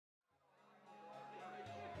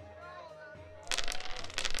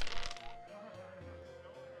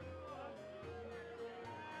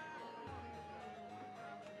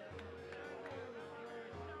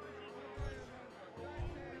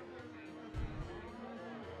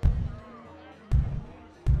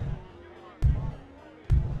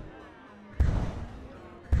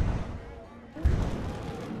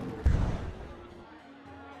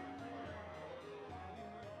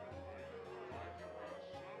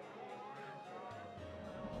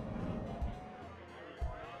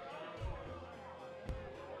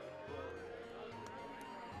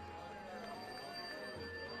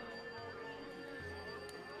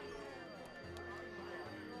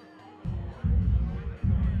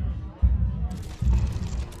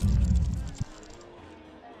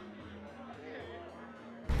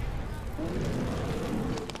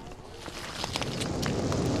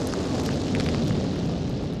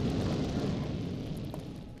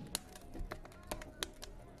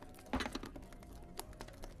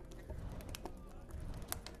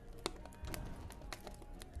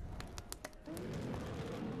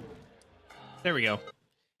There we go.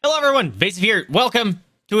 Hello, everyone. Vaesive here. Welcome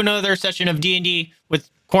to another session of D&D with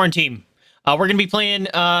QuaranTeam. We're going to be playing,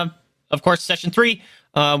 of course, Session 3.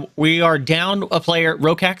 We are down a player,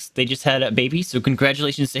 Rhokax. They just had a baby, so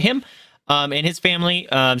congratulations to him and his family.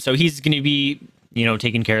 So he's going to be,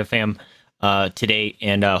 taking care of fam today.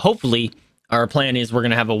 And hopefully our plan is we're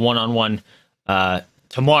going to have a one-on-one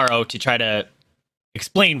tomorrow to try to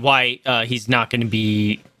explain why he's not going to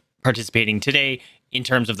be participating today in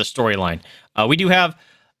terms of the storyline. We do have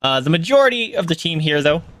the majority of the team here,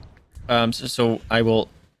 though. So I will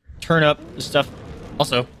turn up the stuff.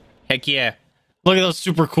 Also, heck yeah. Look at those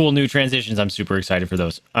super cool new transitions. I'm super excited for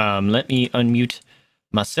those. Let me unmute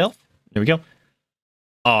myself. There we go.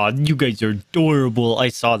 Aw, you guys are adorable. I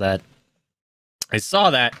saw that.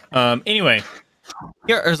 Anyway,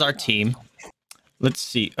 here is our team. Let's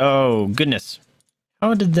see. Oh, goodness.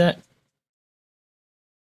 How did that...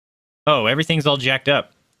 Oh, everything's all jacked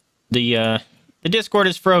up. The Discord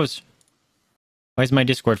is froze. Why is my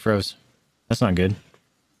Discord froze? That's not good. I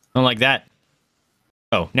don't like that.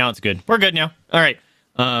 Oh, now it's good. We're good now. All right.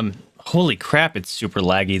 Holy crap, it's super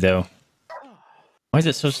laggy, though. Why is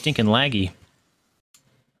it so stinking laggy?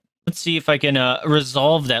 Let's see if I can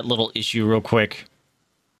resolve that little issue real quick.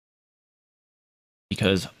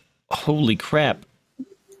 Because, holy crap.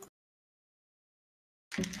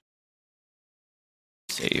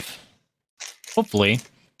 Save. Hopefully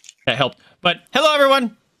that helped. But hello,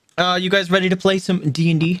 everyone. You guys ready to play some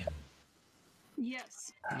D&D?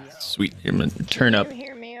 Yes. Sweet. I'm gonna turn up. Can you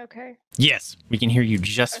hear me okay? Yes, we can hear you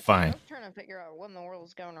just fine. I was trying to figure out what in the world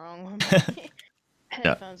is going wrong with my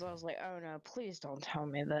headphones. I was like, oh no, please don't tell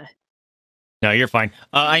me that. No, you're fine.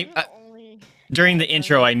 During the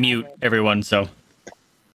intro, I mute everyone, so.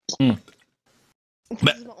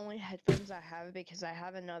 This is the only headphones I have because I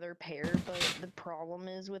have another pair, but the problem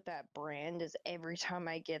is with that brand is every time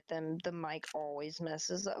I get them, the mic always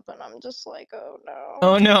messes up, and I'm just like, oh no.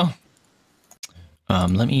 Oh no.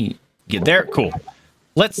 Let me get there. Cool.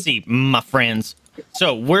 Let's see, my friends.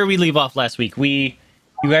 So, where we leave off last week, you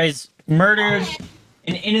guys murdered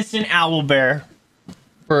an innocent owlbear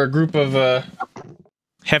for a group of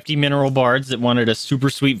hefty mineral bards that wanted a super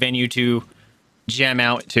sweet venue to jam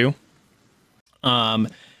out to.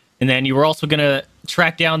 And then you were also gonna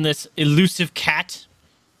track down this elusive cat,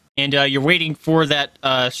 and you're waiting for that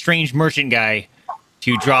strange merchant guy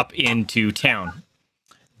to drop into town.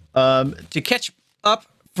 To catch up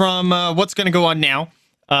from what's gonna go on now,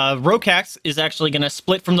 Rhokax is actually gonna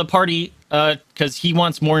split from the party because he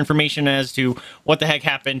wants more information as to what the heck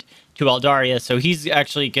happened to Aldaria. So he's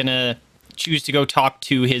actually gonna choose to go talk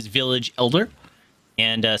to his village elder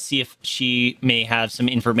and see if she may have some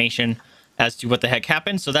information as to what the heck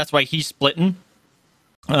happened. So that's why he's splitting.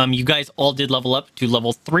 You guys all did level up to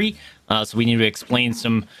level 3. So we need to explain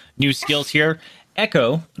some new skills here.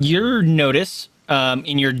 Echo, your notice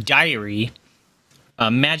in your diary,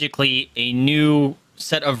 magically a new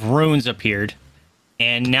set of runes appeared.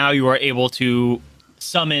 And now you are able to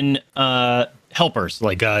summon helpers,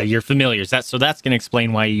 like your familiars. So that's going to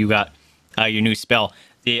explain why you got your new spell.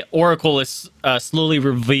 The Oracle is slowly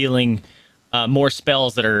revealing more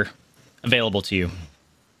spells that are available to you.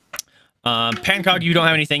 Pancóg, you don't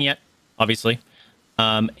have anything yet, obviously.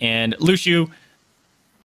 And Luciu,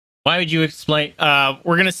 why would you explain?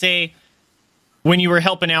 We're gonna say when you were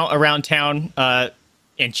helping out around town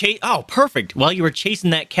and chase. Oh, perfect! While you were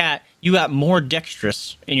chasing that cat, you got more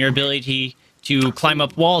dexterous in your ability to climb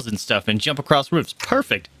up walls and stuff and jump across roofs.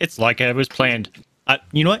 Perfect. It's like it was planned.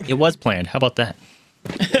 You know what? It was planned. How about that?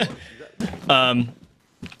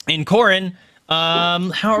 In Korinn.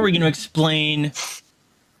 How are we going to explain?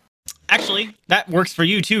 Actually, that works for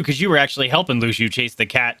you too, because you were actually helping Luciu chase the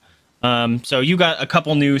cat. So you got a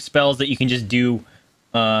couple new spells that you can just do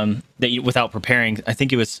without preparing. I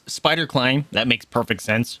think it was Spider Climb. That makes perfect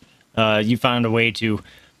sense. You found a way to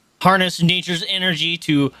harness nature's energy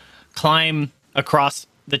to climb across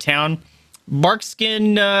the town.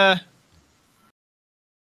 Barkskin. I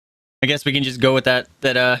guess we can just go with that.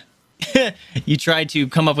 You tried to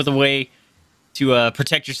come up with a way to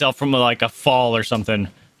protect yourself from like a fall or something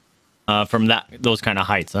from those kind of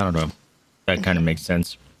heights. I don't know. That kind of makes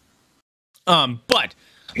sense. But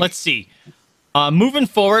let's see. Moving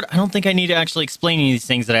forward, I don't think I need to actually explain any of these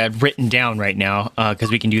things that I have written down right now because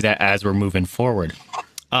we can do that as we're moving forward.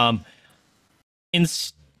 You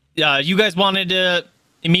guys wanted to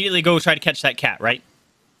immediately go try to catch that cat, right?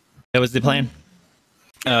 That was the plan.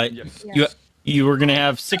 Yes. You were gonna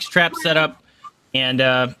have 6 traps set up,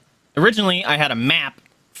 and originally I had a map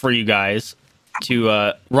for you guys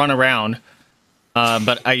to run around,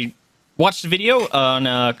 but I watched a video on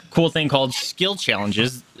a cool thing called skill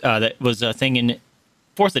challenges that was a thing in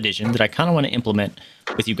 4th edition that I kind of want to implement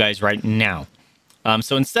with you guys right now.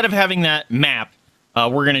 So instead of having that map,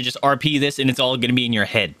 we're going to just RP this, and it's all going to be in your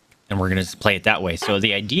head, and we're going to play it that way. So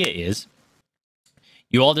the idea is,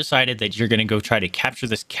 you all decided that you're going to go try to capture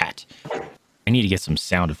this cat. I need to get some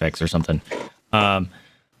sound effects or something. Let's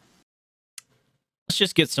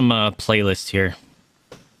just get some playlists here.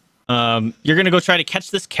 You're going to go try to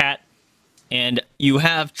catch this cat, and you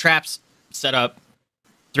have traps set up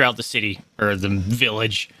throughout the city, or the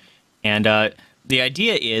village. And the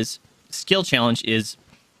idea is, skill challenge is,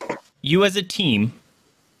 you as a team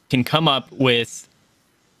can come up with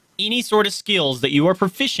any sort of skills that you are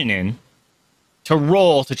proficient in to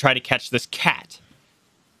roll to try to catch this cat.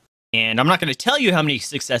 And I'm not going to tell you how many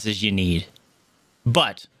successes you need,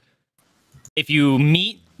 but if you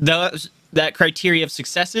meet that criteria of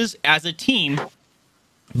successes as a team,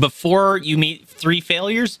 before you meet 3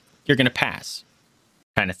 failures, you're going to pass,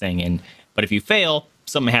 kind of thing. But if you fail,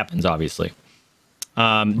 something happens, obviously.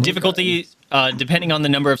 Difficulty, depending on the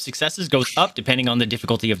number of successes, goes up depending on the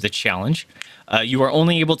difficulty of the challenge. You are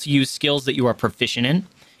only able to use skills that you are proficient in.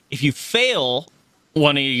 If you fail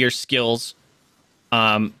one of your skills,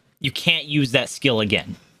 you can't use that skill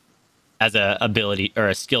again as a ability or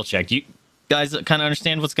a skill check. Do you guys kind of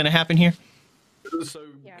understand what's going to happen here? So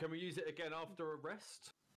can we use it again after a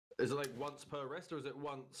rest? Is it like once per rest, or is it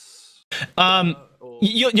once? Normal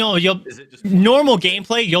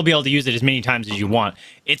gameplay, you'll be able to use it as many times as you want.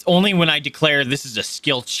 It's only when I declare this is a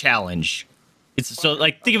skill challenge. It's so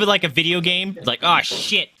like, think of it like a video game. Like, oh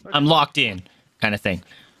shit, I'm locked in, kind of thing.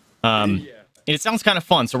 It sounds kind of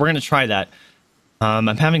fun, so we're gonna try that. I'm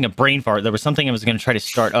having a brain fart. There was something I was gonna try to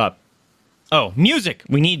start up. Oh, music.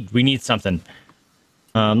 We need something.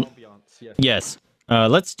 Yes.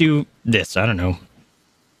 Let's do this. I don't know.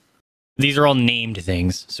 These are all named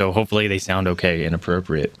things, so hopefully they sound okay and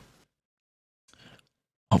appropriate.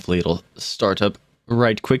 Hopefully it'll start up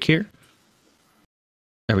right quick here.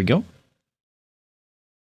 There we go.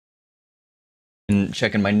 And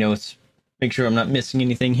checking my notes, make sure I'm not missing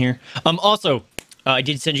anything here. Also, I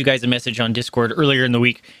did send you guys a message on Discord earlier in the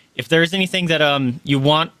week. If there's anything that you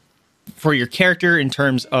want for your character in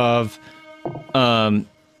terms of not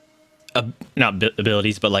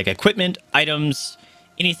abilities, but like equipment, items,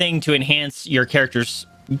 anything to enhance your character's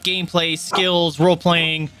gameplay, skills,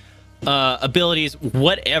 role-playing, abilities,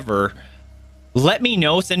 whatever, let me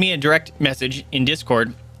know. Send me a direct message in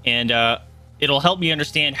Discord, and it'll help me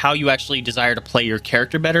understand how you actually desire to play your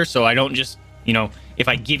character better, so I don't just, if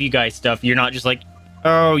I give you guys stuff, you're not just like,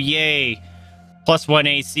 oh, yay, +1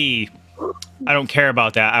 AC. I don't care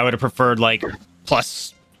about that. I would have preferred, like,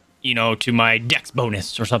 plus, to my dex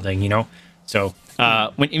bonus or something, So,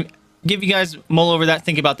 give you guys mull over that,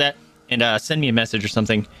 think about that, and send me a message or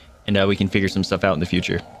something, and we can figure some stuff out in the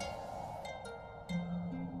future.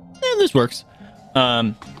 And this works.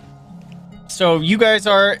 So you guys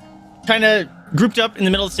are kind of grouped up in the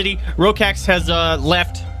middle of the city. Rhokax has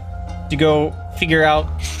left to go figure out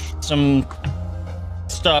some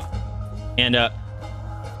stuff, and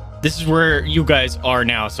this is where you guys are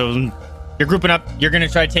now. So you're grouping up. You're gonna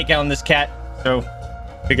try to take out this cat. So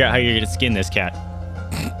figure out how you're gonna skin this cat.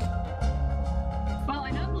 Well,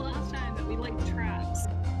 I know the last time that we liked traps.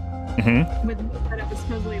 Mm-hmm. With that it was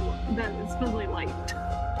supposedly liked.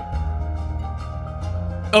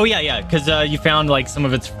 Oh yeah, because you found like some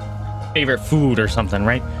of its favorite food or something,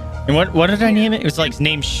 right? And what did I name it? It was like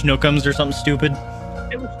named Shnookums or something stupid.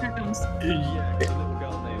 It was Shnookums. Yeah, the little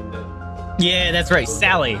girl named it. Yeah, that's right,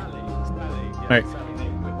 Sally. Sally. Yeah, Right. Sally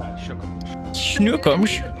named with that Shnookums.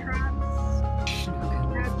 Shnookums.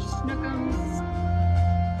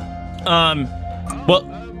 Well,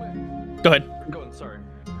 go ahead. Go on, sorry.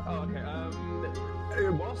 Oh, okay.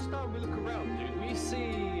 Whilst we look around, do we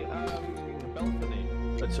see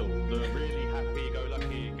Belfany at all? The really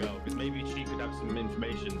happy-go-lucky girl, because maybe she could have some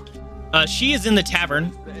information. She is in the tavern.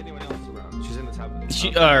 Is there anyone else around? She's in the tavern. She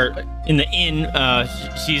in the inn.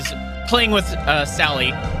 She's playing with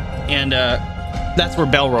Sally, and that's where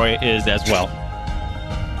Belroy is as well.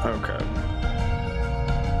 Okay.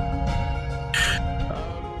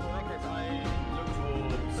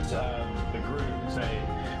 The group and say,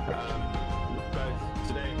 guys,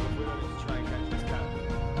 today we're going to try and catch this cat.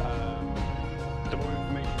 The more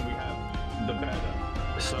information we have, the better.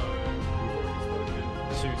 So we've already spoken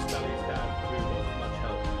to Sally's dad, who wasn't much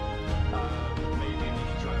help. Maybe we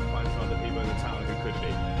should try and find some other people in the town who could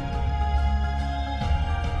be.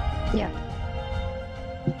 Yeah.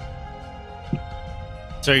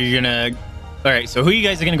 So you're gonna. All right. So who you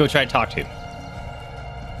guys are gonna go try to talk to?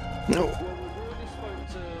 No. Well, we've already spoken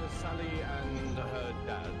to Sally and her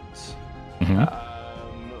dad. Mm-hmm.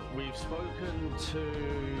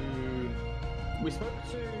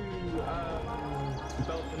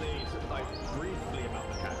 like briefly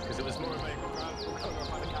about the cat because it was more of a we'll go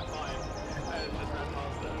find the cat vibe and just ran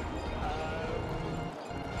past them.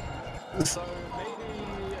 So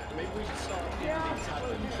maybe we should start in the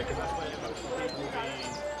tavern because that's where most people will be,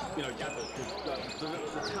 gathered. The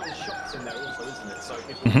town shops in there also, isn't it? So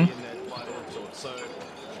people will be in there quite all sorts. So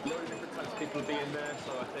loads of different types of people will be in there.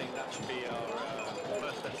 So I think that should be our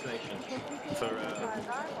first destination for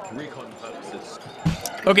recon purposes.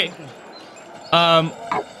 Okay.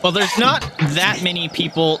 Well, there's not that many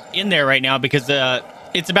people in there right now because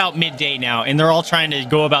it's about midday now, and they're all trying to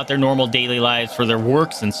go about their normal daily lives for their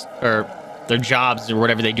works or their jobs or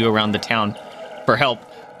whatever they do around the town for help.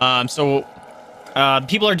 So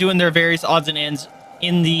people are doing their various odds and ends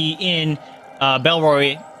in the inn.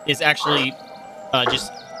 Belroy is actually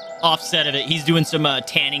just offset of it. He's doing some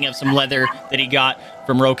tanning of some leather that he got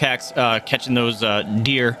from Rhokax, catching those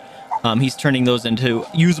deer. He's turning those into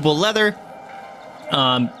usable leather.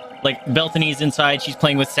 Like Beltany's inside. She's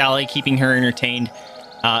playing with Sally, keeping her entertained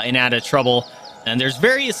and out of trouble. And there's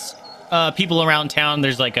various people around town.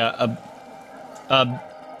 There's like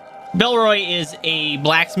Belroy is a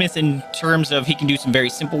blacksmith in terms of he can do some very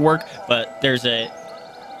simple work, but there's a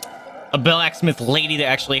blacksmith lady that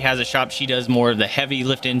actually has a shop. She does more of the heavy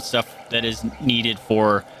lifting stuff that is needed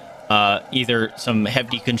for either some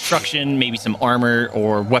heavy construction, maybe some armor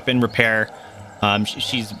or weapon repair.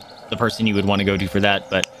 She's the person you would want to go to for that,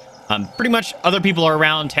 but pretty much other people are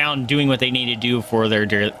around town doing what they need to do for their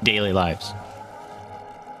daily lives.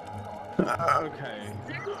 Okay. Is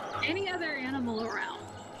there any other animal around?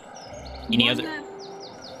 Any One other? that,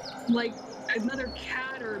 like another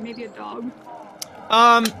cat or maybe a dog?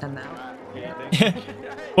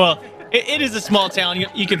 Well, it is a small town.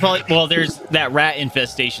 You could probably... Well, there's that rat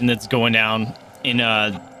infestation that's going down in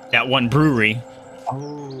that one brewery.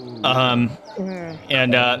 And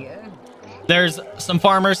there's some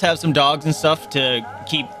farmers have some dogs and stuff to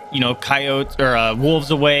keep, coyotes or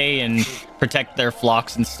wolves away and protect their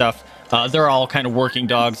flocks and stuff. They're all kind of working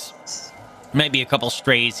dogs. Maybe a couple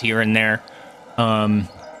strays here and there. I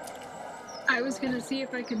was gonna see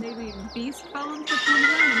if I could maybe beast bomb with one of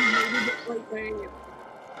them and maybe get like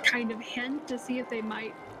a kind of hint to see if they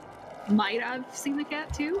might have seen the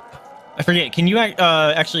cat too. I forget. Can you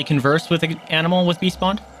actually converse with an animal with Beast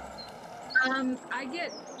Bond? I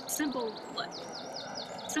get simple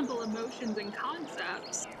emotions and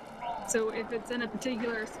concepts. So if it's in a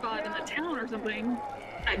particular spot in the town or something,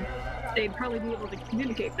 they'd probably be able to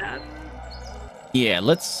communicate that. Yeah,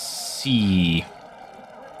 let's see.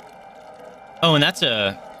 Oh, and that's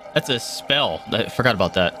a spell. I forgot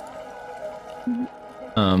about that.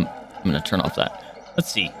 I'm gonna turn off that.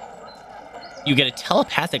 Let's see. You get a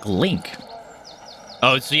telepathic link.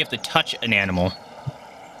 Oh, so you have to touch an animal.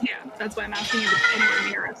 Yeah, that's why I'm asking if it's anywhere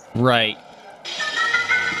near us. Right.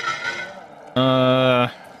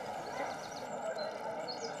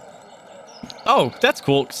 Oh, that's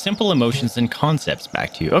cool. Simple emotions and concepts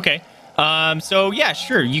back to you. Okay. So yeah,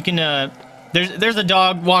 sure. You can. There's a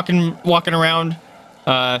dog walking around.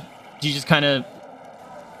 You just kind of.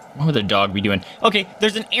 What would the dog be doing? Okay.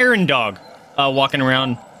 There's an errand dog walking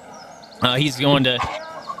around. He's going to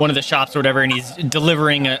one of the shops or whatever, and he's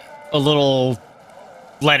delivering a little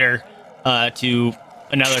letter to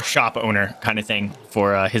another shop owner, kind of thing,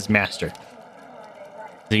 for his master.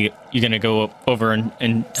 So you're gonna go over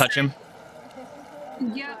and touch him?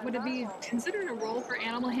 Yeah, would it be considered a roll for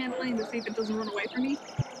animal handling to see if it doesn't run away from me?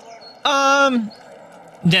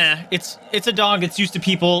 Nah, it's a dog. It's used to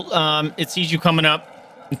people. It sees you coming up.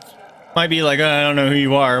 It might be like, I don't know who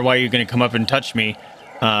you are. Why are you going to come up and touch me?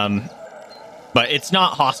 But it's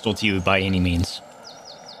not hostile to you by any means.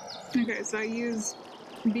 Okay, so I use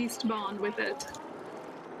Beast Bond with it.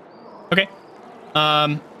 Okay.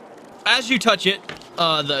 As you touch it,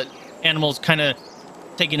 the animal's kind of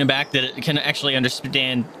taken aback that it can actually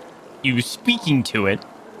understand you speaking to it.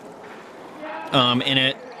 And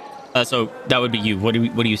it. So that would be you. What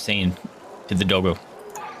are you saying to the doggo?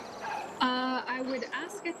 I would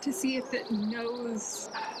ask it to see if it knows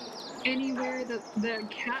anywhere that the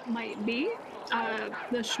cat might be.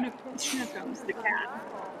 The Shnookums, the cat.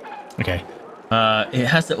 Okay. It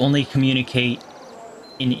has to only communicate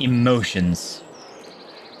in emotions.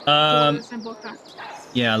 Simple concepts.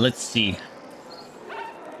 Yeah, let's see.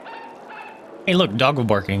 Hey, look, doggo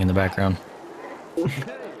barking in the background.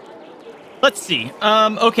 Let's see.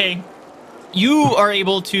 Okay. You are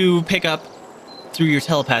able to pick up through your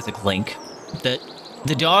telepathic link that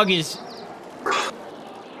the dog is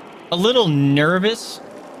a little nervous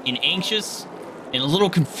and anxious and a little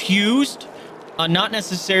confused. Not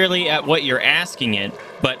necessarily at what you're asking it,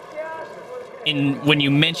 but when you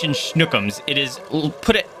mention Shnookums, it is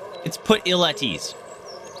put it it's put ill at ease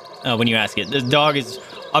when you ask it. The dog is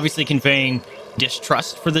obviously conveying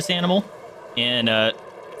distrust for this animal, and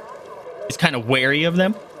is kind of wary of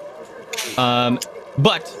them.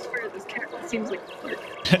 But Swear this cat seems like a flirt.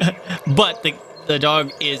 but the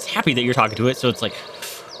dog is happy that you're talking to it, so it's like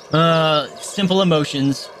simple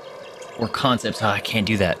emotions or concepts. Oh, I can't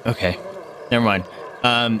do that. Okay, never mind.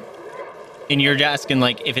 And you're asking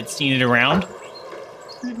like if it's seen it around.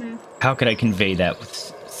 Mm-hmm. How could I convey that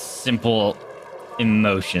with simple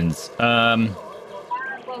emotions?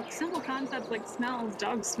 Well, simple concepts like smells.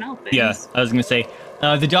 Dogs smell things. Yeah, I was gonna say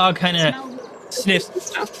the dog kind of Smells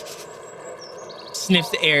sniffs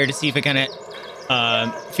the air to see if it kind of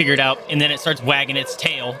figure it out, and then it starts wagging its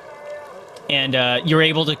tail, and you're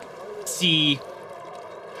able to see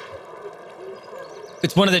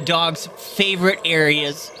it's one of the dog's favorite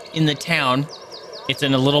areas in the town. It's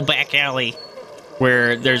in a little back alley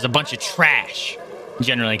where there's a bunch of trash,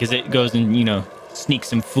 generally, because it goes and, you know, sneaks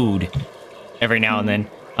some food every now and then.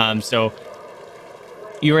 So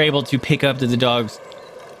you're able to pick up that the dogs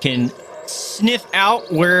can sniff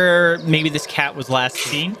out where maybe this cat was last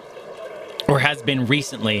seen or has been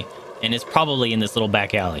recently and is probably in this little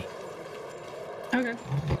back alley. Okay.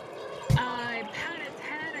 I pat its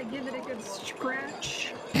head, I give it a good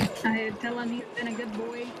scratch. I tell him he's been a good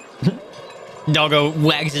boy. Doggo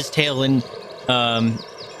wags his tail and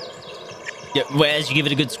yeah, as you give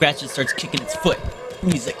it a good scratch, it starts kicking its foot.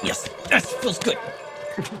 And he's like, yes, that feels good.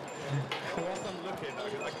 Whilst I'm looking,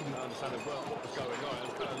 I couldn't understand as well what was going on. I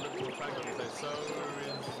was kind of looking at Pancóg and said, so is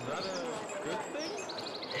that a good thing?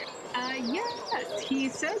 Yes. He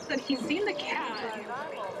says that he's seen the cat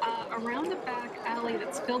around a back alley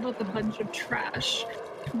that's filled with a bunch of trash.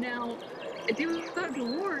 Now, I do have to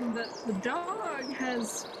warn that the dog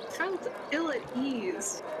has felt ill at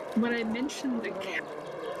ease when I mentioned the cat.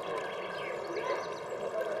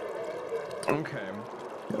 Okay.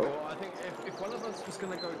 Well, I think if one of us was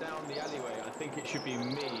going to go down the alleyway, I think it should be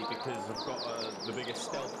me because I've got the biggest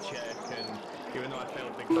stealth check, and even though I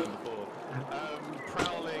failed big time before,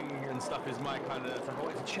 prowling and stuff is my kind of. So I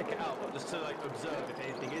wanted to check it out, but just to like observe if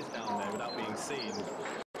anything is down there without being seen.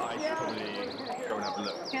 I should probably go and have a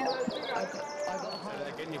look. Yeah. I got high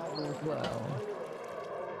Again, you. as well.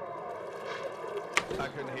 I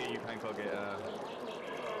couldn't hear you, Pancóg.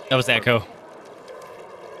 That was Echo.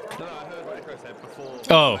 No, I heard what Echo said before.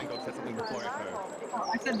 Oh. Pancóg said something before Echo.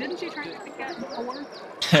 I said, didn't you try to get the cat before?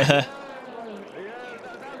 Yeah,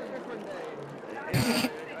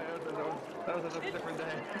 that was a different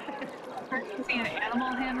day. Is he an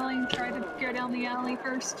animal handling? Try to go down the alley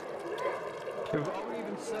first. Are we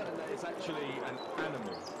even certain that it's actually an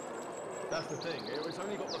animal? That's the thing. It's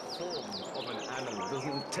only got the form of an animal. It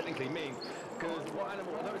doesn't technically mean, because what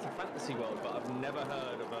animal, I know it's a fantasy world, but I've never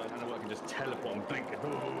heard of an animal that can just teleport and blink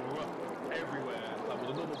everywhere. Like with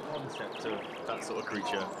the normal concept of that sort of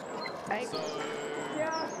creature. So,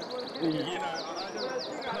 you know,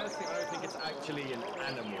 personally, I don't think it's actually an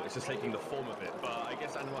animal. It's just taking the form of it. But I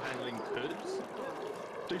guess animal handling could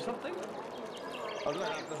do something. I don't know,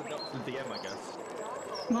 that doesn't go up to the DM, I guess.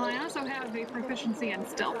 Well, I also have a proficiency in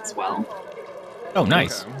stealth as well. Oh,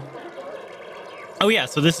 nice. Okay. Oh, yeah,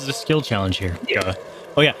 so this is a skill challenge here.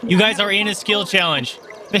 Oh, yeah, you guys are in a skill challenge.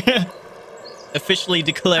 Officially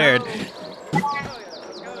declared.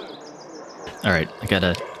 All right,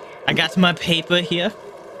 I got my paper here.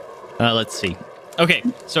 Let's see. Okay,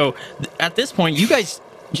 so at this point, you guys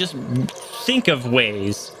just think of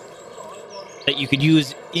ways that you could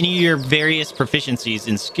use any of your various proficiencies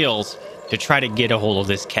and skills to try to get a hold of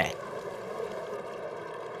this cat.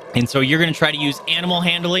 And so you're going to try to use animal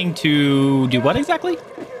handling to do what exactly?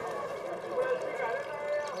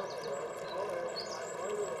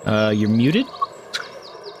 You're muted?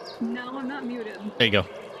 No, I'm not muted. There you go.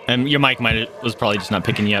 Your mic was probably just not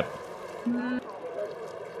picking you up. I'm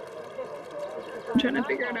trying to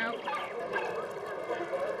figure it out.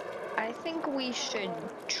 I think we should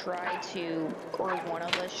try to, or one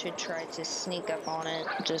of us should try to sneak up on it.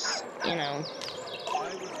 Just, you know. I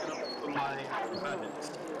was going for my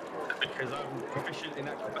acrobatics because I'm proficient in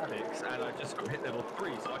acrobatics and I just got hit level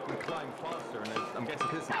 3, so I can climb faster. And I'm guessing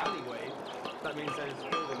because it's an alleyway, that means there's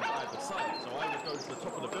buildings either side. So I would go to the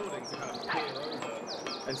top of the building to kind of peer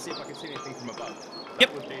over and see if I can see anything from above.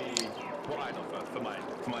 That would be what I'd offer for my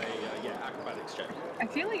acrobatics check. I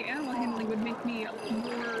feel like animal handling would make me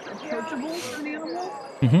more approachable to an animal,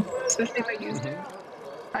 especially if I used it.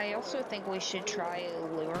 I also think we should try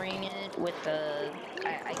luring it with the,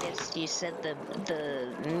 I guess you said the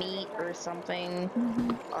meat or something,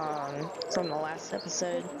 from the last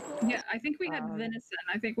episode. Yeah, I think we had venison.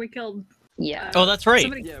 I think we killed Yeah. Oh, that's right.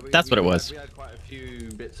 Somebody- Yeah, That's what it was. We had quite a few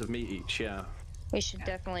bits of meat each. Yeah. We should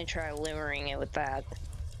definitely try luring it with that.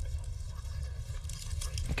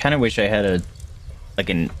 Kind of wish I had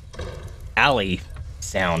an alley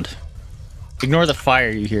sound. Ignore the fire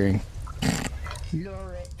you're hearing.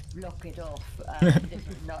 Lure it, block it off,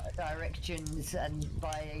 different directions, and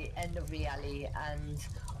by end of the alley and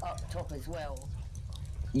up top as well.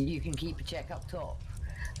 You can keep a check up top,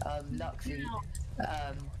 Luxie,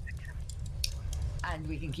 and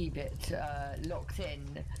we can keep it locked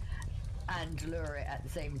in and lure it at the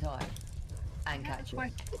same time and catch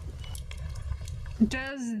it.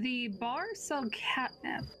 Does the bar sell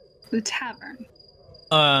catnip? The tavern.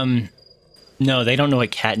 No, they don't know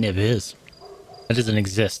what catnip is. That doesn't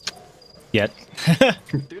exist yet.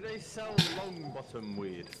 Do they sell long bottom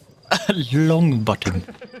weed? Long bottom.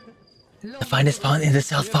 The finest plant in the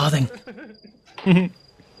South Farthing. Well,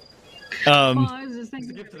 I was just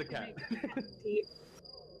thinking. Give to the cat.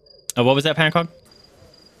 What was that, Pancóg?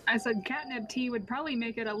 I said catnip tea would probably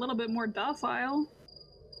make it a little bit more docile.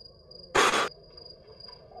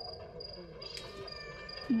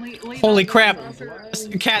 Holy crap!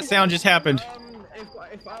 Cat sound just happened.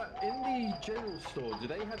 If in the general store, do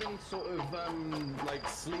they have any sort of like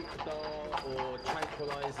sleep dart or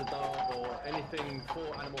tranquilizer dart or anything for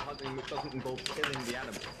animal hunting that doesn't involve killing the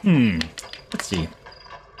animal? Let's see.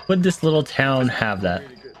 Would this little town have that?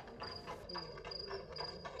 Really good.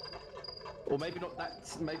 Or maybe not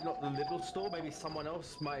that. Maybe not the little store. Maybe someone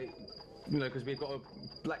else might. You know, because we've got a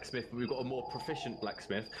blacksmith, but we've got a more proficient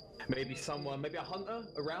blacksmith. Maybe someone, maybe a hunter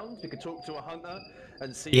around. We could talk to a hunter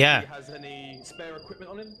and see if he has any spare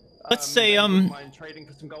equipment on him. Let's say, mind trading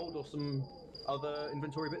for some gold or some other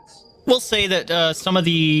inventory bits. We'll say that some of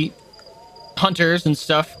the hunters and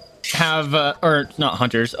stuff have, or not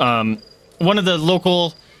hunters, one of the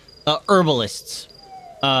local herbalists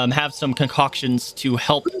have some concoctions to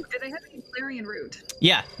help. Do they have any Clarion root?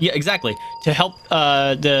 Yeah, exactly. To help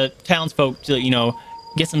the townsfolk to,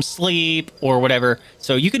 get some sleep or whatever.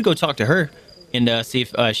 So you could go talk to her and see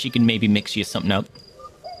if she can maybe mix you something up.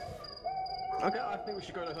 Okay, I think we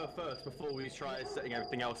should go to her first before we try setting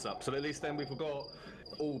everything else up. So at least then we've got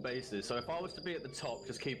all bases. So if I was to be at the top,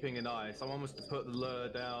 just keeping an eye, someone was to put the lure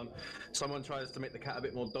down, someone tries to make the cat a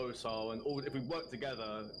bit more docile, and if we work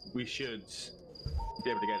together, we should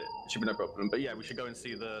be able to get it. Should be no problem. But yeah, we should go and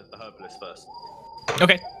see the herbalist first.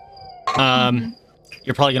 Okay.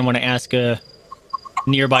 You're probably gonna want to ask a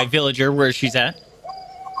nearby villager where she's at.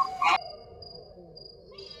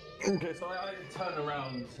 Okay, so I turn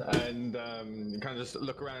around and kind of just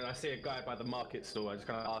look around, and I see a guy by the market stall. I just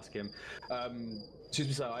kind of ask him, excuse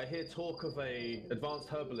me, sir, I hear talk of a advanced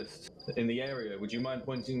herbalist in the area. Would you mind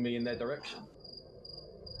pointing me in their direction?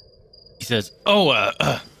 He says, yeah,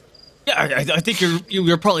 I think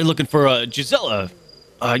you're probably looking for Gisela.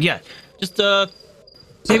 Yeah, just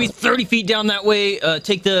maybe 30 feet down that way,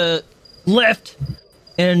 take the left,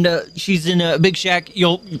 and she's in a big shack.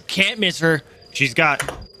 You can't miss her. She's got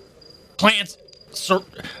plants. So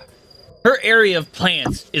her area of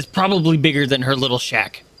plants is probably bigger than her little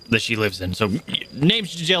shack that she lives in. So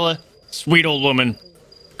name's Gisela, sweet old woman.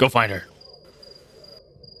 Go find her.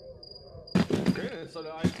 Okay, so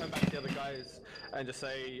I turn back to the other guys and just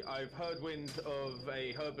say, I've heard wind of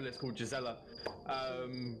a herbalist called Gisela.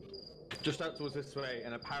 Just out towards this way,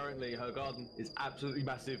 and apparently her garden is absolutely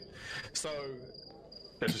massive. So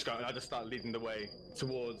let's just go. I just start leading the way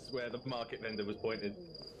towards where the market vendor was pointed.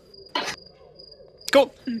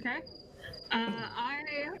 Cool. Okay.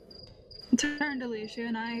 I turn to Lucia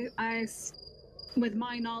and I, with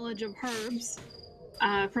my knowledge of herbs,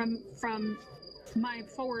 from my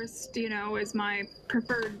forest, is my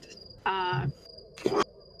preferred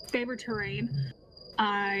favorite terrain.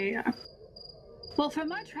 Well, for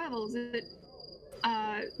my travels, it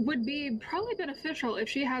would be probably beneficial if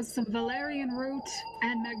she has some valerian root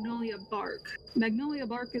and magnolia bark. Magnolia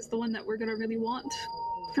bark is the one that we're gonna really want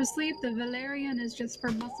for sleep. The valerian is just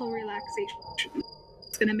for muscle relaxation.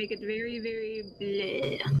 It's gonna make it very, very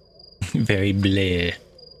bleh. Very bleh.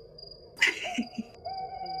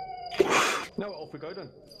 No, off we go then.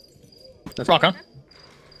 Rock on.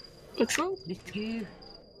 Let's go. Let's go.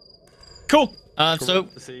 Cool. So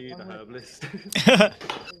to see the herbalist.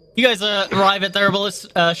 you guys arrive at the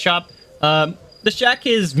herbalist shop. The shack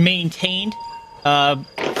is maintained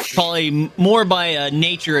probably more by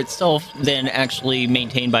nature itself than actually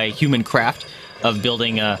maintained by human craft of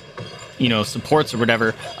building supports or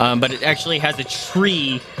whatever. But it actually has a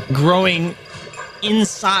tree growing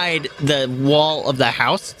inside the wall of the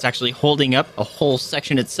house. It's actually holding up a whole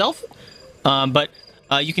section itself. But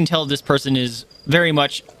you can tell this person is very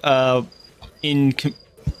much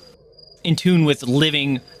in tune with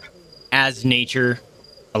living as nature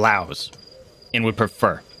allows and would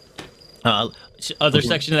prefer. Other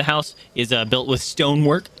section of the house is built with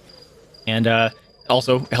stonework and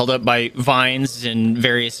also held up by vines and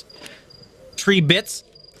various tree bits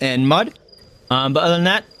and mud. But other than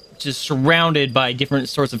that, just surrounded by different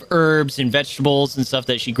sorts of herbs and vegetables and stuff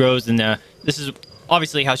that she grows. And this is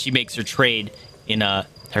obviously how she makes her trade in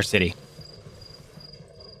her city,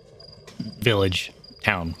 village,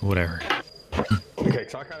 town, whatever. Okay,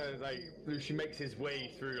 so I kind of like she makes his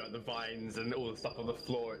way through like the vines and all the stuff on the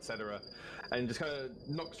floor, etc., and just kind of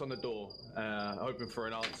knocks on the door, hoping for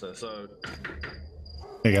an answer. So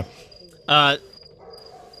there you go.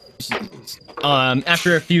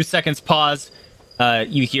 After a few seconds pause,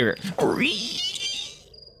 you hear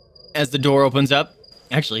as the door opens up.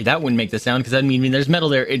 Actually, that wouldn't make the sound because that mean there's metal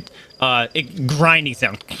there. It grinding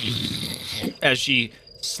sound as she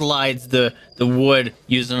slides the wood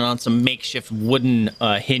using on some makeshift wooden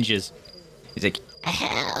hinges. He's like,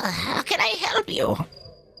 "How can I help you?"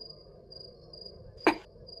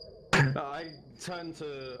 I turn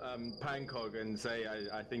to Pancóg and say,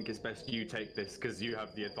 I think it's best you take this because you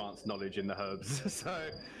have the advanced knowledge in the herbs. So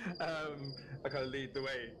I kind of lead the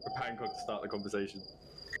way for Pancóg to start the conversation.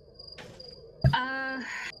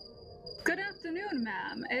 Good afternoon,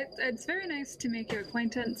 ma'am. It's very nice to make your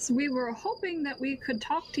acquaintance. We were hoping that we could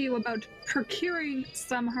talk to you about procuring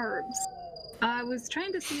some herbs. I was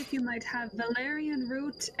trying to see if you might have valerian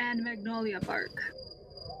root and magnolia bark.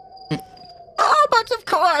 Oh, but of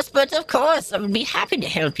course, I would be happy to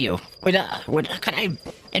help you. Can I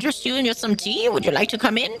interest you in some tea? Would you like to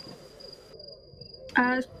come in?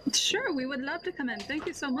 Sure, we would love to come in. Thank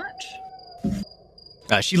you so much.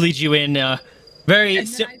 She leads you in very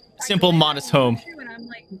simple, modest home. And I'm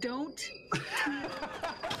like, don't.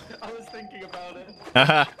 I was thinking about it.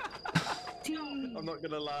 I'm not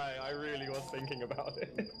gonna lie, I really was thinking about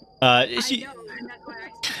it. I know, and that's why I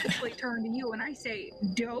specifically turn to you and I say,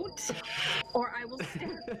 don't, or I will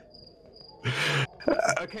stare.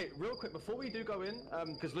 Okay, real quick, before we do go in,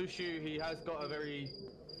 because Luciu, he has got a very,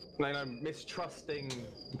 mistrusting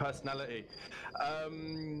personality.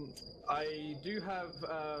 I do have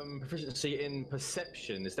proficiency in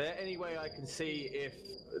perception. Is there any way I can see if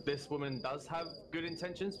this woman does have good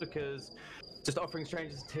intentions? Because just offering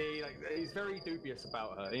strangers tea, he's very dubious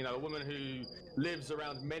about her. You know, a woman who lives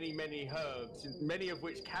around many, many herbs, many of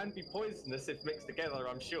which can be poisonous if mixed together,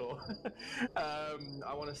 I'm sure.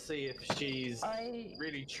 I want to see if she's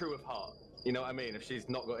really true of heart. You know what I mean? If she's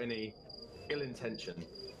not got any ill intention.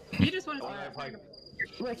 You just want to I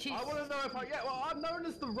want to know if I'm known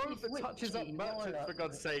as the rope that touches up merchants, for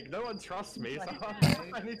God's sake. No one trusts me, so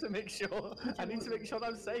I need to make sure. I need to make sure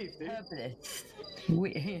I'm safe, dude.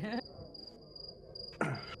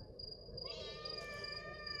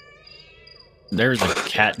 There's a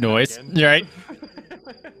cat noise, right?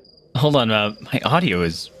 Hold on, my audio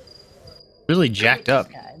is really jacked up.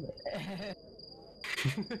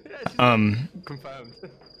 Confirmed.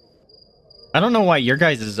 I don't know why your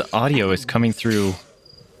guys' audio is coming through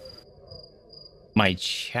my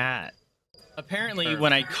chat. Apparently,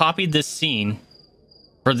 when I copied this scene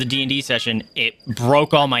for the D&D session, it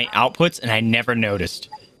broke all my outputs, and I never noticed.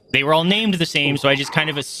 They were all named the same, so I just kind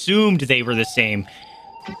of assumed they were the same.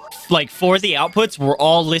 Like, for the outputs, were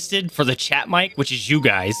all listed for the chat mic, which is you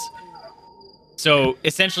guys. So,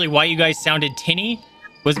 essentially, why you guys sounded tinny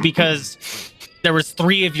was because there was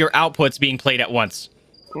 3 of your outputs being played at once.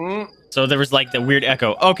 So there was, like, the weird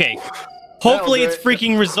echo. Okay. Hopefully it's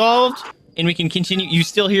freaking resolved, and we can continue. You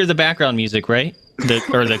still hear the background music, right?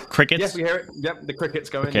 The crickets? Yes, we hear it. Yep, the crickets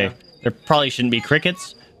going. Okay. Yeah. There probably shouldn't be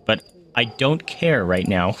crickets, but I don't care right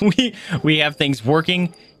now. We have things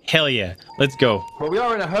working. Hell yeah. Let's go. Well, we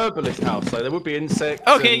are in a herbalist house, so there would be insects.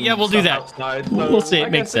 Okay, yeah, we'll do that. Outside, so we'll see.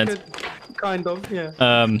 It makes sense. Kind of, yeah.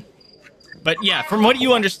 But yeah, from what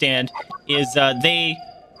you understand, is they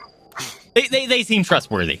seem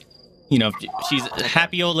trustworthy. You know, she's a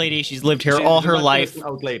happy old lady. She's lived here all her life,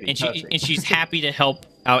 old lady. and she's happy to help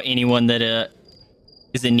out anyone that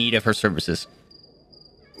is in need of her services.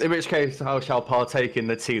 In which case, I shall partake in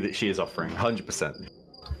the tea that she is offering, 100%.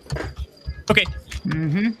 Okay.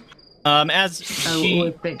 As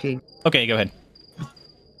she... Okay, go ahead.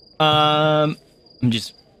 I'm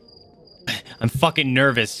fucking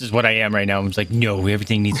nervous is what I am right now. I'm just like, no,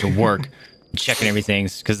 everything needs to work. I'm checking everything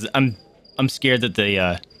because I'm scared that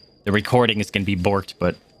the recording is going to be borked,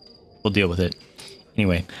 but we'll deal with it.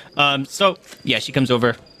 Anyway, so yeah, she comes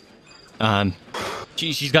over.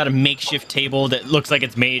 She's got a makeshift table that looks like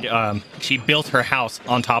it's made. She built her house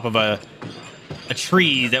on top of a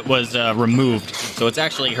tree that was removed. So it's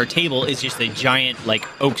actually, her table is just a giant like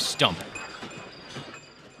oak stump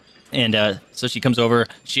And so she comes over.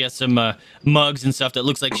 She has some mugs and stuff that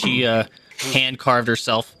looks like she hand carved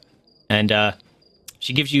herself. And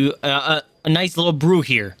she gives you a nice little brew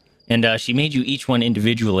here. And she made you each one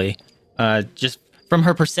individually, just from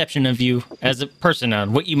her perception of you as a person,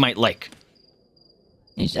 what you might like.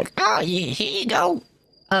 He's like, oh, here you go.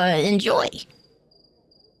 Enjoy.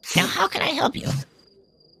 Now, how can I help you?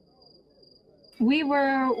 We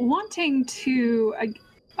were wanting to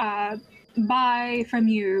buy from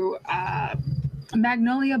you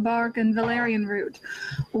magnolia bark and valerian root.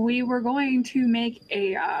 We were going to make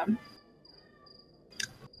a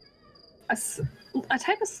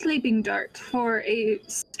type of sleeping dart for a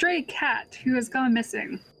stray cat who has gone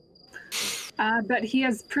missing. But he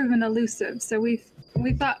has proven elusive, so we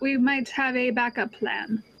thought we might have a backup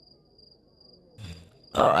plan.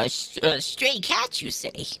 Oh, a stray cat, you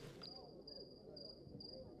say?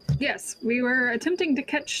 Yes, we were attempting to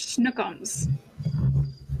catch Shnookums.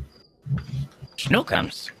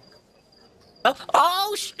 Shnookums?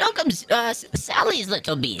 Oh, Shnookums, Sally's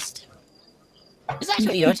little beast. Is that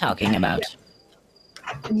what you're talking about?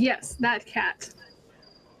 Yes, that cat.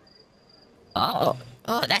 Oh,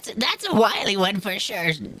 that's a wily one for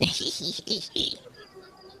sure.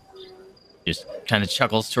 Just kind of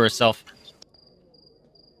chuckles to herself.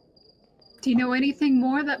 Do you know anything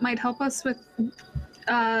more that might help us with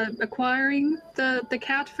acquiring the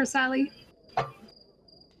cat for Sally?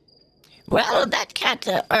 Well, that cat,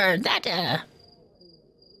 that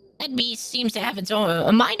beast seems to have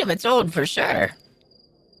a mind of its own for sure.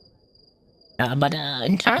 But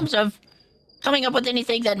in terms of coming up with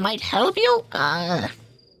anything that might help you, have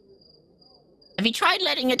you tried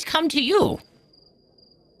letting it come to you?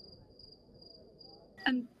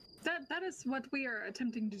 And that is what we are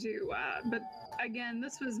attempting to do. But again,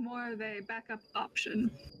 this was more of a backup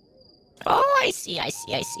option. Oh, I see. I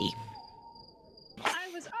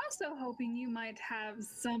was also hoping you might have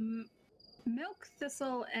some milk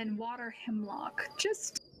thistle and water hemlock,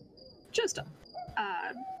 just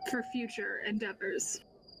for future endeavors.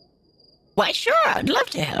 Why, sure, I'd love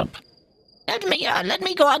to help. Let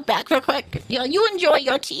me go out back real quick. You enjoy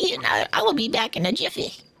your tea, and I will be back in a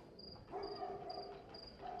jiffy.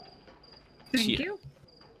 Thank you.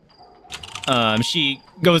 She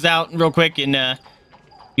goes out real quick, and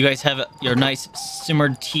you guys have your nice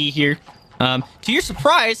simmered tea here. To your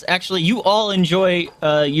surprise, actually, you all enjoy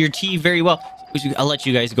your tea very well. I'll let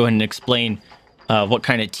you guys go ahead and explain what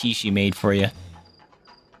kind of tea she made for you.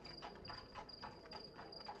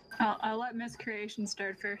 I'll let Miss Creation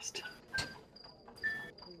start first.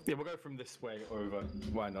 Yeah, we'll go from this way over.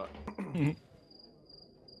 Why not?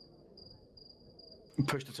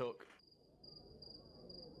 Push to talk.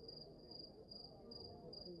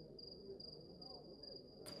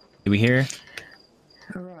 Do we hear?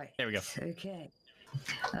 Right. There we go. Okay.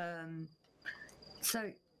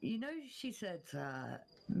 So, she said,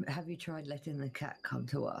 have you tried letting the cat come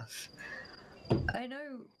to us? I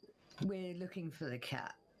know we're looking for the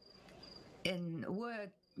cat. We're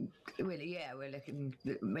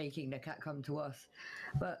making the cat come to us.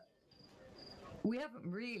 But we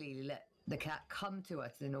haven't really let the cat come to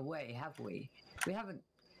us in a way, have we? We haven't,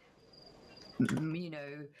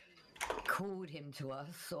 called him to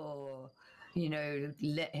us or,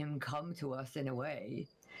 let him come to us in a way.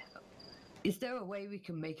 Is there a way we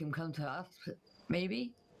can make him come to us,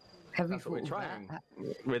 maybe? That's what we're trying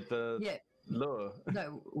with the lure.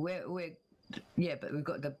 No, we're but we've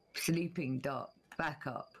got the sleeping dart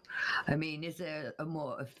backup. I mean, is there a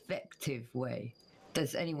more effective way?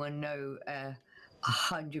 Does anyone know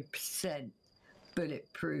 100%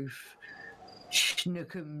 bulletproof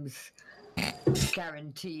Shnookums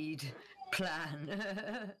guaranteed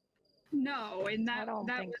plan? No, and I don't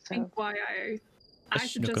that think would so. be why I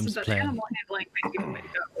suggested Shnookums that plan. animal handling might be the way to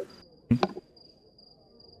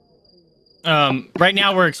go. Right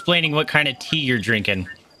now we're explaining what kind of tea you're drinking.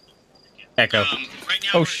 Echo.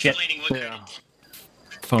 Oh shit. Yeah.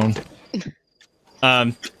 Phone.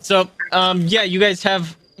 Yeah, you guys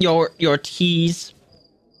have your teas,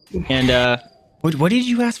 and what did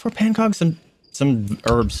you ask for, Pancóg? Some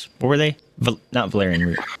herbs. What were they? Not valerian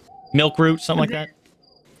root. Milk root, something like that.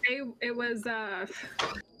 It was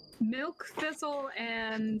milk thistle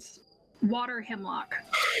and water hemlock.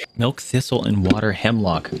 Milk thistle and water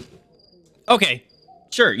hemlock. Okay,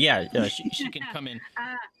 sure. Yeah, she can come in.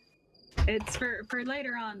 It's for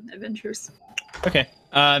later on adventures. Okay.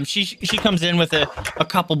 She comes in with a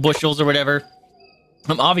couple bushels or whatever.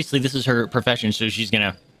 Obviously this is her profession, so she's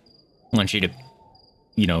gonna want you to,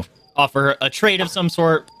 offer her a trade of some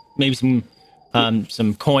sort, maybe some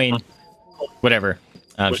coin, whatever.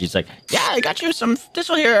 She's like, yeah, I got you some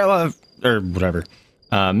thistle here, or whatever.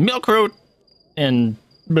 milk root and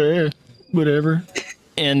whatever.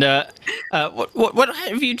 And what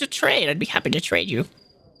have you to trade? I'd be happy to trade you.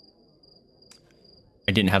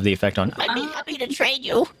 I didn't have the effect on. I'd be happy to trade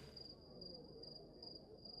you.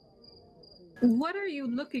 What are you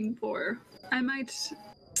looking for? I might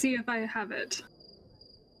see if I have it.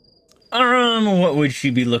 What would she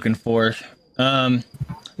be looking for?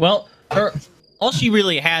 Well, all she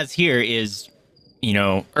really has here is,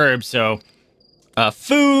 herbs. So,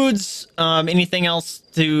 foods. Anything else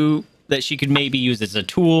that she could maybe use as a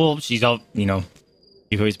tool. She's all, you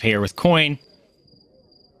always pay her with coin.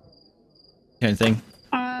 Kind of thing.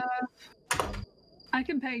 I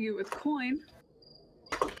can pay you with coin.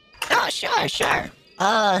 Oh, sure.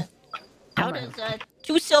 How does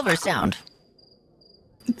 2 silver sound?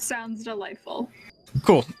 It sounds delightful.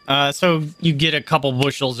 Cool. So you get a couple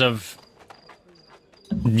bushels of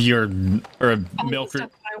your All milk. the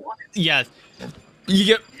stuff that I wanted. Yeah.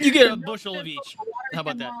 You get a bushel of each. How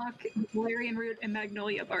about that? Hemlock, valerian root, and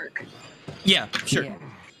magnolia bark. Yeah, sure.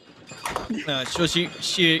 Yeah. So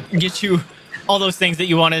she gets you all those things that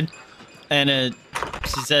you wanted, and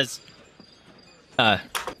she says,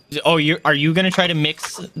 are you gonna try to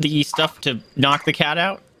mix the stuff to knock the cat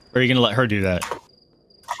out, or are you gonna let her do that?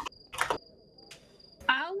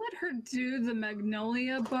 I'll let her do the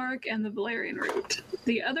magnolia bark and the valerian root.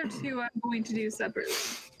 The other two I'm going to do separately.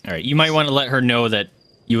 All right, you might want to let her know that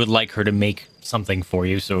you would like her to make something for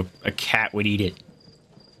you, so a cat would eat it.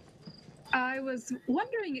 I was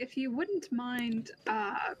wondering if you wouldn't mind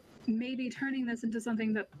maybe turning this into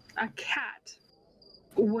something that a cat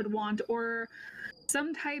would want, or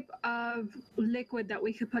some type of liquid that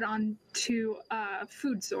we could put onto a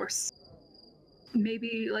food source.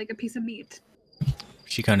 Maybe like a piece of meat.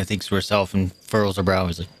 She kind of thinks to herself and furrows her brow.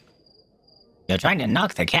 Is like, You're trying to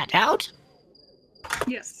knock the cat out?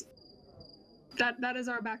 Yes. That is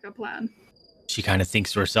our backup plan. she kind of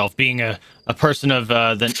thinks to herself, being a person of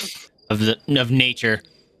nature,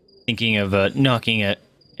 thinking of knocking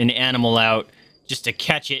an animal out just to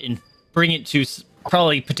catch it and bring it to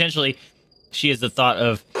potentially. She has the thought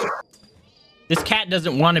of, this cat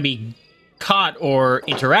doesn't want to be caught or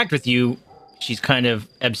interact with you. She's kind of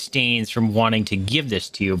abstains from wanting to give this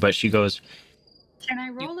to you, but she goes, can I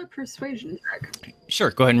roll a persuasion check?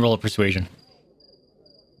 Sure, go ahead and roll a persuasion.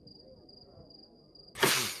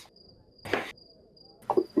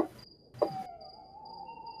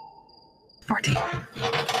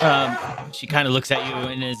 She kind of looks at you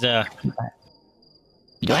and is,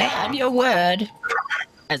 Do I have your word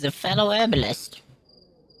as a fellow herbalist?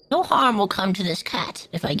 No harm will come to this cat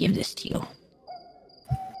if I give this to you.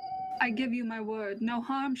 I give you my word. No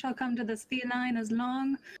harm shall come to this feline as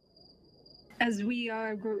long as we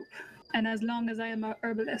are a group, and as long as I am a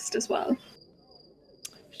herbalist as well.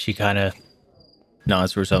 She kind of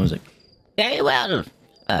nods to herself and is like, Very well.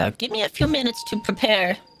 Give me a few minutes to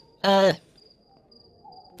prepare the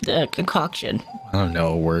concoction. I don't know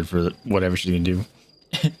a word for whatever she's going to do.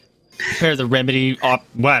 Prepare the remedy. Well,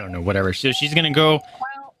 I don't know, whatever. So she's going to go.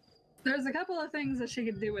 Well, there's a couple of things that she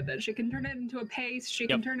could do with it. She can turn it into a paste, she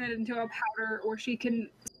can turn it into a powder, or she can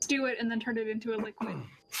stew it and then turn it into a liquid.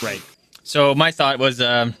 Right. So my thought was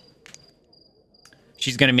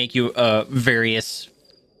she's going to make you various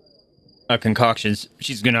concoctions.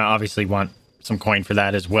 She's going to obviously want some coin for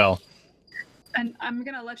that as well. And I'm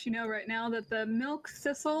going to let you know right now that the milk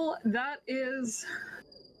thistle, that is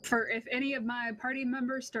for if any of my party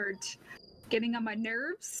members start getting on my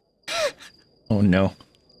nerves. Oh, no.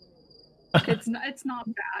 It's not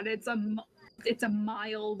bad. It's a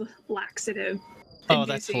mild laxative. Oh,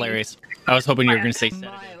 that's hilarious. I was hoping you were going to say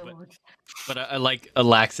sedative, but I like a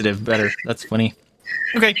laxative better. That's funny.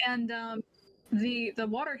 Okay. And the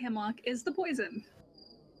water hemlock is the poison.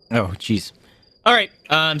 Oh, jeez. All right.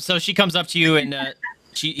 So she comes up to you and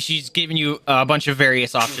she's giving you a bunch of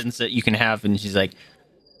various options that you can have, and she's like,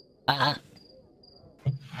 I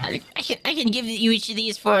can give you each of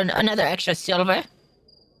these for another extra silver.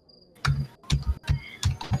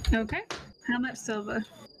 Okay. How much silver?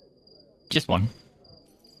 just one.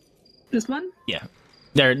 Just one? Yeah.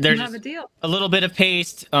 There's Have just a deal. a little bit of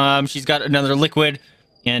paste. She's got another liquid,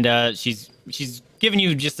 and she's giving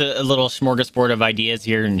you just a little smorgasbord of ideas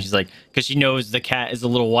here, and she's like, because she knows the cat is a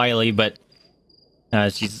little wily, but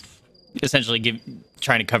she's essentially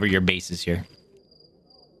trying to cover your bases here.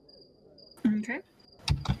 Okay.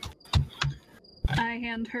 I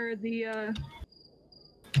hand her the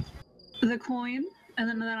coin, and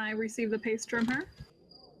then I receive the paste from her,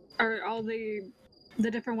 or all the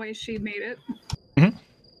different ways she made it. Mhm.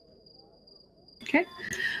 Okay.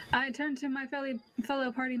 I turn to my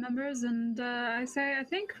fellow party members and I say, I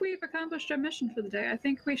think we've accomplished our mission for the day. I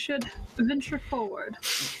think we should venture forward.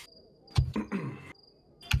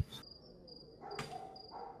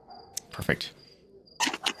 Perfect.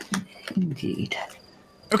 Indeed.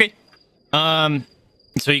 Okay.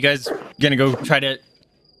 So you guys gonna go try to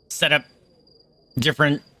set up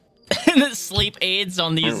different sleep aids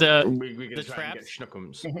on these We're the gonna try and get traps?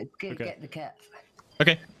 Shnookums. Get the cat.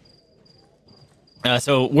 Okay.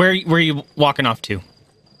 So where are you walking off to?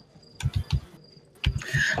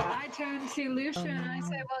 I turn to Lucia and I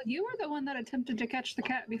say, well, you were the one that attempted to catch the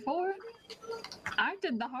cat before. I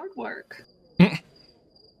did the hard work.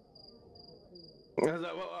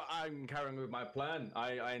 Well, I'm carrying with my plan.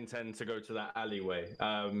 I intend to go to that alleyway.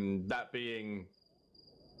 That being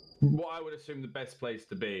what I would assume the best place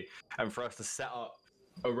to be, and for us to set up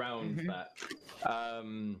around that.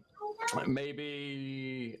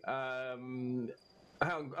 Maybe one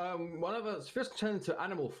of us first turn into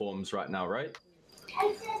animal forms right now, right?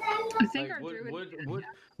 I think Like, our druid.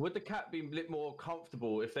 would the cat be a bit more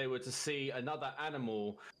comfortable if they were to see another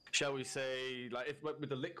animal, shall we say, like if with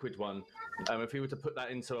the liquid one, if we were to put that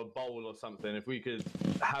into a bowl or something, if we could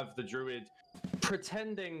have the druid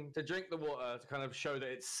pretending to drink the water to kind of show that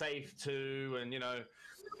it's safe to, and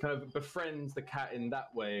kind of befriend the cat in that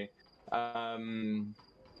way.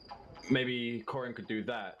 Maybe Korinn could do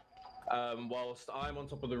that. Whilst I'm on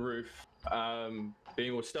top of the roof,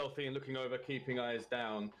 being all stealthy and looking over, keeping eyes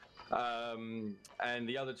down. And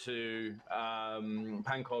the other two,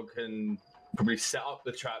 Pancóg can probably set up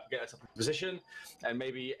the trap, get us up in position, and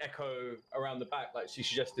maybe echo around the back like she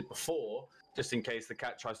suggested before, just in case the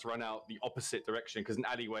cat tries to run out the opposite direction. Because an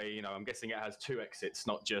alleyway, I'm guessing it has two exits,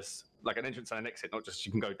 not just like an entrance and an exit, not just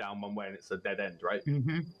you can go down one way and it's a dead end, right?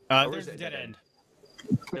 There's a dead end.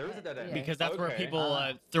 There is a dead end. Because that's where people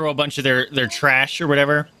throw a bunch of their trash or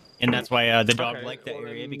whatever, and that's why the dog liked that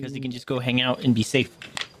area, because he can just go hang out and be safe.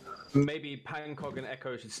 Maybe Pancóg and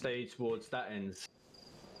Echo should stay towards that end.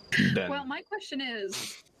 Then. Well, my question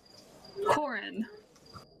is, Korinn,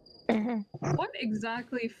 what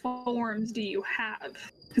exactly forms do you have?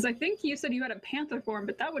 Because I think you said you had a panther form,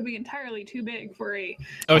 but that would be entirely too big for a.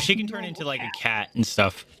 Oh, she can turn into like a cat and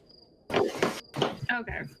stuff.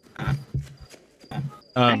 Okay.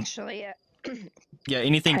 Actually, Yeah,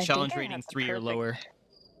 anything I think challenge I rating have the 3 or perfect- lower.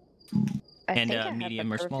 I And, think I have medium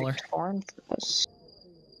the or smaller. perfect form for this.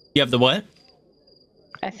 You have the what?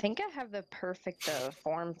 I think I have the perfect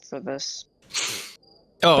form for this.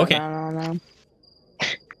 Oh, but okay. I don't know.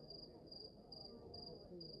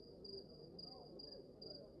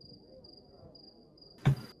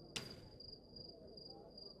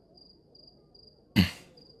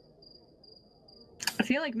 I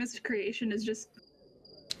feel like Miss Creation is just.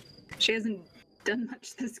 She hasn't done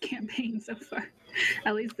much this campaign so far.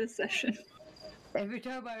 At least this session. Every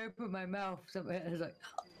time I open my mouth, something is like.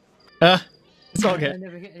 It's all I good.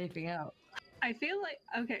 never get anything out. I feel like.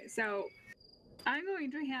 Okay, so. I'm going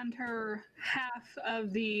to hand her half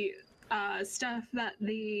of the stuff that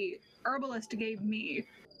the herbalist gave me.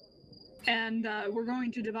 And we're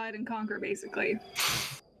going to divide and conquer, basically.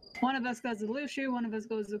 One of us goes to Lucia, one of us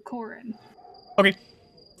goes to Korinn. Okay.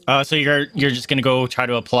 So you're just gonna go try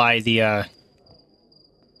to apply the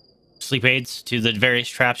sleep aids to the various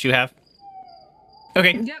traps you have?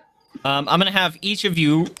 Okay. Yep. I'm gonna have each of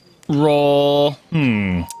you roll.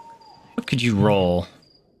 What could you roll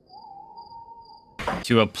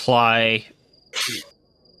to apply?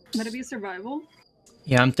 Would it be survival?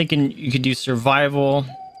 Yeah, I'm thinking you could do survival.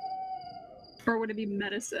 Or would it be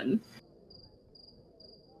medicine?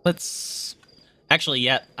 Let's actually,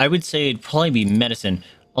 yeah, I would say it'd probably be medicine.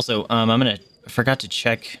 Also, I forgot to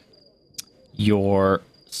check your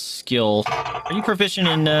skill. Are you proficient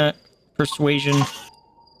in persuasion?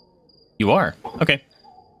 You are. Okay.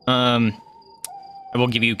 I will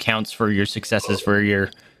give you counts for your successes for your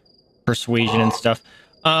persuasion and stuff.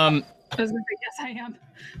 I was gonna say, yes, I am.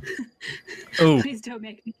 Oh. Please don't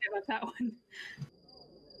make me give up that one.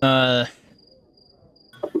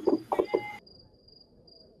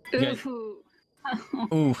 Yeah. Ooh.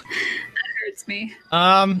 Ooh. That hurts me.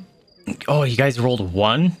 Oh, you guys rolled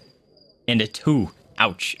 1 and a 2.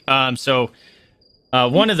 Ouch. So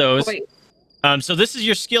one of those. Wait. So this is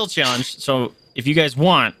your skill challenge. So if you guys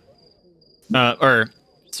want,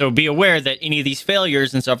 so be aware that any of these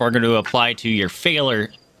failures and stuff are going to apply to your failure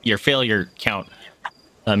count.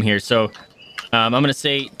 Here. So I'm going to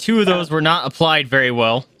say 2 of those were not applied very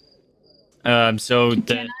well. So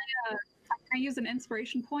Can I use an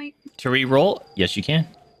inspiration point? to re-roll, yes, you can.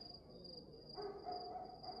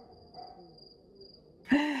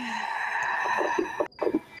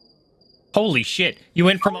 Holy shit! You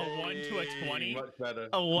went from a 1 to a 20. Much better.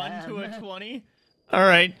 A 1 to a 20. All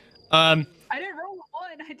right. I didn't roll a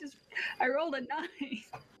 1. I rolled a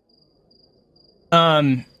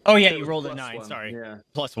 9. Oh yeah, It you was rolled a plus 9. one, Sorry. Yeah.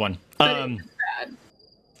 Plus 1. But it was bad.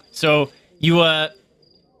 So you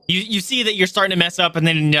see that you're starting to mess up, and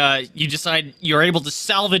then you decide you're able to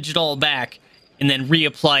salvage it all back, and then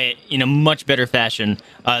reapply it in a much better fashion.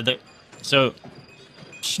 So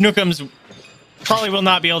Shnookums probably will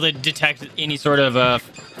not be able to detect any sort of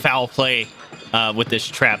foul play with this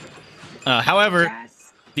trap. However,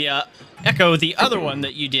 Yes. the Echo, the other one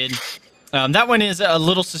that you did, that one is a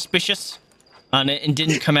little suspicious on it and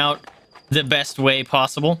didn't come out the best way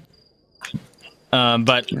possible.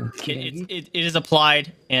 But it is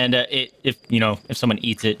applied, and if someone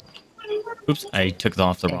eats it, oops, I took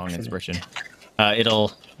off the wrong expression.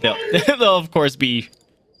 They'll of course be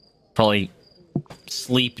probably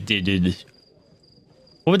sleep-did.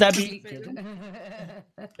 What would that be?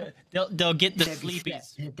 They'll get the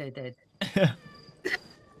sleepies.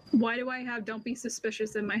 Why do I have "Don't be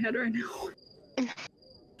suspicious" in my head right now?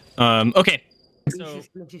 Okay. So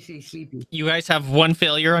you guys have one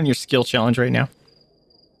failure on your skill challenge right now.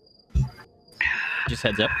 Just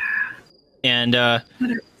heads up. And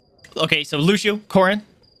okay, so Lucio, Korinn,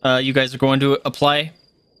 you guys are going to apply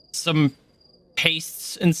some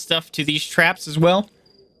pastes and stuff to these traps as well.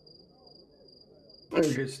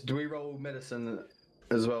 Okay, so do we roll medicine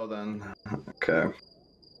as well then? Okay.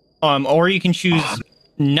 Or you can choose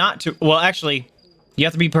not to. Well, actually, you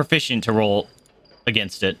have to be proficient to roll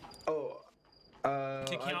against it. Oh.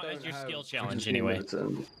 To count I as don't your have skill challenge, proficiency in anyway.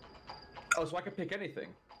 medicine. Oh, so I can pick anything.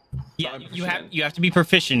 Yeah, I'm you have proficient. to be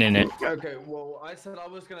proficient in it. Okay, well, I said I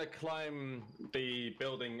was gonna climb the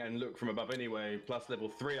building and look from above anyway. Plus level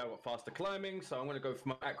 3, I got faster climbing, so I'm gonna go for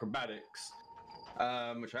my acrobatics,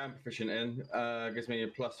 which I am proficient in. Gives me a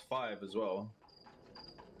 +5 as well.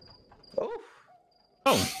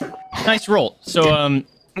 Oh, nice roll. So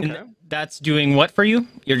Okay. that's doing what for you?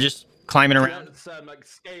 You're just climbing around. That's like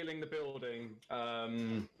scaling the building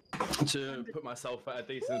to put myself at a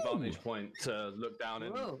decent vantage point to look down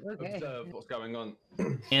and observe what's going on.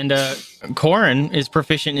 And Korinn is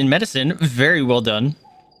proficient in medicine. Very well done.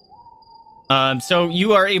 So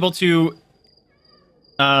you are able to.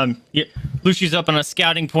 Lucio's up on a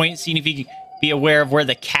scouting point, seeing if he can be aware of where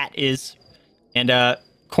the cat is, and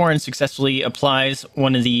Korinn successfully applies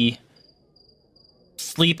one of the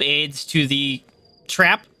sleep aids to the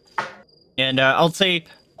trap. And I'll say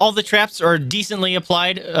all the traps are decently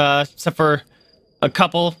applied, except for a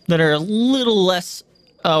couple that are a little less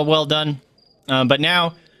well done. But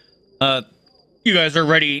now, you guys are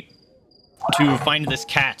ready to find this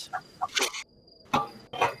cat.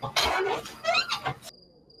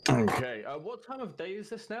 Okay. What time of day is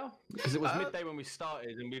this now? Because it was midday when we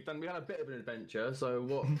started, and we had a bit of an adventure. So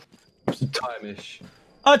what's the time-ish?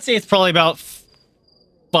 I'd say it's probably about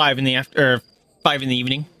 5 in the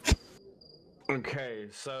evening. Okay,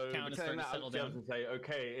 so Town is saying starting to that, settle I down. was and say,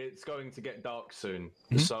 okay, it's going to get dark soon,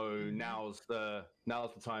 Mm-hmm. so now's the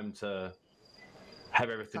time to have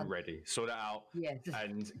everything ready, sort it out,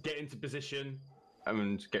 and get into position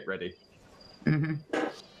and get ready.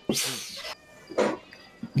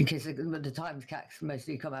 Because the times cats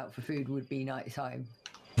mostly come out for food would be night time.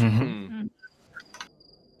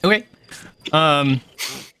 Okay.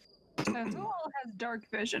 So who all has dark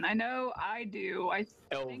vision? I know I do. I think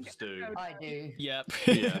Elves do. I do. Yep.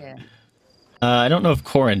 Yeah. I don't know if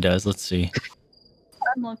Korinn does. Let's see.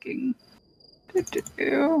 I'm looking. It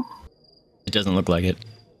doesn't look like it.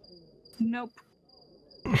 Nope.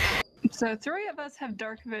 So 3 of us have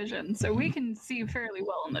dark vision, so we can see fairly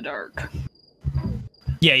well in the dark.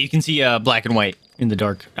 Yeah, you can see black and white in the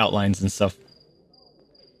dark outlines and stuff.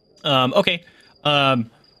 Okay.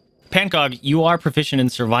 Pancóg, you are proficient in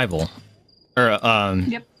survival. Or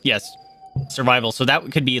Yep. Yes, survival. So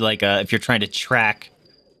that could be like if you're trying to track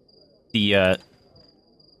the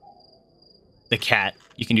cat,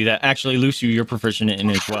 you can do that. Actually, Lucio, you're proficient in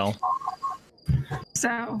it as well.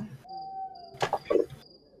 So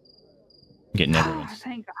Getting everyone's.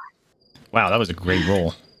 thank God. Wow, that was a great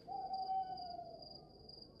roll.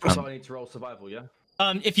 So I need to roll survival, yeah?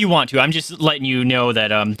 If you want to, I'm just letting you know that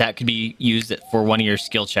that could be used for one of your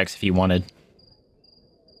skill checks if you wanted.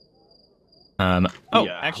 Oh,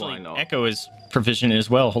 Yeah, actually, why not? Echo is proficient as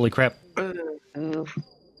well. Holy crap.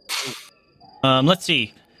 Let's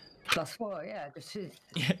see. +4, yeah. Just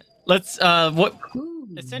Let's what Ooh.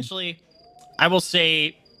 essentially, I will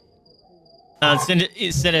say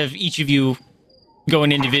instead of each of you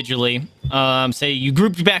going individually, say you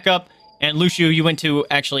grouped back up, and Lucio, you went to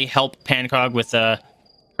actually help Pancóg with her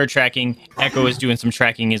her tracking. Echo is doing some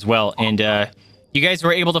tracking as well, and you guys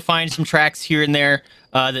were able to find some tracks here and there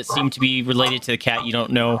that seem to be related to the cat. You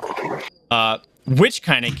don't know which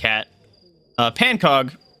kind of cat.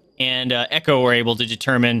 Pancóg and Echo were able to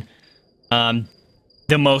determine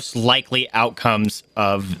the most likely outcomes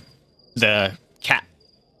of the cat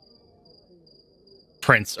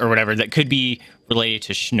prints or whatever that could be related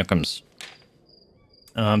to Shnookums.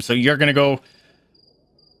 So you're going to go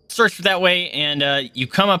search for that way, and you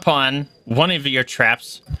come upon one of your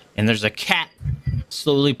traps, and there's a cat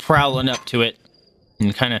slowly prowling up to it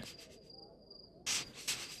and kind of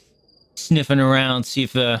sniffing around, see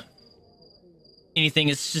if anything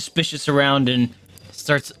is suspicious around, and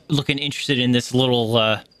starts looking interested in this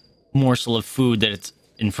little morsel of food that it's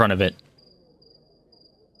in front of it.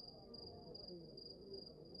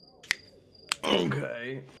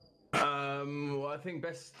 Okay. Well, I think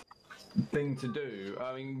best thing to do.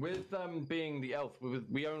 I mean, with being the elf,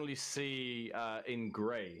 we only see in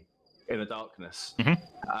grey in the darkness, and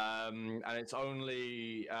it's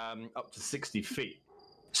only up to 60 feet.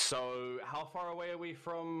 So, how far away are we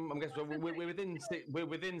from? I'm guessing we're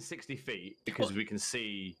within 60 feet because we can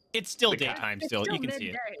see. It's still daytime. Still, you can see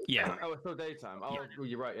it. Yeah. Oh, it's still daytime. Oh, yeah.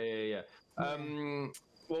 You're right. Yeah.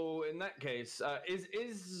 Well, in that case,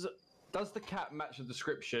 does the cat match the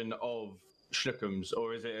description of Shnookums,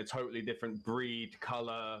 or is it a totally different breed,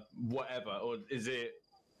 color, whatever, or is it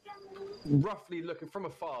roughly looking from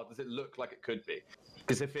afar? Does it look like it could be?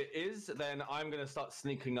 Because if it is, then I'm going to start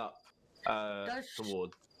sneaking up.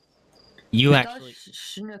 Toward you actually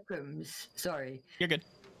Shnookums, sorry, you're good.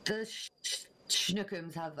 Does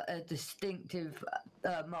Shnookums have a distinctive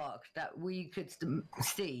mark that we could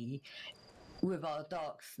see with our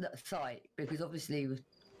dark sight? Because obviously,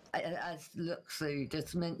 as Luxu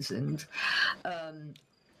just mentioned,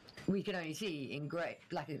 we can only see in grey,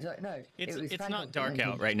 black and white. No, it's not dark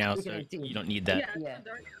out right now, so you don't need that. Yeah.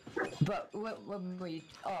 But when we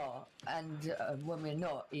are, and when we're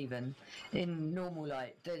not, even in normal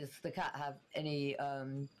light, does the cat have any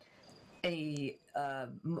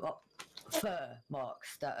fur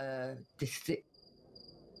marks that are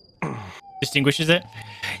distinguishes it?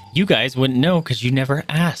 You guys wouldn't know because you never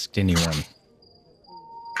asked anyone.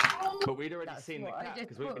 But we'd already seen the cat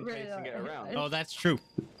because we've been chasing it around. Oh, that's true.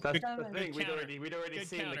 That's the thing. We'd already Good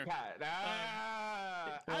seen counter. the cat.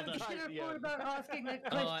 I should have thought about asking that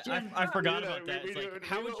question. I forgot about that. It's like,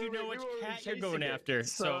 how would you know which cat you're going after?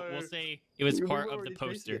 So we'll say it was part of the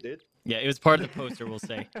poster. Yeah, it was part of the poster. We'll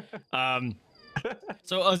say.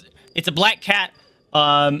 So it's a black cat.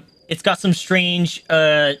 It's got some strange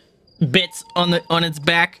bits on its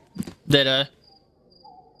back that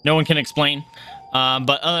no one can explain.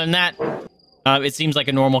 But other than that, it seems like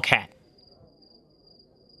a normal cat.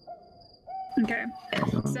 Okay.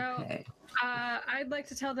 So, I'd like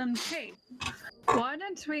to tell them, hey, why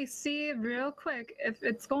don't we see real quick if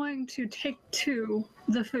it's going to take to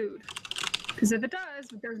the food? Because if it does,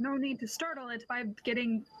 there's no need to startle it by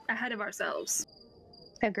getting ahead of ourselves.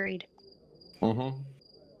 Agreed. So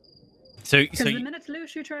Because the minute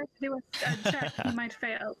Luciu tries to do a check, he might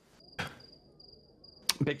fail.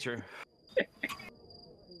 Picture.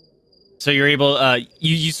 So you're able,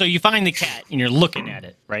 you find the cat and you're looking at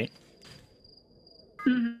it, right?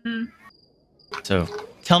 Mm-hmm. So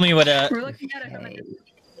tell me what We're looking at it from a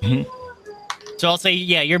distance. So I'll say,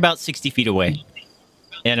 yeah, you're about 60 feet away,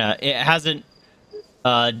 and it hasn't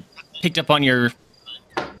picked up on your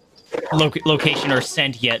location or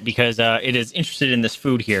scent yet because it is interested in this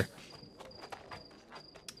food here.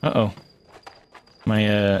 Uh-oh.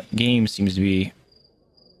 My game seems to be,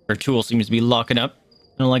 or tool seems to be locking up.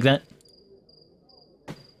 I don't like that.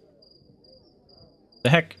 The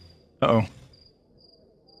heck? Uh-oh.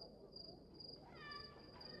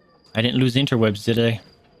 I didn't lose interwebs, did I?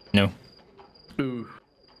 No. Ooh.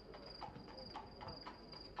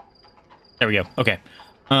 There we go. Okay.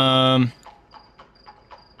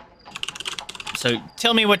 So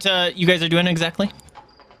tell me what you guys are doing exactly.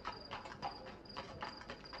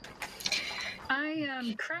 I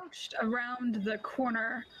am crouched around the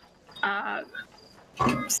corner, kind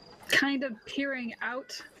of peering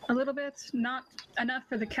out a little bit, not enough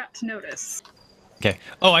for the cat to notice. Okay.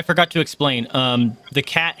 Oh, I forgot to explain. The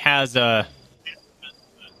cat has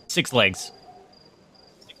 6 legs.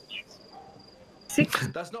 6?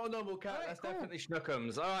 That's not a normal cat. That's definitely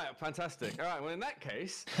Shnookums. All right, fantastic. All right, well in that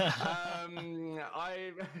case, I'm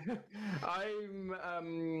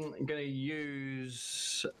gonna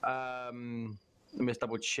use. Let me just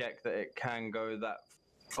double check that it can go that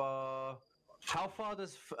far. How far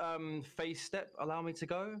does face step allow me to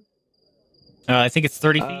go? I think it's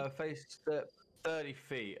 30 feet. Face step 30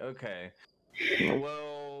 feet. Okay.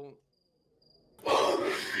 Well,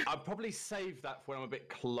 I'll probably save that for when I'm a bit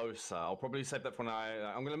closer. I'll probably save that for when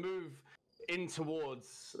I'm going to move in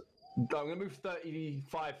towards. I'm going to move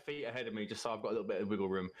 35 feet ahead of me, just so I've got a little bit of wiggle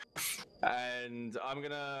room, and I'm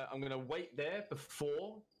gonna wait there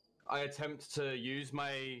before I attempt to use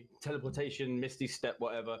my teleportation, misty step,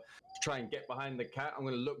 whatever, to try and get behind the cat. I'm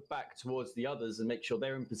going to look back towards the others and make sure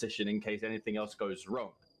they're in position in case anything else goes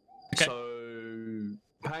wrong. Okay. So,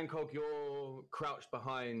 Pancóg, you're crouched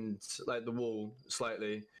behind like the wall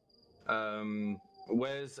slightly.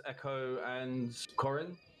 Where's Echo and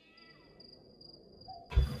Korinn?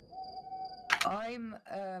 I'm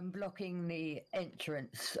blocking the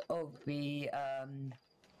entrance of the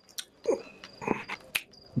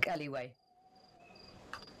alleyway.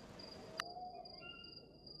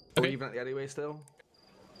 Are we even at the alleyway still?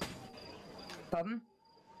 Pardon?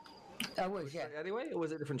 I was, yeah. The alleyway, or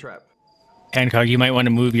was it a different trap? Pancóg, you might want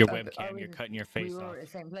to move your I webcam. You're was- cutting your face We were off. at the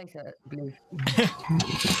same place, I believe.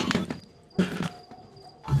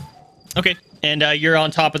 Okay, and you're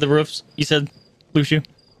on top of the roofs, you said, Lucio?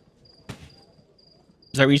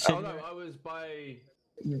 Is that what you said? Oh no, I was by.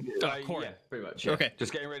 Korinn. Yeah, pretty much. Yeah. Okay.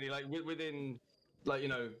 Just getting ready, like within, like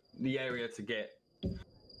the area to get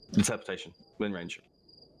the teleportation within range.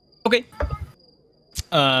 Okay.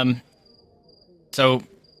 So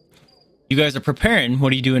you guys are preparing.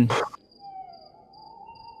 What are you doing?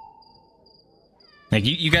 Like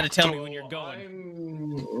you got to tell me when you're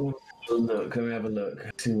going. Look, let me have a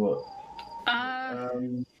look. See what.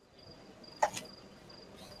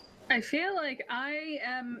 I feel like I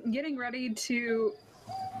am getting ready to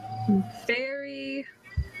very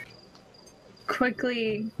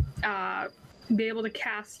quickly be able to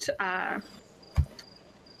cast.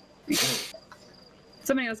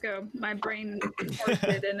 Somebody else go. My brain forced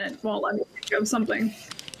it and it won't let me think of something.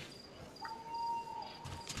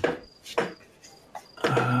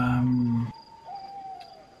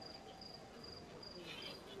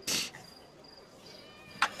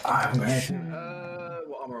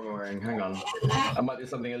 What armor am I wearing? Hang on. I might do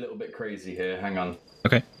something a little bit crazy here. Hang on.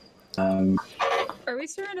 Okay. Are we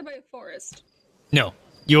surrounded by a forest? No,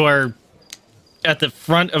 you are at the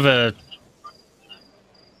front of a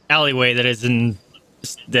alleyway that is in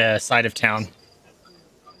the side of town.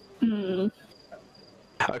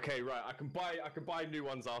 Okay, right. I can buy new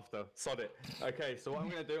ones after. Sod it. Okay, so what I'm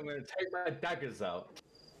gonna do, I'm gonna take my daggers out,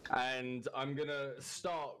 and I'm gonna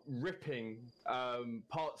start ripping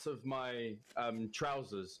parts of my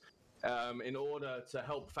trousers in order to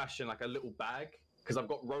help fashion like a little bag. Because I've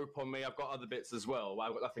got rope on me, I've got other bits as well.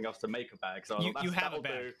 I've got nothing else to make a bag, so You have a that'll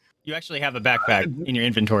bag. do. You actually have a backpack in your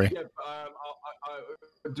inventory. Yeah,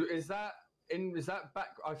 is that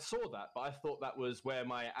back? I saw that, but I thought that was where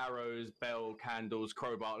my arrows, bell, candles,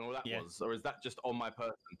 crowbar, and all that was, or is that just on my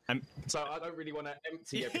person? So I don't really want to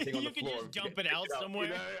empty everything on the floor. You can just dump it out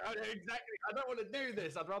somewhere. Exactly. I don't want to do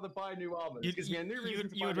this. I'd rather buy new armor. It gives me a new reason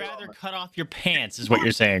to you buy would new rather armor. cut off your pants, is what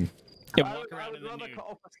you're saying. Yeah, I walk would around in the rather nude. cut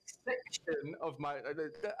off a section of my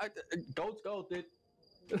gold's gold, dude.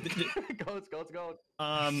 Gold.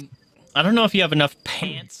 I don't know if you have enough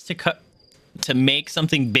pants to make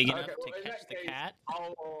something big enough well, to in catch that the case, cat.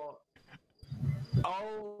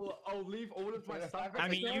 I'll leave all of my stuff. I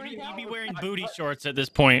mean, you'd be wearing booty shorts at this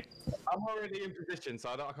point. I'm already in position, so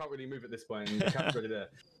I can't really move at this point. The cat's already there.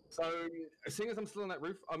 So, seeing as I'm still on that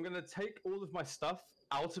roof, I'm gonna take all of my stuff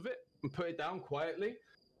out of it and put it down quietly,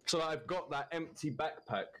 so that I've got that empty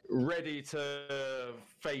backpack ready to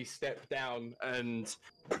face step down and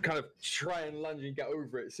kind of try and lunge and get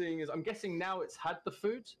over it. Seeing as I'm guessing now it's had the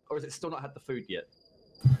food, or is it still not had the food yet?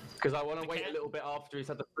 Because I want to wait a little bit after he's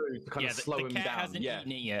had the food to kind of slow him down. The cat hasn't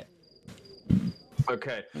eaten it yet.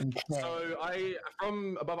 Okay. So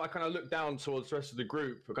from above, I kind of look down towards the rest of the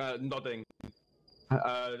group, kind of nodding,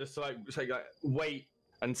 just to say wait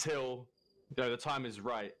until the time is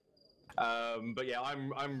right. But yeah,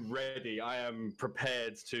 I'm ready. I am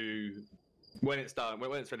prepared to when it's done,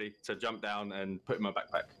 when it's ready to jump down and put in my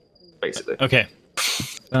backpack, basically. Okay.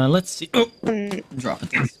 Let's see. Oh, drop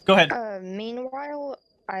it. Go ahead. Meanwhile,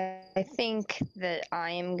 I think that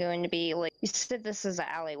I am going to be like you said. This is an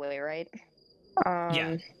alleyway, right?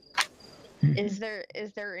 Yeah. Is there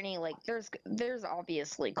any like there's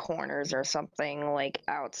obviously corners or something like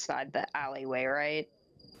outside the alleyway, right?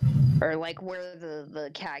 Or like where the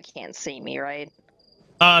cat can't see me, right?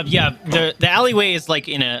 Yeah. The alleyway is like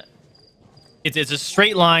in a. It's a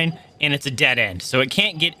straight line and it's a dead end, so it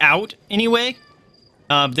can't get out anyway.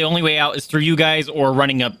 The only way out is through you guys or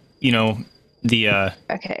running up, the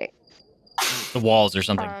Okay. the walls or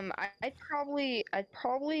something. I'd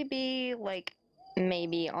probably be like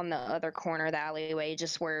maybe on the other corner of the alleyway,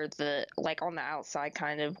 just where the like on the outside,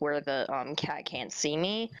 kind of where the cat can't see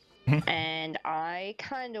me. Mhm. And I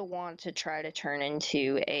kind of want to try to turn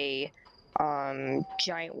into a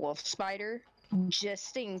giant wolf spider,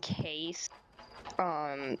 just in case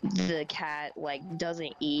the cat like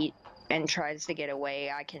doesn't eat and tries to get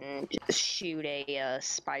away. I can shoot a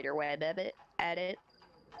spider web at it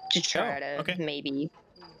to try to okay. maybe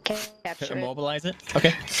To capture it. immobilize it.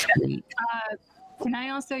 Okay. Can I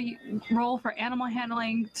also roll for animal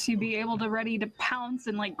handling to be able to ready to pounce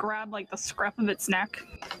and like grab like the scruff of its neck?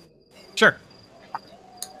 Sure.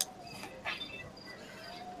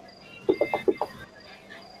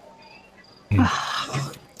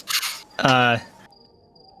 I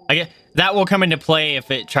guess that will come into play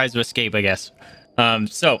if it tries to escape, I guess.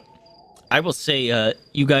 So I will say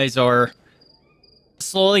you guys are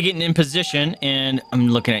slowly getting in position, and I'm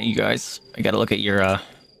looking at you guys. I gotta look at your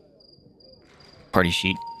party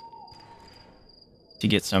sheet to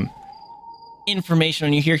get some information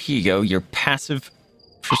on you here. Here you go, your passive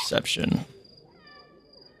perception.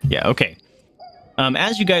 Yeah, okay.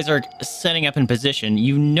 As you guys are setting up in position,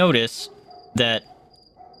 you notice that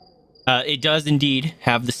it does indeed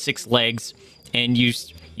have the 6 legs, and you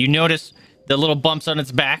notice the little bumps on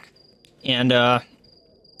its back, and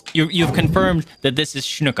you've confirmed that this is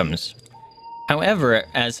Shnookums. However,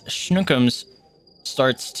 as Shnookums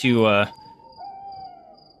starts to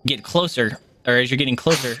get closer, or as you're getting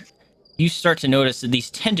closer, you start to notice that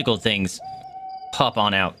these tentacle things pop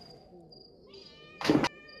on out.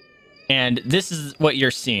 And this is what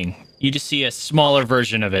you're seeing. You just see a smaller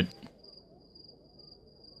version of it.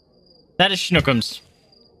 That is Shnookums.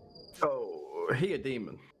 Oh, he a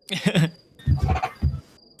demon.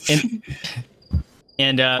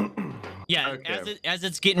 And yeah, Okay. as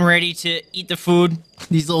it's getting ready to eat the food,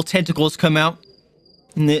 these little tentacles come out,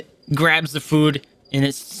 and it grabs the food and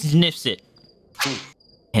it sniffs it.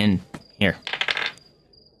 And here.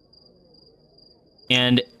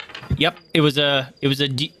 And yep, it was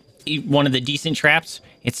one of the decent traps.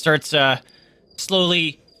 It starts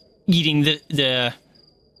slowly eating the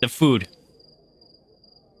food.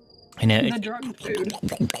 And The drug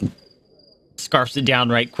food. scarfs it down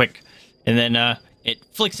right quick, and then it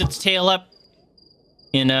flicks its tail up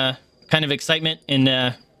in kind of excitement, and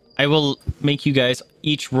I will make you guys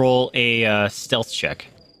each roll a stealth check.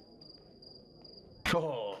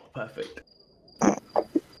 Oh, perfect.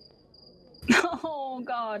 Oh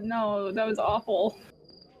god, no, that was awful.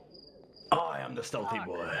 I am the stealthy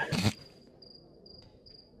boy.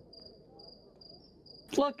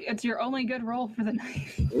 Look, it's your only good roll for the night.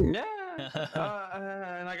 Yeah.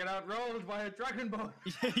 And I get outrolled by a Dragonborn.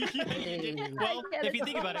 Well, if you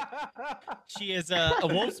think about it, she is a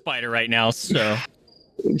wolf spider right now, so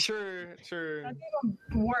Sure.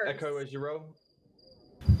 Worse. Echo as you roll.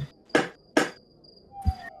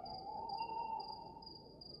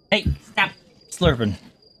 hey, stop slurping.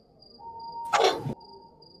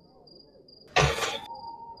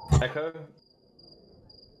 Echo,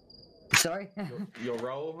 Sorry? your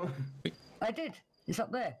roll. I did. It's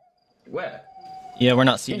up there. Where? Yeah, we're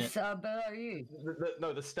not seeing It's it. below you.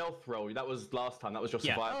 No, the stealth roll. That was last time. That was your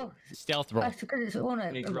Yeah. survival. Oh, Stealth roll. that's because it's on You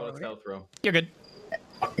it. need to roll a stealth roll. You're good.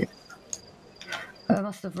 I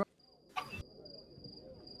must have Oh,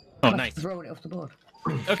 must nice. have rolled it off the board.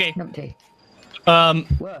 Okay. Numpty.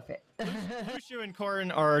 Worth it. Mushu and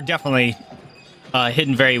Korinn are definitely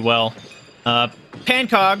hidden very well.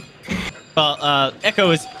 Pancóg, well,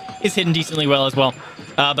 Echo is hidden decently well as well.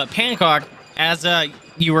 But Pancóg, as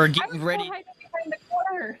you were getting ready, hiding behind the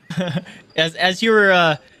corner. as you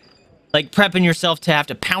were like prepping yourself to have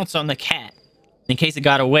to pounce on the cat in case it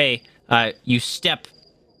got away, you step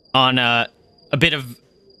on a bit of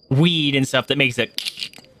weed and stuff that makes a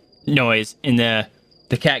noise, and the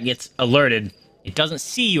cat gets alerted. It doesn't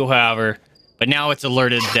see you, however, but now it's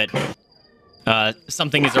alerted that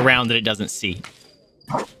something is around that it doesn't see.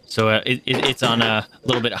 So it's on a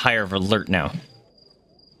little bit higher of alert now.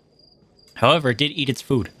 However, it did eat its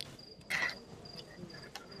food.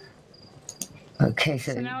 Okay,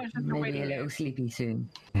 so now it's just a maybe waiting a little game. sleepy soon.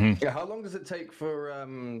 Yeah. How long does it take for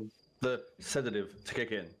the sedative to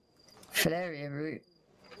kick in? Valerian route.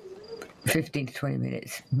 15 to 20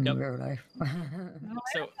 minutes in Yep. real life.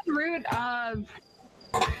 So Root,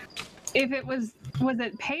 if it was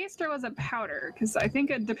it paste or was it powder? Because I think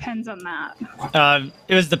it depends on that.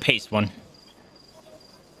 it was the paste one.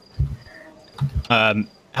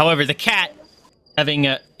 However, the cat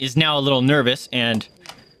is now a little nervous and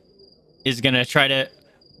is gonna try to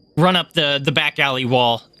run up the back alley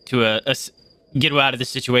wall to get out of the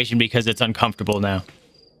situation because it's uncomfortable now.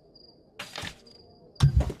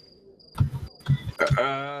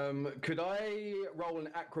 Could I roll an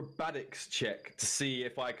acrobatics check to see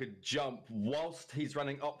if I could jump whilst he's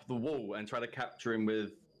running up the wall and try to capture him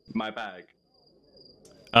with my bag?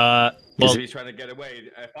 Because Well, if he's trying to get away,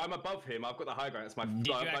 if I'm above him, I've got the high ground. It's my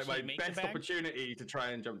best opportunity to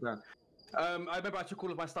try and jump down. I remember I took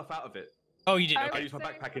all of my stuff out of it. oh, you did. I Okay. I used my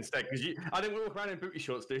backpack instead because I didn't walk around in booty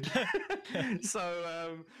shorts, dude.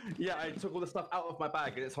 So yeah, I took all the stuff out of my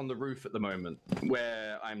bag and it's on the roof at the moment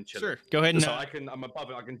where I'm chilling. Sure. Go ahead and. So I'm above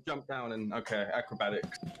it. I can jump down and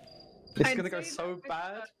acrobatics. It's I'd gonna go say so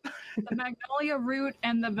that bad. The Magnolia root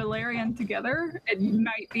and the Valerian together, it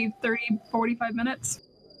might be 30-45 minutes.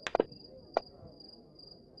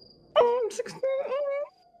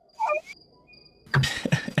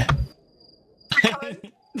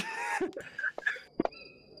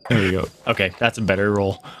 There you go. Okay, that's a better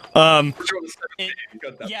roll.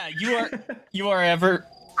 Yeah, you are ever.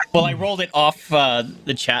 Well, I rolled it off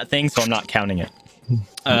the chat thing, so I'm not counting it.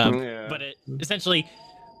 But it essentially,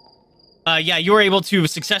 yeah, you were able to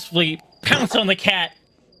successfully pounce on the cat,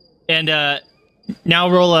 and now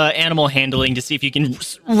roll animal handling to see if you can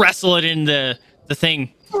wrestle it in the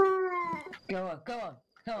thing. Go on.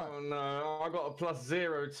 Oh no, I got a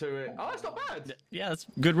 +0 to it. Oh, that's not bad. Yeah, that's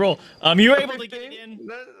a good roll. You were able to get it in.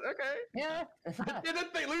 Okay. Yeah. I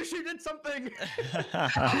didn't think Lucy did something.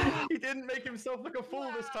 He didn't make himself look a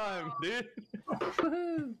fool this time, dude.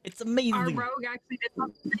 It's amazing. Our rogue actually did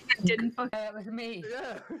something that didn't fuck. It was me.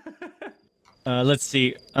 Yeah. Let's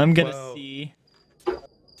see. I'm gonna see.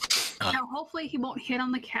 Now, hopefully, he won't hit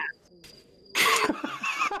on the cat.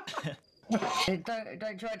 Don't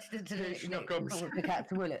try to Shnookums. the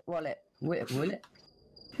cat's wallet. Will it?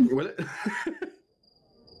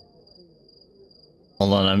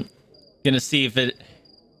 Hold on, I'm gonna see if it's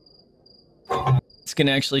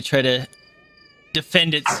gonna actually try to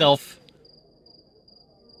defend itself.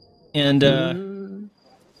 And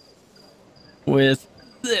with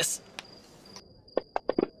this.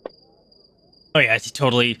 Oh yeah, it's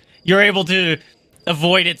totally. You're able to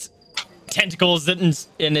avoid its tentacles and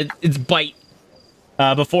its bite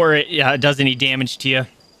before it does any damage to you.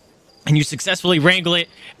 And you successfully wrangle it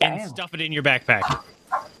and stuff it in your backpack.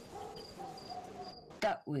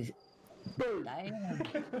 That was Boom.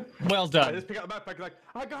 Well I done. just pick up the backpack like,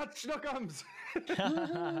 I got Shnookums!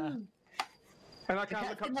 And I can't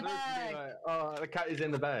look up to the roof and be like, oh, the cat is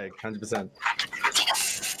in the bag, 100%.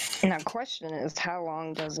 Now, question is, how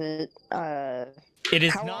long does it? It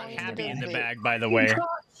is How not long happy does in the it- bag, by the way.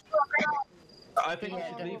 I think you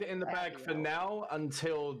should leave it in the bag for now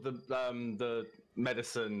until the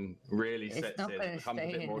medicine really It's sets not in, gonna becomes a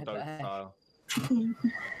stay bit in more the bag. docile.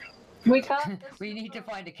 We got We need to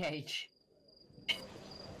find a cage.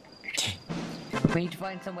 We need to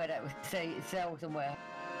find somewhere that would say sell somewhere.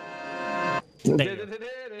 There you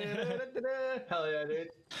Hell yeah,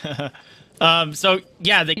 dude. So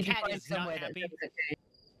yeah, the We need to cat find is not somewhere that happy. sells a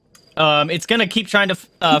cage. It's gonna keep trying to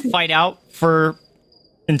fight out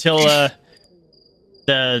until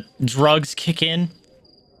the drugs kick in.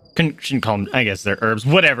 Shouldn't call them. I guess they're herbs.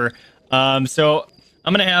 Whatever. So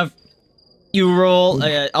I'm gonna have you roll.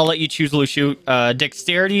 I'll let you choose, Lucio.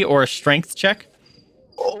 Dexterity or a strength check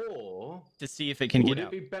Or to see if it can would get it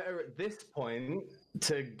out. be better at this point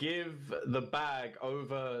to give the bag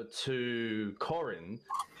over to Korinn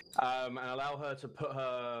and allow her to put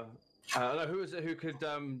her? No, who was it who could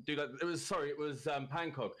do that? It was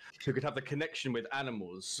Pancóg, who could have the connection with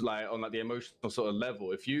animals, like on like the emotional sort of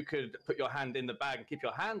level. If you could put your hand in the bag and keep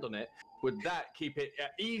your hand on it, would that keep it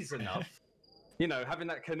at ease enough? You know, having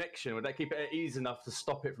that connection, would that keep it at ease enough to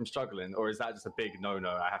stop it from struggling, or is that just a big no-no?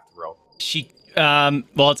 I have to roll. She,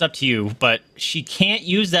 well, it's up to you, but she can't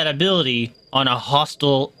use that ability on a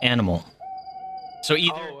hostile animal. So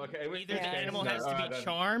either okay. the animal No, has to alright be then.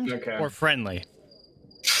 charmed Okay. or friendly.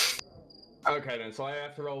 Okay then, so I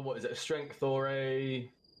have to roll. What is it? A strength or a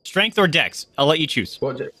Strength or dex? I'll let you choose.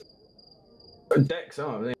 what? Dex.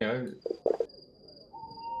 Oh, there you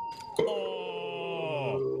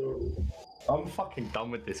go. I'm fucking done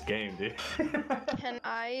with this game, dude. Can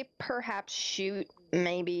I perhaps shoot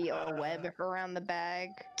maybe a web around the bag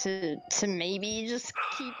to maybe just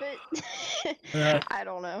keep it? I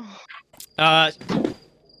don't know.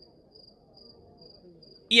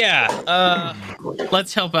 Yeah,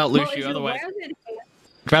 let's help out well, Lucio, is it otherwise webbed?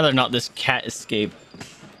 I'd rather not this cat escape.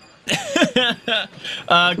 Go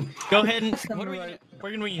ahead and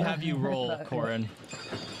we're gonna have you roll, Korinn.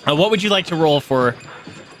 What would you like to roll for,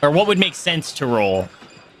 or what would make sense to roll,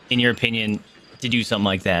 in your opinion, to do something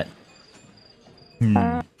like that?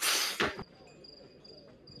 Trying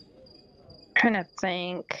to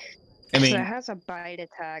think. I 'Cause mean, it has a bite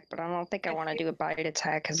attack, but I don't think I want to do a bite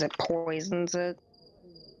attack because it poisons it.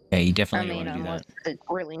 Yeah, you I definitely mean, don't want to do unless that. it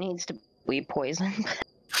really needs to be poisoned.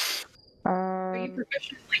 Are you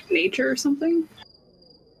proficient in like nature or something?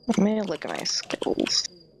 Let me look at my skills.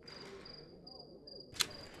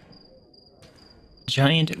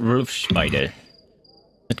 Giant roof spider.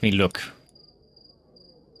 Let me look.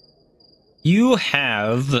 You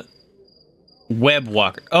have web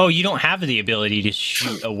walker. Oh, you don't have the ability to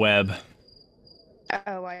shoot a web.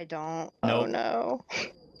 Oh, I don't. Nope. Oh no.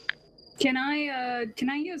 Can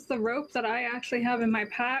I use the rope that I actually have in my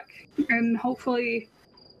pack and hopefully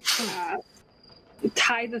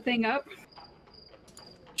tie the thing up?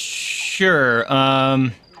 Sure.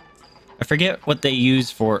 I forget what they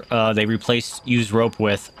use for. They use rope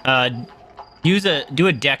with. Do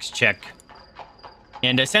a dex check.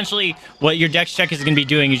 And essentially, what your dex check is going to be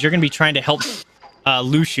doing is you're going to be trying to help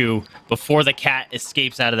Lushu before the cat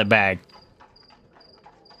escapes out of the bag.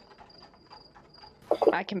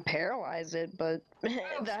 I can paralyze it, but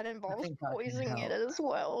that involves think I can poisoning it help. as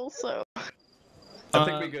well, so. I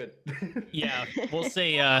think we're good. Yeah, we'll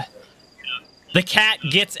say the cat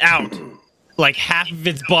gets out, like half of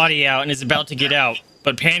its body out, and is about to get out.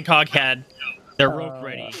 But Pancóg had their rope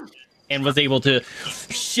ready and was able to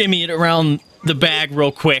shimmy it around the bag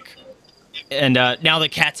real quick. And now the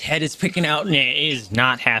cat's head is picking out, and it is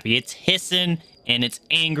not happy. It's hissing, and it's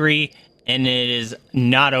angry, and it is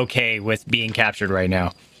not okay with being captured right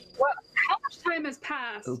now. Well, how much time has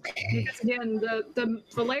passed? Okay. Because again, the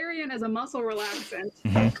valerian is a muscle relaxant,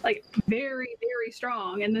 like very, very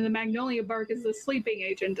strong, and then the magnolia bark is the sleeping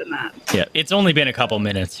agent in that. Yeah, it's only been a couple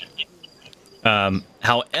minutes.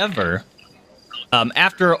 However,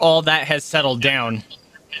 after all that has settled down,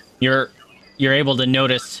 you're able to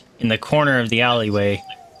notice in the corner of the alleyway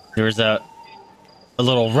there's a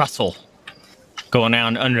little rustle going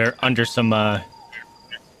on under some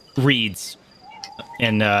reeds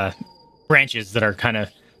and branches that are kind of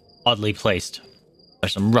oddly placed.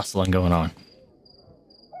 There's some rustling going on.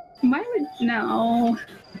 Why would no?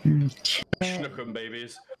 Snookum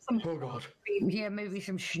babies. Oh god. Yeah, maybe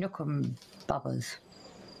some Shnookum bubbers.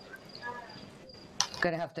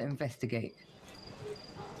 Gonna have to investigate.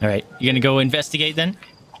 All right, you gonna go investigate then?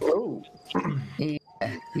 Oh.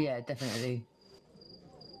 Yeah, definitely.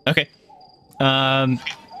 Okay.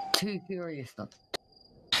 Too curious not.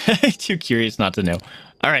 Too curious not to know.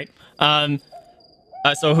 All right.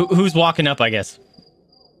 So who's walking up? I guess.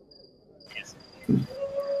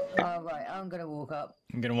 All right, I'm gonna walk up.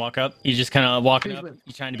 I'm gonna walk up. You just kind of walking Who's up. with?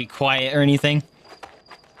 You trying to be quiet or anything?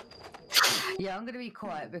 Yeah, I'm gonna be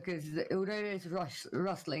quiet because although there's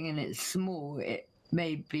rustling and it's small, it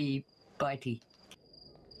may be bitey.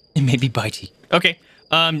 It may be bitey. Okay.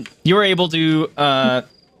 You're able to.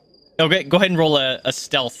 Okay, go ahead and roll a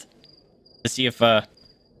stealth to see if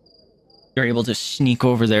you're able to sneak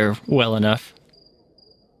over there well enough.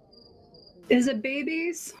 Is it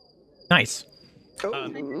babies? Nice. Oh,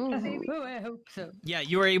 I hope so. Yeah,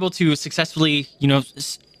 you were able to successfully,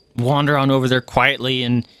 wander on over there quietly,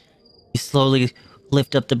 and you slowly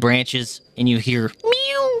lift up the branches, and you hear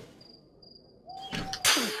meow.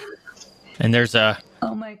 And there's a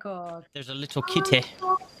Oh my god. little kitty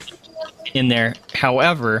in there.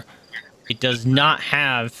 However, it does not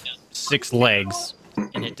have 6 legs,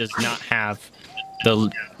 and it does not have the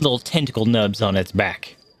little tentacle nubs on its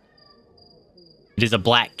back. It is a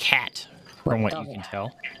black cat, from what you can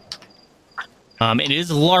tell. It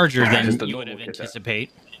is larger than Just a you would normal have cat.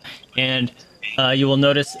 anticipate, and you will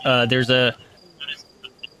notice there's a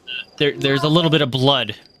little bit of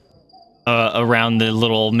blood around the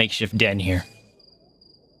little makeshift den here.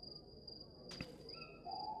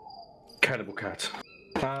 Cannibal cat.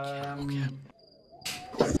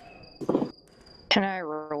 Can I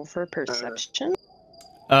roll for perception?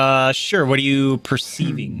 Sure. What are you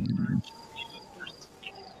perceiving?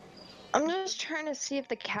 I'm just trying to see if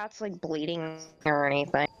the cat's like bleeding or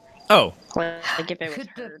anything. Oh, Like if it was Could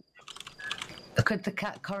the- hurt. Could the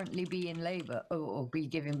cat currently be in labour or be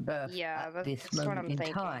giving birth Yeah, at this that's what moment I'm in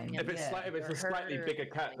thinking, time? yeah. If it's, Yeah, if it's a or slightly her- bigger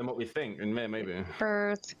cat than what we think, then maybe.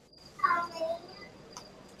 Birth.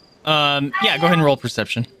 yeah. Go ahead and roll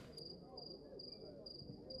perception.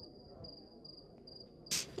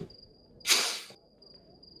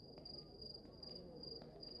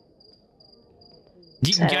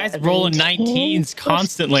 You guys rolling 19s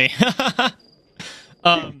constantly.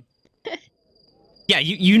 Yeah,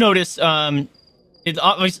 you notice it's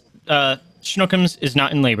obvious Shnookums is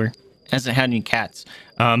not in labor, hasn't had any cats.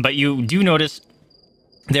 But you do notice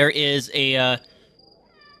there is there's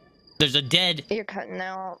a dead. You're cutting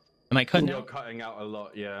out. Am I cutting You're out? cutting out a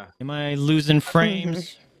lot, yeah. Am I losing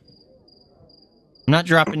frames? I'm not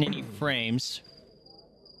dropping any frames.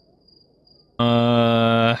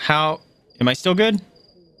 How am I still good?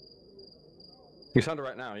 You sound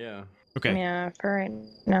right now, yeah. Okay. Yeah, for right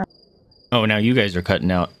now. Oh, now you guys are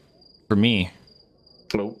cutting out for me.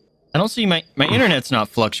 Hello. I don't see my internet's not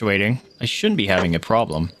fluctuating. I shouldn't be having a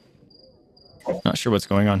problem. Not sure what's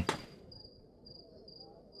going on.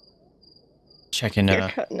 Checking. You're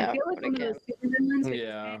cutting I out feel like one of again. those Superman ones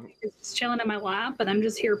Yeah. is just chilling in my lap, and I'm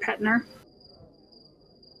just here petting her.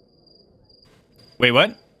 Wait,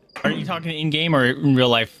 what? Are you talking in game or in real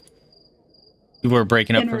life? You were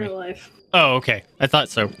breaking up In for real me. life. Oh, okay. I thought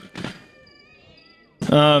so.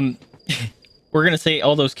 We're gonna say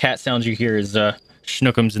all those cat sounds you hear is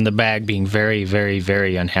Shnookums in the bag being very, very,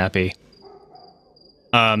 very unhappy.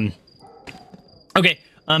 Okay.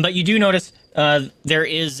 But you do notice there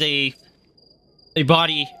is a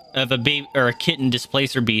body of a baby or a kitten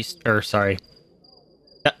displacer beast, or sorry,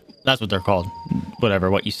 that's what they're called.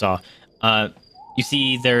 Whatever. What you saw. You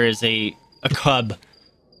see there is a cub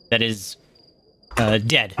that is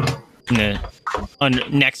dead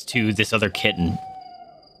next to this other kitten.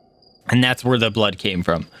 And that's where the blood came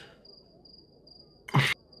from.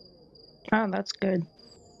 Oh, that's good.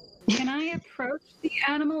 Can I approach the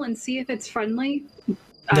animal and see if it's friendly?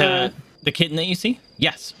 The kitten that you see?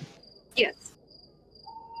 Yes. Yes.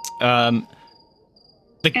 The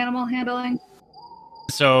Animal handling.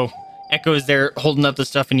 So Echo's there holding up the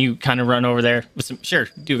stuff, and you kind of run over there with some. Sure,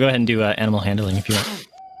 go ahead and do animal handling if you want.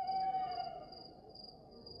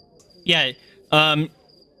 Yeah.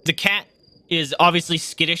 The cat is obviously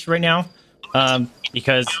skittish right now,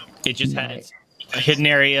 because it just had its hidden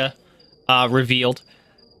area revealed,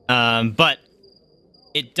 but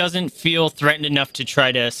it doesn't feel threatened enough to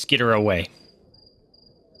try to skitter away.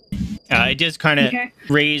 It does kind of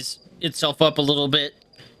raise itself up a little bit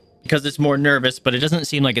because it's more nervous, but it doesn't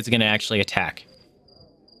seem like it's going to actually attack.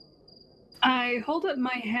 I hold up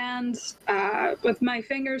my hand with my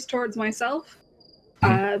fingers towards myself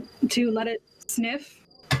to let it sniff.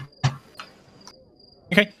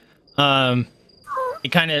 Okay.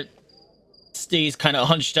 It kind of stays kind of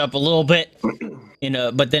hunched up a little bit,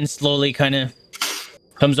 but then slowly kind of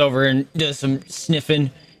comes over and does some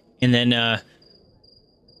sniffing, and then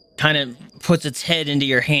kind of puts its head into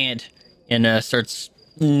your hand and starts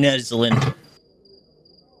nuzzling.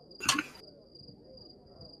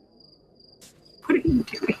 What are you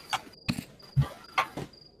doing?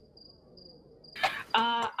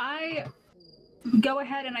 I go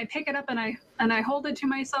ahead and I pick it up and I hold it to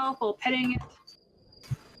myself while petting it.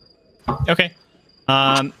 Okay.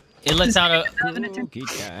 It lets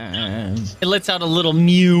out a little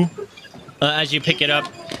mew as you pick it up.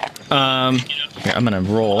 Here, I'm gonna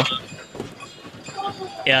roll.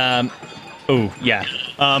 Oh yeah.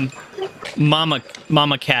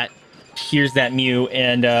 Mama cat hears that mew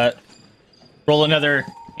and roll another.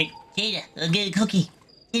 Hey, Jada, I'll get a cookie.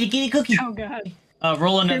 Get a cookie. Oh god.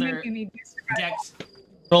 Roll another dex.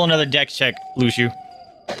 Roll another dex check, Luciu.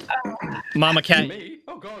 Mama cat. Me?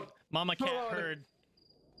 Oh god. Mama cat heard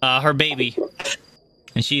her baby,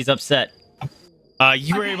 and she's upset.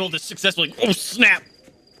 You were able to successfully snap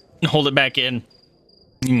and hold it back in.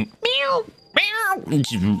 Meow, meow.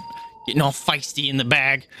 Getting all feisty in the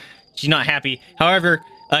bag. She's not happy. However,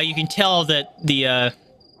 you can tell that the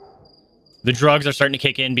drugs are starting to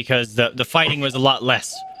kick in because the fighting was a lot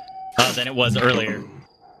less than it was earlier.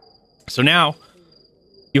 So now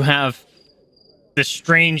you have this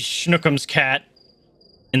strange Shnookums cat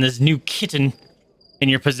and this new kitten in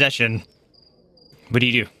your possession. What do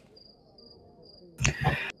you do?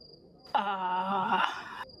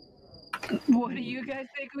 What do you guys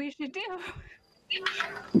think we should do?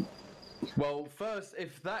 Well, first,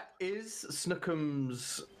 if that is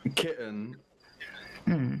Shnookums' kitten,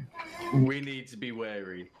 we need to be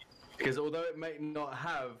wary. Because although it may not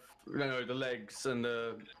have, the legs and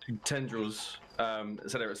the tendrils,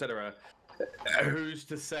 etc., etc., who's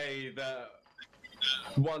to say that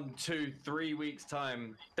 1, 2, 3 weeks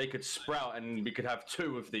time they could sprout and we could have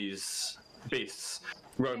 2 of these beasts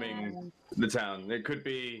roaming the town? It could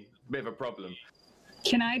be a bit of a problem.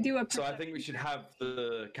 Can I do a So I think we should have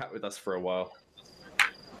the cat with us for a while.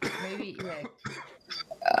 Maybe,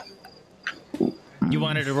 You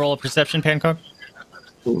wanted to roll a perception, Pancóg?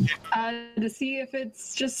 to see if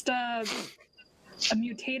it's just a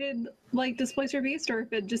mutated displacer beast, or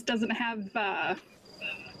if it just doesn't have the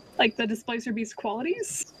displacer beast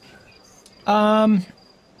qualities.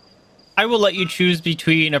 I will let you choose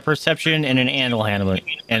between a perception and an animal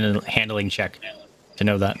handling check to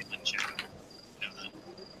know that.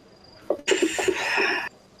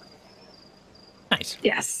 Nice.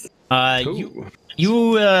 Yes. Cool.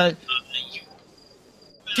 You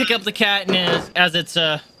pick up the cat, and as it's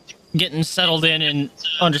getting settled in and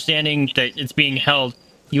understanding that it's being held,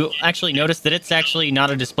 you actually notice that it's actually not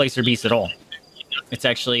a displacer beast at all. It's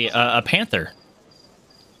actually a panther.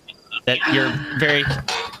 That you're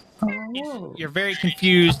very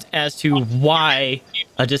confused as to why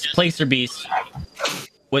a displacer beast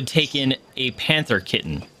would take in a panther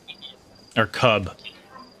kitten or cub.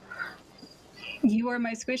 You are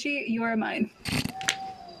my squishy, you are mine.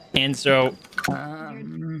 And so Your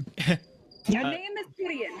name is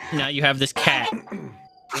Gideon. now you have this cat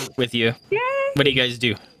with you. Yay! What do you guys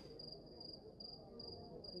do?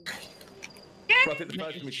 Well, I think the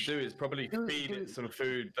first thing we should do is probably feed it some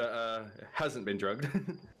food that hasn't been drugged.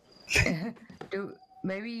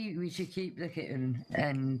 Maybe we should keep the kitten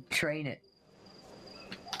and train it.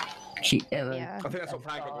 Yeah. I think that's what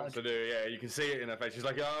Pancóg wants to do. Yeah, you can see it in her face. She's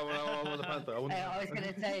like, "Oh, I want the panther." I was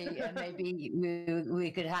going to say, maybe we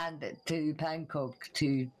could hand it to Pancóg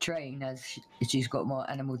to train, as she's got more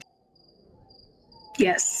animal.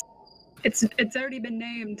 Yes. It's already been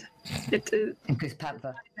named. Because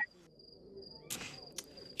panther.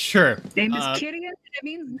 Sure. Name is Gideon, and it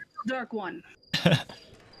means dark one.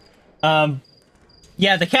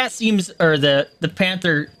 Yeah, the cat seems, or the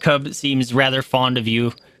panther cub seems rather fond of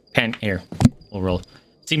you. Here, we'll roll.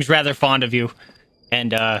 Seems rather fond of you,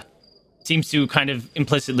 and seems to kind of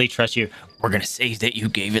implicitly trust you. We're gonna say that you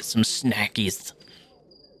gave it some snackies,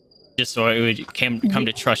 just so it would come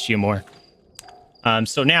to trust you more.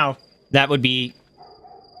 So now that would be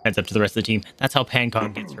heads up to the rest of the team. That's how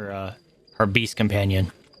Pancóg gets her beast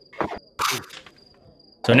companion.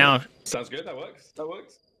 So now, Sounds good. That works. That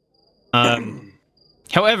works.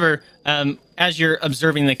 however, as you're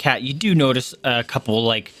observing the cat, you do notice a couple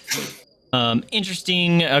like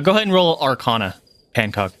interesting. Go ahead and roll Arcana,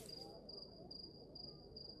 Pancóg.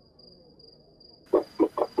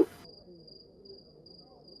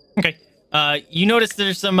 Okay. You notice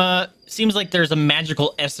there's some. Seems like there's a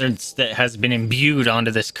magical essence that has been imbued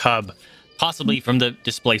onto this cub, possibly from the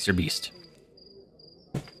displacer beast.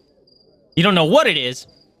 You don't know what it is,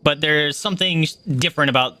 but there's something different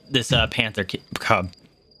about this panther cub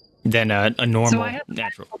than a normal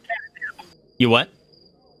natural. You what?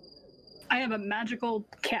 I have a magical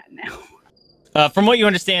cat now. From what you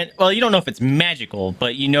understand, well, you don't know if it's magical,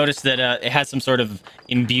 but you notice that it has some sort of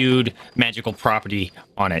imbued magical property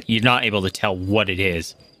on it. You're not able to tell what it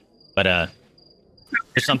is, but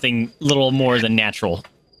there's something little more than natural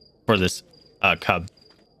for this cub.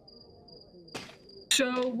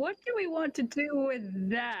 So what do we want to do with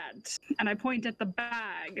that? And I point at the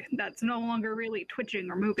bag that's no longer really twitching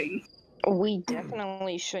or moving. We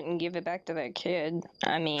definitely shouldn't give it back to that kid.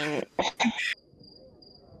 I mean,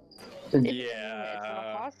 it's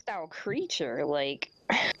a hostile creature. Like,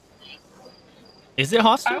 is it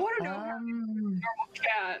hostile? I want to know how a normal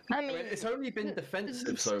cat. I mean, it's only been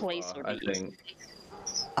defensive so far, I think.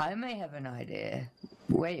 I may have an idea.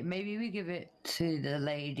 Wait, maybe we give it to the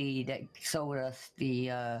lady that sold us the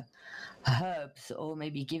herbs, or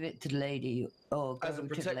maybe give it to the lady, or go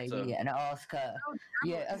to the lady and ask her.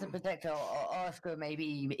 Yeah, as a protector, or ask her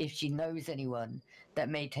maybe if she knows anyone that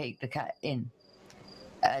may take the cat in.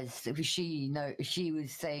 As she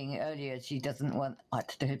was saying earlier, she doesn't want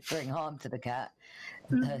to bring harm to the cat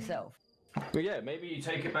herself. Well, yeah, maybe you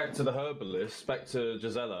take it back to the herbalist, back to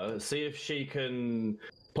Gisela, see if she can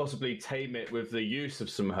possibly tame it with the use of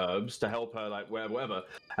some herbs to help her, like whatever.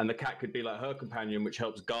 And the cat could be like her companion, which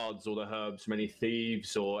helps guards all the herbs from any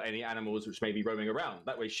thieves or any animals which may be roaming around.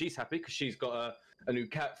 That way she's happy because she's got a new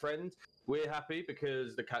cat friend. We're happy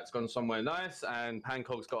because the cat's gone somewhere nice, and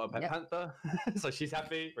Pancóg's got a pet panther, so she's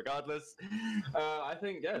happy regardless. I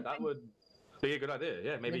think, yeah, that would be a good idea.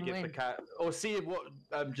 Yeah, maybe give the cat, or see what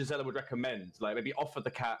Gisela would recommend. Like maybe offer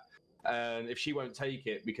the cat, and if she won't take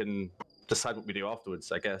it, we can decide what we do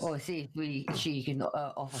afterwards, I guess. Or see if she can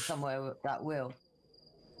offer somewhere that will.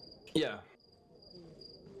 Yeah.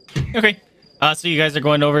 Okay. So you guys are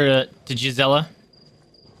going over to Gisela?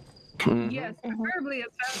 Yes, preferably as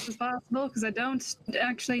fast as possible, because I don't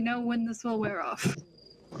actually know when this will wear off.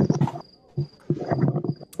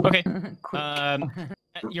 Okay.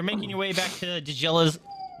 You're making your way back to Gisela's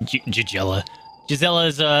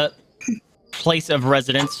place of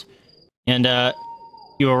residence, and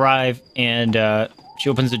you arrive, and she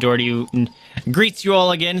opens the door to you and greets you all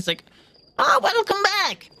again. It's like, oh, welcome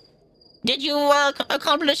back. Did you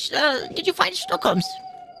accomplish? Did you find Shnookums?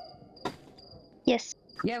 yes.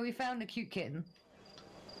 Yeah, we found a cute kitten.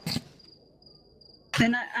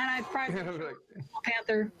 And I cried for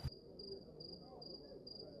panther.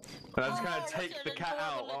 And I just kind of take the cat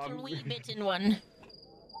out. Wee bitten one.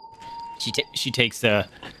 she takes the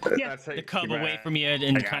Yes. cub away from you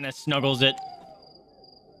and kind of snuggles it.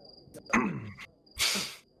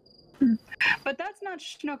 But that's not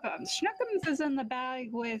Shnookums. Shnookums is in the bag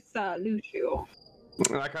with Lucio.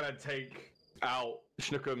 And I kind of take out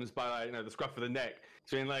Shnookums by the scruff of the neck,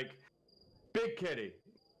 being like, "Big kitty,"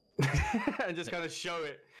 and just kind of show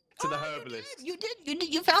it to the herbalist. You did.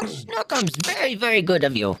 You found Shnookums. Very, very good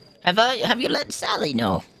of you. Have you let Sally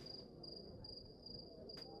know?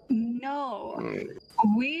 No.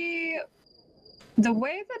 The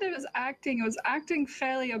way that it was acting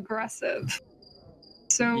fairly aggressive.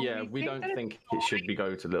 So Yeah, we don't think it should be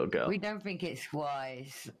go to little girl. We don't think it's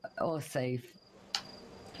wise or safe.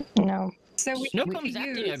 No. So Shnookums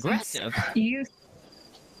acting aggressive? Use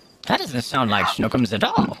That doesn't sound like Shnookums at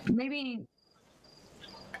all. Maybe.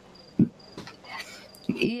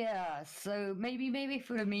 Yeah, so maybe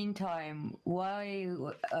for the meantime,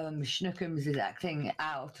 while Shnookums is acting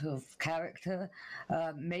out of character,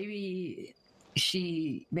 maybe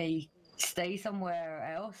she may stay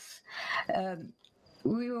somewhere else.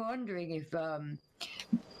 We were wondering if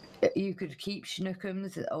you could keep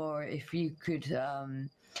Shnookums, or if you could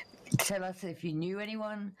tell us if you knew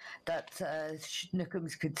anyone that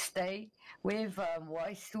Shnookums could stay with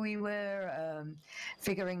whilst we were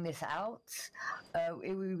figuring this out.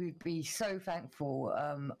 We would be so thankful.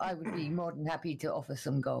 I would be more than happy to offer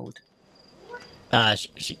some gold.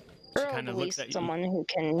 She Or kind at of looks least at you. someone who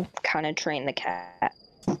can kind of train the cat.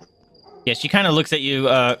 Yeah, she kind of looks at you,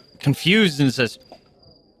 confused, and says,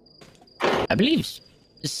 "I believe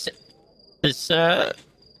the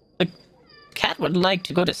cat would like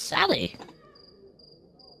to go to Sally.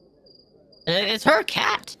 It's her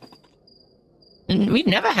cat, and we've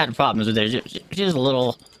never had problems with her. She's a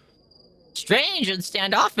little strange and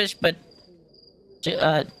standoffish, but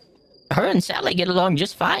her and Sally get along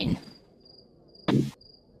just fine."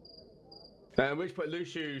 At which point,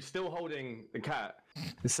 Lucio, still holding the cat,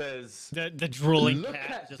 says, The drooling "Look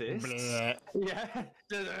cat. at just this." bleh. Yeah.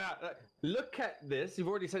 Look at this. You've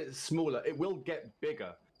already said it's smaller. It will get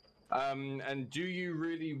bigger. And do you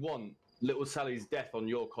really want little Sally's death on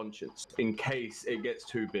your conscience in case it gets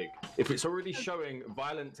too big? If it's already showing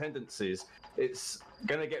violent tendencies, it's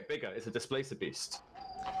gonna get bigger. It's a displacer beast.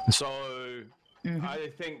 So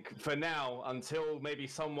I think for now, until maybe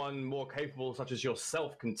someone more capable such as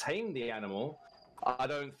yourself can tame the animal, I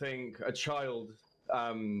don't think a child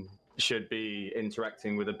should be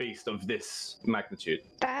interacting with a beast of this magnitude.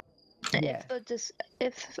 Yeah.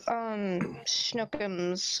 If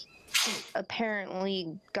Shnookums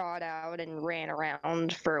apparently got out and ran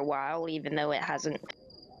around for a while, even though it hasn't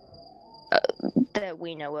that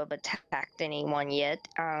we know of attacked anyone yet.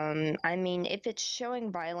 I mean, if it's showing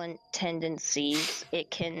violent tendencies, it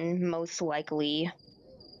can most likely,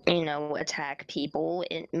 attack people.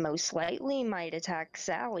 It most likely might attack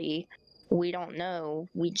Sally. We don't know.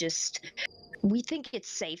 We think it's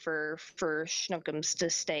safer for Shnookums to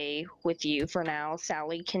stay with you for now.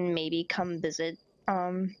 Sally can maybe come visit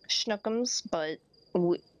Shnookums, but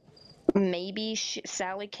maybe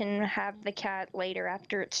Sally can have the cat later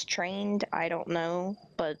after it's trained. I don't know,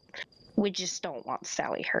 but we just don't want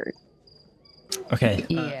Sally hurt. Okay.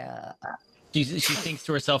 Yeah. She thinks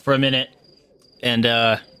to herself for a minute, and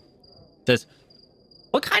says,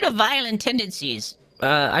 "What kind of violent tendencies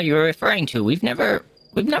are you referring to? We've never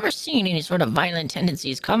seen any sort of violent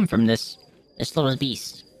tendencies come from this little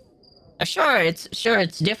beast. Sure,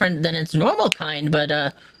 it's different than its normal kind,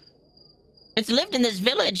 but it's lived in this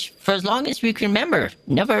village for as long as we can remember.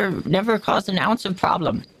 Never caused an ounce of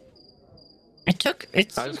problem. I just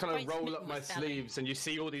kind of roll up my sleeves, and you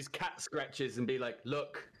see all these cat scratches, and be like,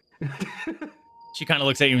 "Look." She kind of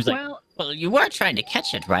looks at you and is like, Well, you were trying to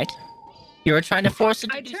catch it, right? You were trying to force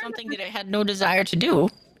it to do something that it had no desire to do.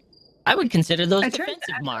 I would consider those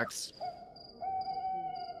defensive marks."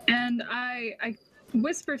 And I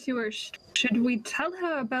whisper to her, should we tell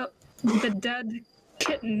her about the dead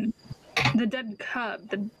kitten, the dead cub,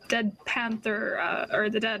 the dead panther, or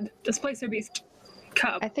the dead displacer beast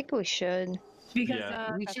cub? I think we should.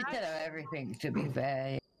 Because we should tell her everything, to be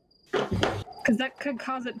fair. Because that could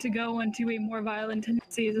cause it to go into a more violent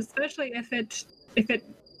tendencies, especially if it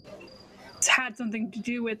had something to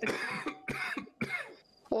do with the.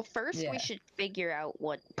 Well, first we should figure out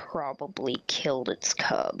what probably killed its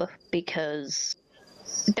cub, because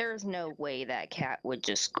there's no way that cat would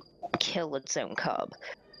just kill its own cub.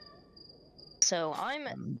 So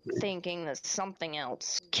I'm thinking that something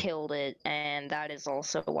else killed it, and that is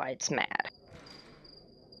also why it's mad.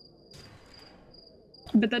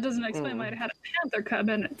 But that doesn't explain why it had a panther cub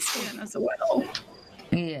in its skin as well.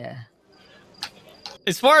 Yeah.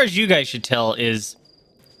 as far as you guys should tell, is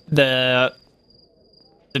the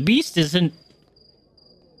beast isn't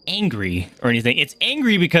angry or anything. It's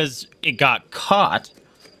angry because it got caught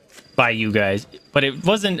by you guys, but it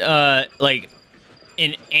wasn't like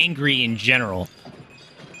an angry in general.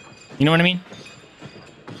 You know what I mean?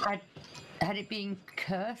 Had it been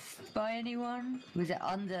cursed by anyone? Was it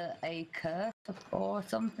under a curse or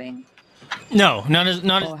something? No, not as Or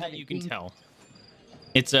that had you it can been- tell.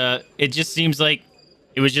 It's it just seems like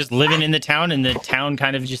it was just living in the town, and the town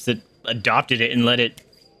kind of just adopted it and let it.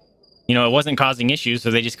 You know, it wasn't causing issues, so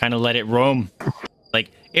they just kind of let it roam. Like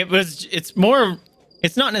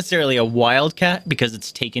it's not necessarily a wildcat because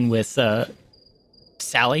it's taken with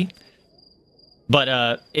Sally,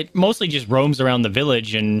 but it mostly just roams around the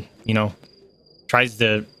village and, you know, tries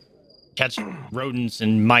to catch rodents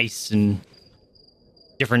and mice and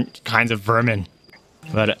different kinds of vermin.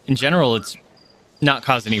 But in general, it's not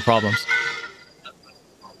caused any problems.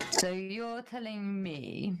 So you're telling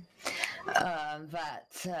me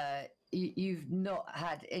that you've not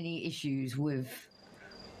had any issues with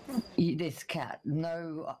this cat?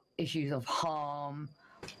 No issues of harm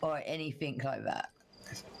or anything like that?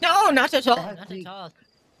 No, not at all. Has Not the- at all.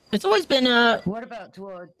 It's always been What about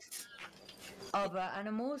towards other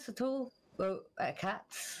animals at all? Well,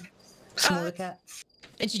 cats? Smaller cats?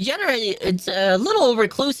 it's a little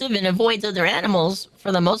reclusive and avoids other animals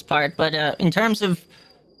for the most part, but in terms of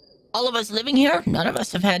all of us living here, none of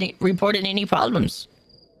us have reported any problems.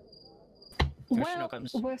 Well,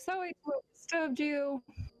 Shnookums. we're sorry to have disturbed you.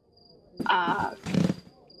 I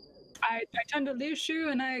tend to lose you,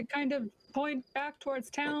 and I kind of point back towards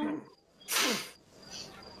town.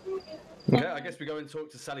 Okay, I guess we go and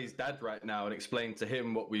talk to Sally's dad right now and explain to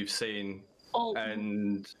him what we've seen. Oh,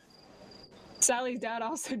 And Sally's dad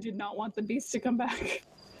also did not want the beast to come back.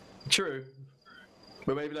 true,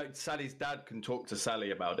 but maybe like Sally's dad can talk to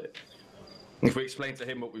Sally about it. If we explain to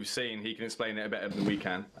him what we've seen, he can explain it better than we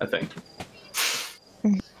can, I think.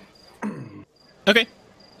 Okay.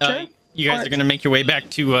 Sure. You guys are gonna make your way back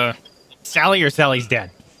to Sally or Sally's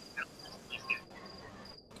dad.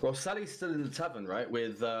 Well, Sally's still in the tavern, right?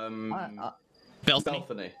 With Belthany.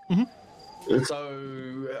 Belthany. So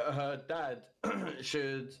her dad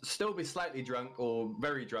should still be slightly drunk or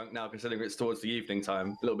very drunk now, considering it's towards the evening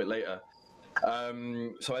time, a little bit later.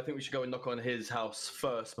 So I think we should go and knock on his house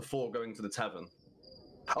first before going to the tavern.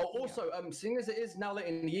 Oh, also, seeing as it is now late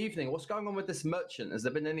in the evening, what's going on with this merchant? Has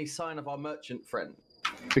there been any sign of our merchant friend?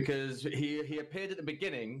 Because he appeared at the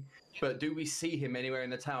beginning, but do we see him anywhere in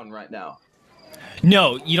the town right now?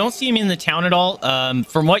 No, you don't see him in the town at all.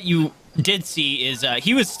 From what you did see is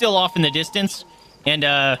he was still off in the distance, and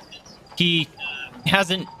he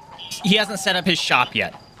hasn't set up his shop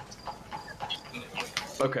yet.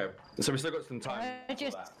 Okay, so we still got some time. Can I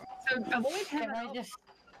just, So avoid him.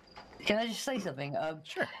 can I just say something?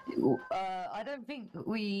 Sure. I don't think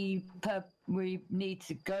we need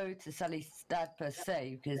to go to Sally's dad per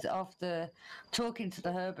se, because after talking to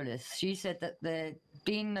the herbalist, she said that there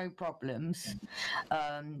been no problems.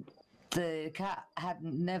 The cat had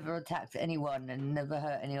never attacked anyone and never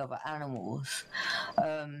hurt any other animals.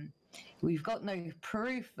 We've got no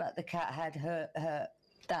proof that the cat had hurt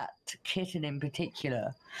that kitten in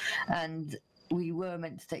particular, and we were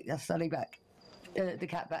meant to take the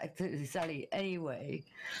cat back to Sally anyway.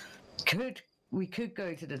 We could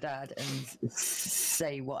go to the dad and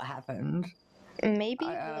say what happened. Maybe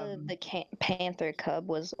the panther cub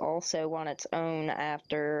was also on its own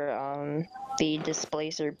after the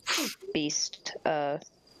displacer beast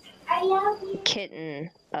kitten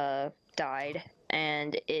died,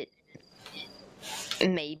 and it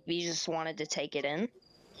maybe just wanted to take it in.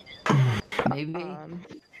 Maybe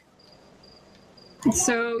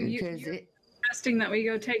So because you're suggesting that we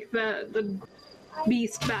go take the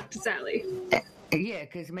beast back to Sally. yeah,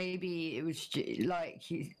 because maybe it was like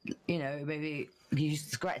maybe he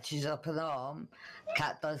scratches up an arm.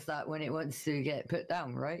 Cat does that when it wants to get put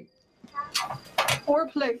down, right? Or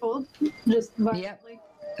playful, just violently.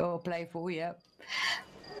 Or playful, yep.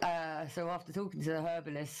 So after talking to the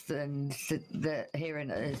herbalist and hearing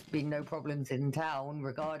that there's been no problems in town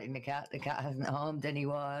regarding the cat hasn't harmed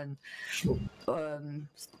anyone,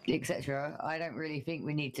 etc. I don't really think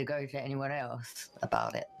we need to go to anyone else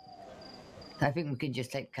about it. I think we can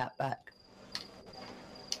just take the cat back.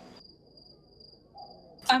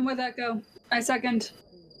 I'm with Echo. I second.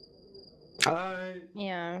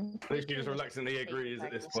 Yeah. I think she just reluctantly agrees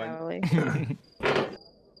at this point. Sally.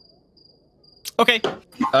 Okay.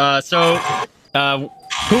 So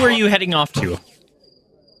who are you heading off to?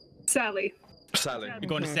 Sally. Sally. You're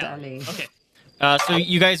going to Sally. Sally. Okay. So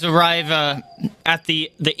you guys arrive at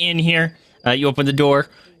the inn here. You open the door,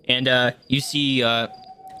 and you see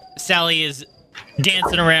Sally is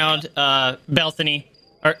dancing around Belthany.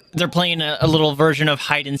 Or they're playing a little version of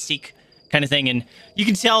hide and seek, kind of thing. And you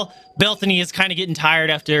can tell Belthany is kind of getting tired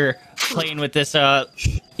after playing with this, little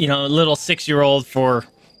 6-year-old for,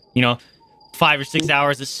 5 or 6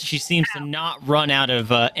 hours. She seems to not run out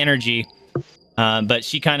of energy, but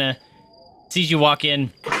she kind of sees you walk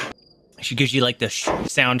in. She gives you like the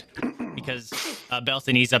sound because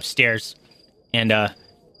Belthany's upstairs, and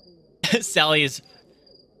Sally is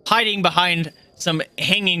hiding behind some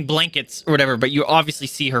hanging blankets or whatever, but you obviously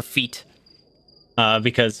see her feet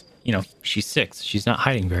because, she's 6. She's not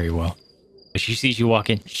hiding very well. But she sees you walk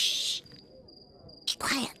in. Shh. Be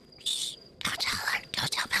quiet. Shh. Don't tell her.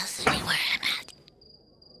 Don't tell Belthany where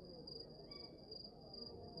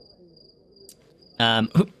I'm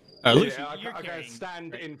at. Lucy, I can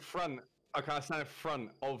stand in front. I can stand in front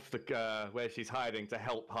of the where she's hiding to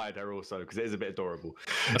help hide her also, because it is a bit adorable.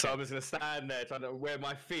 So I'm just gonna stand there, trying to where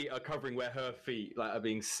my feet are covering where her feet are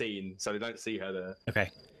being seen, so they don't see her there. Okay.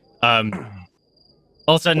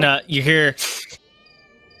 All of a sudden, you hear,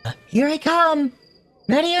 Here I come.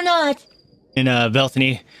 Ready or not. and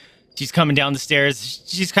Belthany, she's coming down the stairs.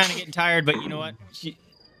 She's kind of getting tired, but you know what?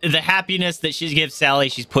 The happiness that she gives Sally,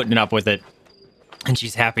 she's putting up with it. And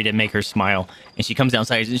she's happy to make her smile. And she comes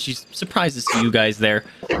downstairs and she's surprised to see you guys there.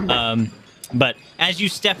 But as you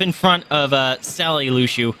step in front of Sally,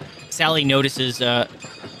 Luciu, Sally notices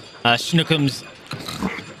Shnookums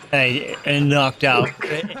and knocked out.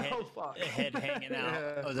 Head hanging out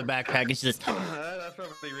of the backpack. And she says, That's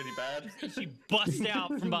probably really bad. she busts out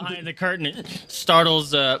from behind the curtain and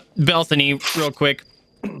startles Belthany real quick.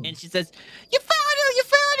 And she says, "You found her! You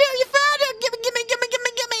found her! You found her! Gimme, gimme, gimme,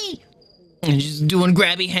 gimme, gimme!" And she's doing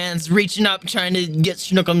grabby hands, reaching up, trying to get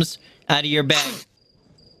Shnookums out of your bag.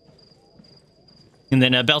 And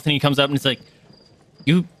then Belthany comes up and it's like,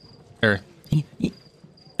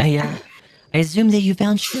 I assume that you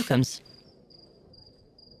found Shnookums.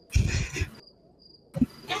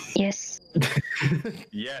 Yes.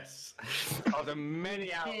 Yes. After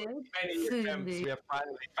many hours, many attempts, we have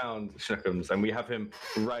finally found Shnookums, and we have him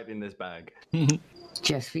right in this bag.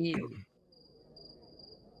 Just for you.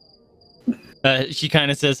 she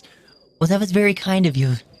kind of says, Well, that was very kind of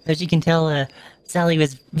you. As you can tell, Sally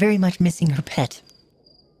was very much missing her pet.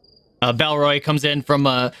 Belroy comes in from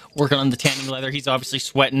working on the tanning leather. He's obviously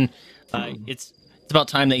sweating. It's about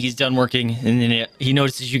time that he's done working, and then he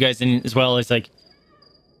notices you guys in as well. It's like,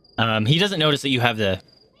 he doesn't notice that you have the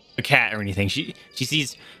cat or anything. She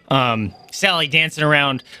sees Sally dancing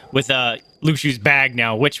around with Luciu's bag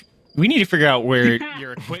now, which we need to figure out where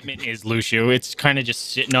your equipment is, Luciu. It's kind of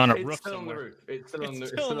just sitting on a roof Still somewhere. On the roof. It's still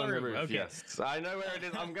on the roof. Okay. Yes, I know where it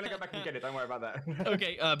is. I'm gonna go back and get it. Don't worry about that.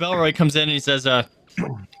 Okay, Belroy comes in and he says,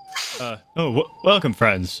 welcome,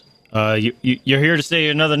 friends. You're here to stay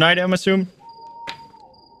another night, I'm assuming?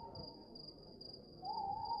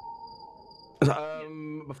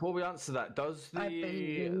 Before we answer that, does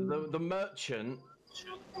the merchant,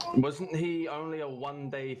 wasn't he only a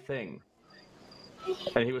one-day thing?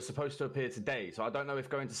 And he was supposed to appear today, so I don't know if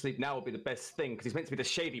going to sleep now would be the best thing, because he's meant to be the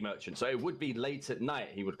shady merchant, so it would be late at night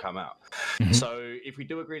he would come out. Mm-hmm. So if we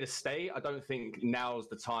do agree to stay, I don't think now's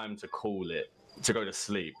the time to call it to go to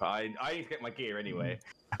sleep. I need to get my gear anyway,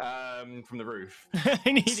 from the roof.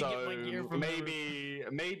 I need So to get my gear from the roof.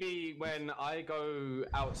 maybe when I go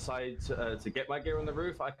outside to get my gear on the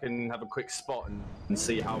roof, I can have a quick spot and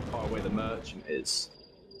see how far away the merchant is.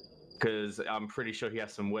 Because I'm pretty sure he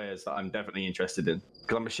has some wares that I'm definitely interested in.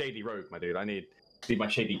 Because I'm a shady rogue, my dude. I need my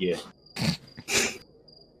shady gear.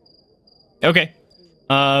 Okay.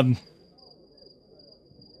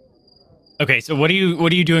 Okay, so what are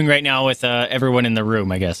you doing right now with everyone in the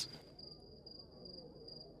room, I guess?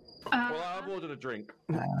 Well, I've ordered a drink.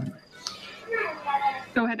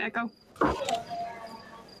 Go ahead, Echo.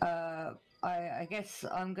 I guess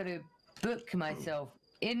I'm gonna book myself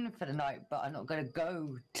in for the night, but I'm not gonna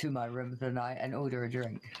go to my room for the night and order a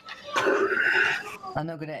drink. I'm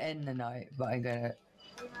not gonna end the night, but I'm gonna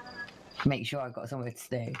make sure I've got somewhere to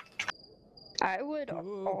stay. I would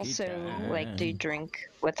also like to drink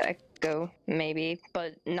with Echo, maybe,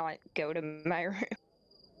 but not go to my room.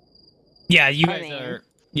 Yeah, you I guys mean, are.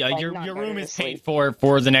 Yeah, like, your not go room to is paid sleep.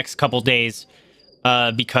 for the next couple days,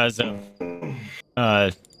 because of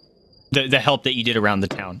the help that you did around the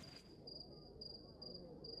town.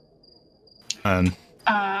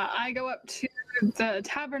 I go up to the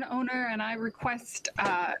tavern owner and I request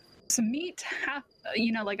some meat,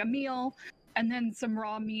 like a meal, and then some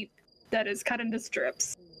raw meat that is cut into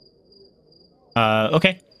strips,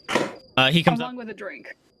 Okay. He comes along with a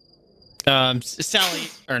drink. up. Sally,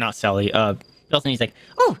 or not Sally. Belthany's like,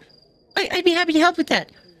 Oh, I'd be happy to help with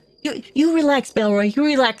that. You relax, Belroy. You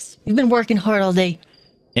relax. You've been working hard all day.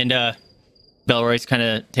 and Belroy's kind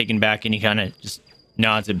of taken back, and he kind of just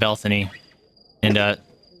nods at Belthany, and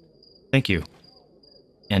thank you.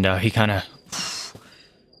 And he kind of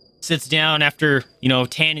sits down after, you know,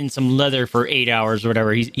 tanning some leather for 8 hours or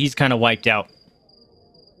whatever. He's kind of wiped out.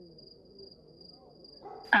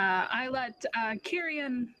 I let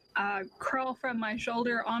Kyrian crawl from my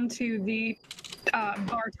shoulder onto the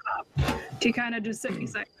bar top to kind of just sit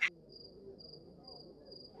beside.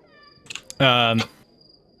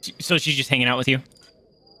 So she's just hanging out with you?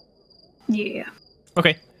 Yeah.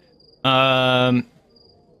 Okay.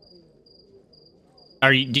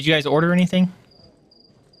 Did you guys order anything?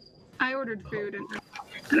 I ordered food and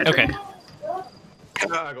Okay.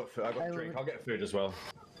 I got food. I got drink. I'll get food as well.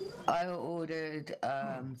 I ordered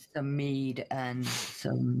some mead and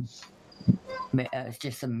some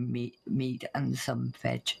just some meat and some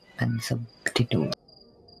veg and some potatoes.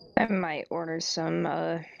 I might order some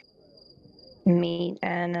meat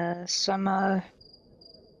and some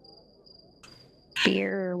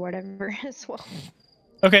beer or whatever as well.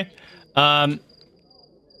 Okay.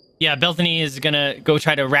 Yeah, Belthany is gonna go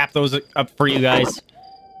try to wrap those up for you guys,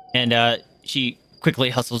 and she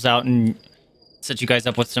quickly hustles out and sets you guys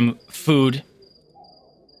up with some food.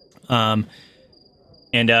 And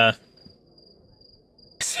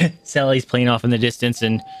Sally's playing off in the distance,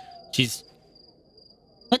 and she's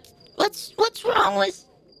What's wrong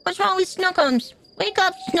with Shnookums? Wake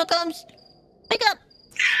up, Shnookums! Wake up!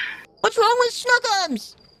 What's wrong with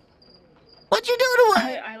Shnookums? What'd you do to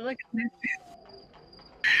her? I look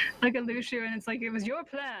at Lucio, and it's like, it was your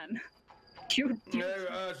plan. You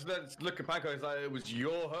No, let's look at Pancóg. It's like, it was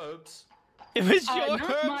your herbs. It was not your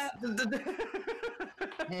my-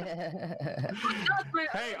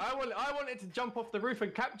 Hey, I wanted to jump off the roof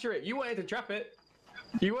and capture it. You wanted to trap it.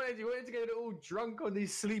 You wanted to get it all drunk on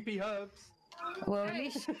these sleepy herbs. Well, at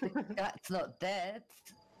least the cat's not dead.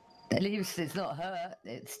 At least it's not hurt.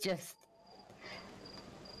 It's just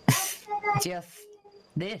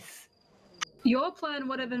this. Your plan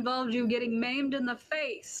would have involved you getting maimed in the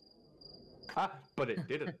face. But it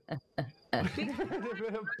didn't. But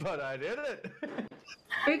I didn't.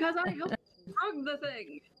 Because I helped drug the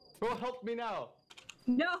thing. Well, help me now.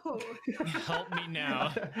 No. help me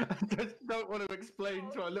now. I just don't want to explain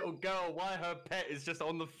to a little girl why her pet is just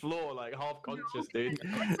on the floor, like half conscious, dude.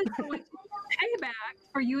 This is going to be payback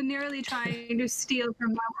for you nearly trying to steal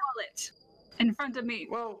from my wallet in front of me.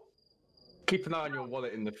 Well, keep an eye on your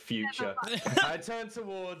wallet in the future. I turn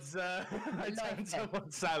towards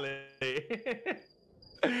Sally.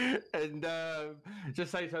 And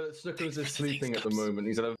just say to her that Shnookums is sleeping at the moment.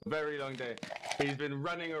 He's had a very long day. He's been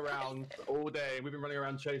running around all day. We've been running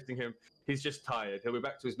around chasing him. He's just tired. He'll be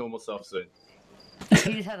back to his normal self soon.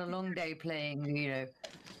 He's had a long day playing, you know,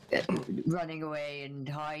 running away and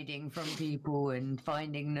hiding from people and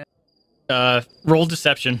finding no. Roll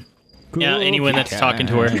deception. Yeah, anyone that's talking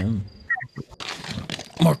to her.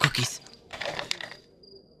 More cookies.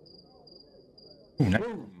 Ooh, nice.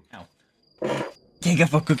 Ow. Can't get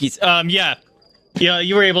for cookies. Yeah,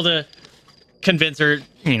 you were able to convince her,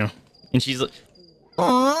 you know, and she's like,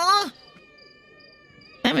 Aww.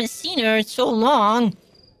 I haven't seen her in so long.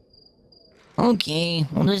 Okay,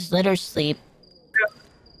 we'll just let her sleep.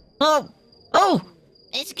 Oh!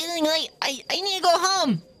 It's getting late. I need to go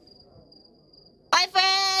home. Bye,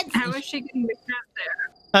 friends! How is she getting the cat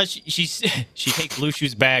there? she takes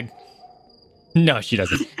Luciu's bag. No, she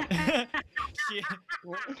doesn't.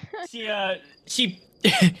 she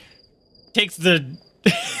takes the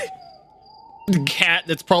cat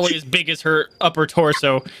that's probably as big as her upper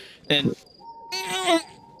torso and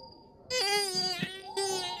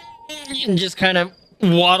just kind of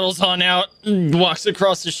waddles on out and walks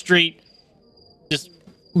across the street, just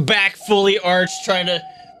back fully arched, trying to,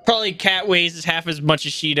 probably cat weighs half as much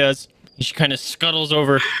as she does. She kind of scuttles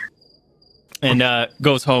over and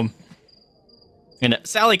goes home. And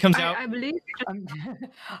Sally comes out. I believe I'm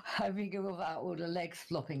thinking about all the legs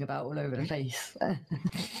flopping about all over the place.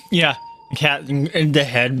 Yeah, cat in the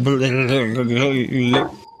head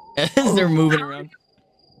as they're moving around.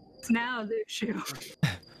 now, Lucio.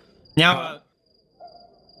 Now,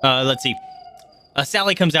 let's see.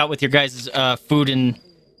 Sally comes out with your guys' food and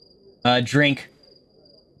drink,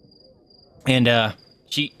 and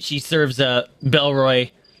she serves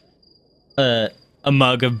Belroy a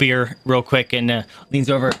mug of beer real quick, and leans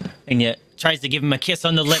over and tries to give him a kiss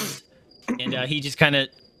on the lips, and he just kind of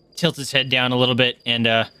tilts his head down a little bit, and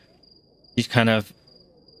he's kind of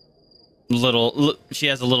she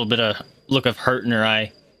has a little bit of look of hurt in her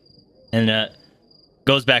eye, and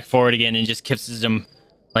goes back forward again and just kisses him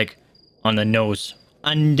like on the nose,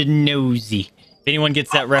 on the nosy. If anyone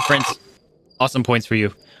gets that reference, awesome points for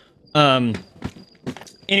you.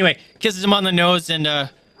 Anyway, kisses him on the nose, and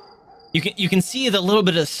you can see the little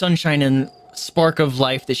bit of sunshine and spark of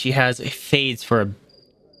life that she has. It fades for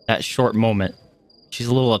that short moment. She's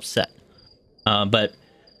a little upset, but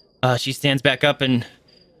she stands back up and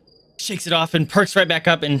shakes it off and perks right back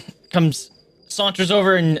up and saunters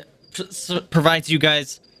over and provides you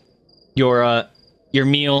guys your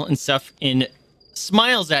meal and stuff, and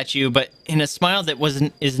smiles at you, but in a smile that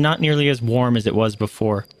is not nearly as warm as it was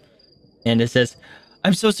before. And it says,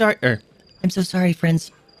 I'm so sorry,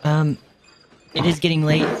 friends. It is getting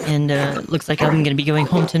late, and looks like I'm gonna be going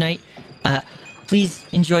home tonight. Please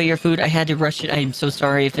enjoy your food. I had to rush it. I'm so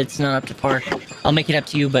sorry if it's not up to par. I'll make it up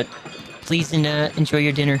to you, but please enjoy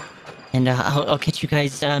your dinner, and I'll catch you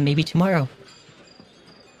guys maybe tomorrow.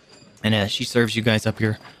 And she serves you guys up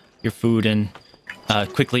your food and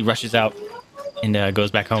quickly rushes out and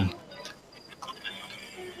goes back home.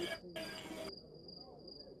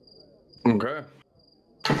 Okay.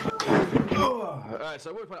 Alright,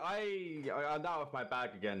 so I'm now off my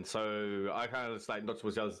bag again, so I kind of just like nodded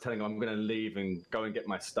towards the others, telling them I'm going to leave and go and get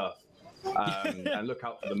my stuff and look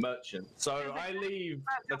out for the merchant. So I leave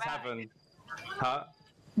the tavern. Huh?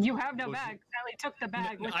 You have no bag. Sally took the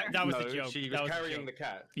bag with her. That was a joke. She was carrying the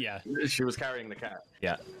cat. Yeah. She was carrying the cat.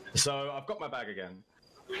 Yeah. So I've got my bag again.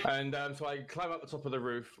 And so I climb up the top of the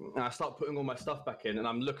roof and I start putting all my stuff back in, and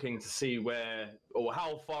I'm looking to see where or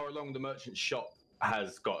how far along the merchant's shop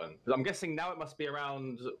has gotten. I'm guessing now it must be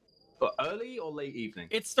around early or late evening.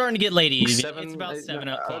 It's starting to get late evening. 7, It's about 7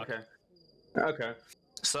 o'clock. Okay.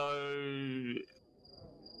 So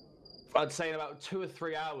I'd say in about 2 or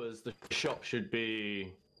 3 hours, the shop should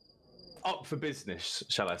be up for business,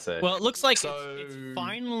 shall I say? Well, it looks like it's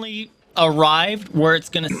finally arrived where it's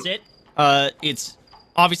going to sit. It's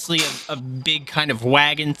obviously a big kind of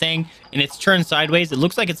wagon thing, and it's turned sideways. It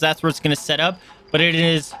looks like that's where it's going to set up, but it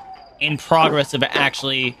is in progress of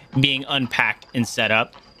actually being unpacked and set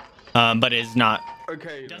up. But it is not.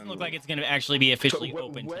 Okay. It doesn't look like it's going to actually be officially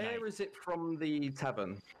open tonight. Where is it from the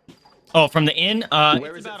tavern? Oh, from the inn?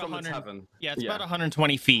 Where it's is it about from 100. the tavern? Yeah, it's about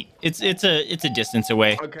 120 feet. It's a distance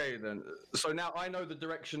away. Okay then. So now I know the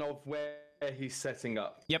direction of where he's setting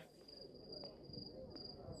up. Yep.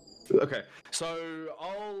 Okay. So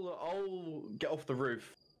I'll get off the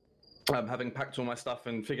roof, having packed all my stuff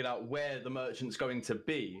and figured out where the merchant's going to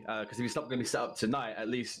be. Because if he's not going to be set up tonight, at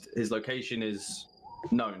least his location is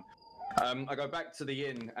known. I go back to the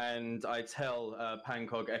inn and I tell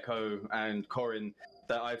Pancóg, Echo, and Korinn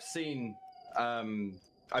that I've seen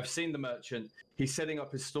the merchant. He's setting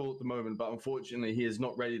up his stall at the moment, but unfortunately he is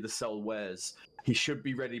not ready to sell wares. He should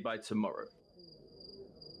be ready by tomorrow.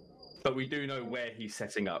 But we do know where he's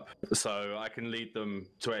setting up, so I can lead them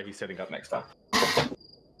to where he's setting up next time.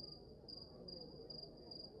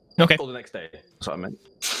 Okay. Or the next day. That's what I meant.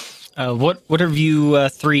 What are you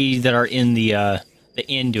three that are in the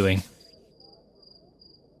inn doing?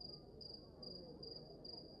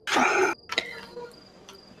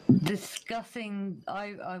 Discussing.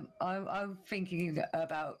 I'm thinking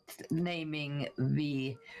about naming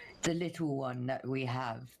the little one that we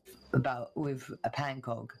have with a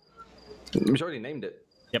Pancóg. She's already named it.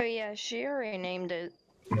 Yep. Oh yeah, she already named it.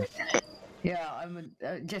 Yeah, I'm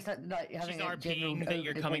just like having She's a general RPing that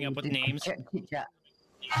you're coming up with overview, names. chit chat.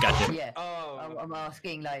 Gotcha. Yeah. Oh. I'm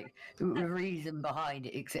asking like the reason behind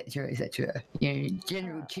it, etc., etc. You know,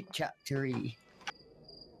 general chit chattery.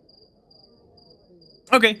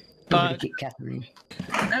 Okay. As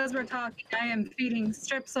we're talking, I am feeding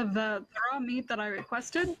strips of the raw meat that I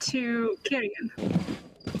requested to Kyrian.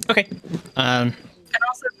 Okay. And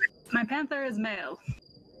also, my panther is male.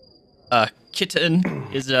 Kitten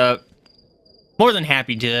is more than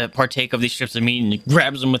happy to partake of these strips of meat, and it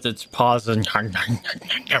grabs them with its paws and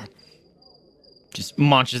just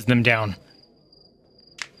munches them down.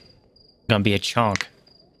 Gonna be a chunk.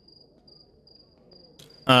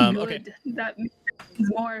 Okay. Good. That means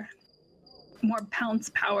more pounce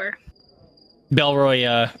power.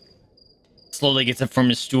 Belroy slowly gets up from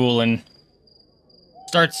his stool and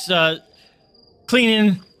starts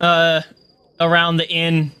cleaning around the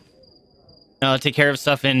inn, take care of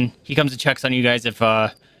stuff, and he comes and checks on you guys if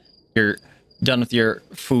you're done with your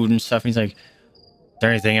food and stuff. And he's like, "Is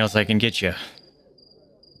there anything else I can get you?"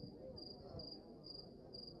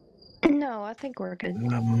 No, I think we're good.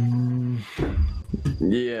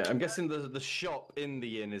 Yeah, I'm guessing the shop in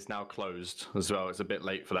the inn is now closed as well. It's a bit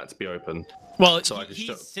late for that to be open. Well, So I can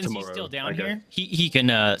since tomorrow. he's still down Okay. here, he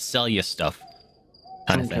can sell you stuff.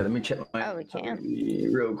 Kind of Okay, thing. let me check my Oh, we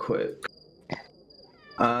can. real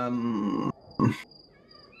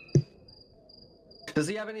Does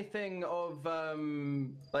he have anything of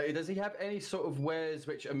like? Does he have any sort of wares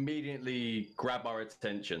which immediately grab our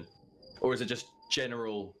attention, or is it just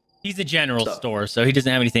general? He's a general Stuff. store, so he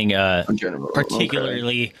doesn't have anything General,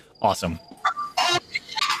 particularly awesome.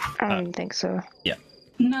 I don't think so.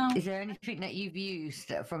 No. Is there anything that you've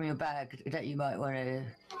used from your bag that you might want to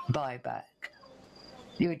buy back?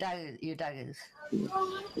 Your daggers.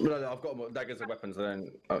 No, I've got more daggers and weapons.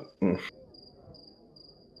 Then.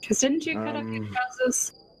 Because didn't you cut up your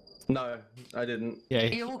trousers? No, I didn't. Yeah.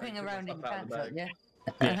 You're walking I around took in stuff out of pants, the aren't you?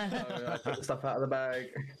 No, I took the stuff out of the bag.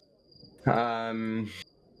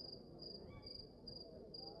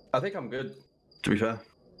 I think I'm good. To be fair,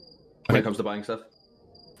 when it comes to buying stuff.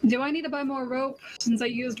 Do I need to buy more rope since I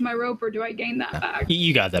used my rope, or do I gain that back?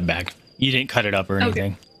 You got that back. You didn't cut it up or Okay.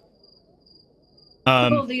 anything.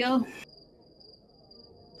 Cool deal.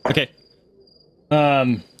 Okay.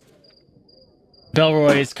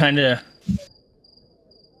 Belroy is kind of...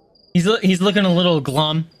 He's looking a little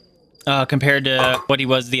glum compared to what he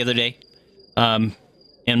was the other day. And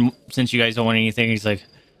since you guys don't want anything, he's like,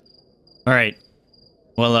 all right,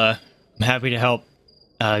 well, I'm happy to help.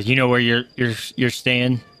 You know where you're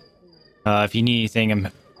staying. If you need anything, I'm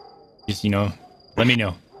just, let me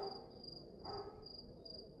know.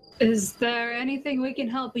 Is there anything we can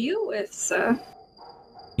help you with, sir?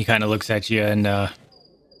 He kind of looks at you and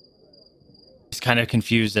he's kind of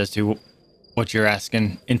confused as to what you're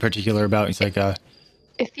asking in particular about. He's like,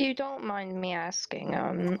 If you don't mind me asking,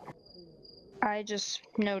 I just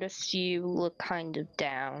noticed you look kind of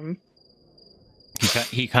down.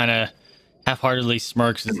 he kind of half-heartedly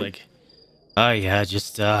smirks. It's like, oh yeah,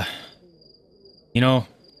 just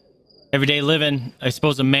everyday living. I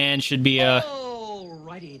suppose a man should be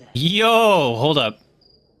Alrighty then. Yo, hold up.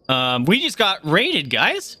 We just got raided,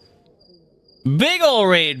 guys. Big ol'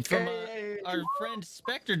 raid from our friend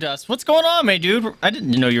Spectre Dust. What's going on, my dude? I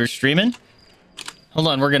didn't know you were streaming. Hold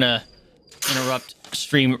on, we're gonna interrupt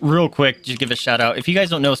stream real quick. Just give a shout out. If you guys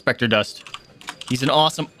don't know Spectre Dust, he's an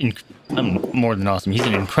awesome, more than awesome. He's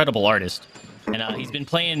an incredible artist, and he's been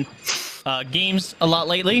playing games a lot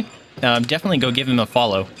lately. Definitely go give him a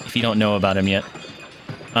follow if you don't know about him yet.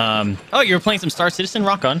 Oh, you were playing some Star Citizen?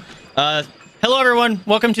 Rock on. Hello, everyone.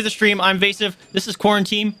 Welcome to the stream. I'm Vaesive. This is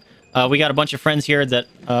QuaranTeam. We got a bunch of friends here that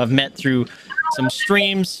I've met through some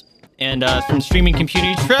streams and from streaming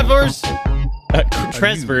community. Trevors.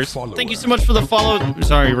 Thank you so much for the follow.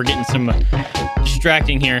 Sorry, we're getting some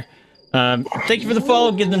distracting here. Thank you for the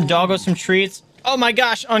follow. Give them doggo some treats. Oh my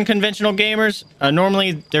gosh, unconventional gamers.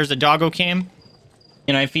 Normally there's a doggo cam,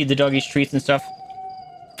 and I feed the doggies treats and stuff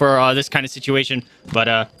for this kind of situation,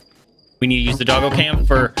 but we need to use the doggo cam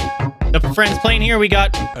for the friends playing here. We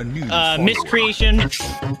got Miscreation,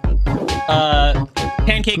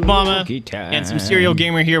 Pancake Mama, and some Serial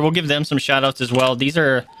Gamer here. We'll give them some shout outs as well. These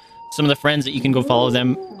are some of the friends that you can go follow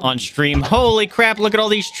them on stream. Holy crap, look at all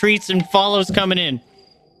these treats and follows coming in.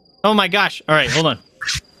 Oh my gosh. All right, hold on.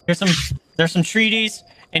 There's some treaties,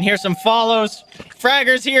 and here's some follows.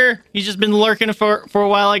 Fragger's here. He's just been lurking for a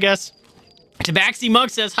while, I guess. Tabaxi Mug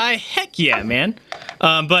says hi. Heck yeah, man.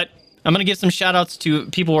 But I'm gonna give some shout outs to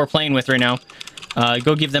people we're playing with right now.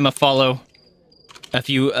 Go give them a follow if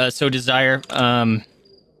you so desire.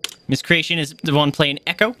 Miscreation is the one playing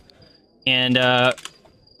Echo, and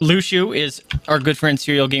Lushu is our good friend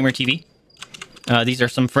Serial Gamer TV. These are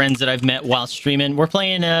some friends that I've met while streaming. We're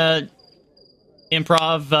playing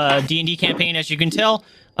improv D&D campaign, as you can tell.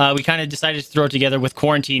 We kind of decided to throw it together with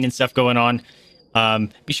quarantine and stuff going on.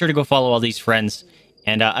 Be sure to go follow all these friends,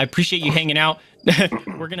 and I appreciate you hanging out.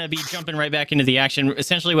 We're gonna be jumping right back into the action.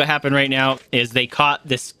 Essentially what happened right now is they caught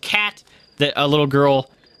this cat that a little girl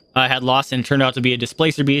had lost, and it turned out to be a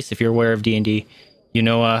displacer beast. If you're aware of D&D, you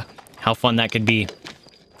know how fun that could be.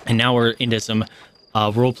 And now we're into some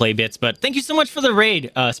roleplay bits, but thank you so much for the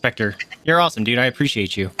raid, Spectre. You're awesome, dude. I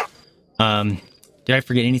appreciate you. Did I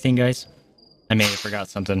forget anything, guys? I may have forgot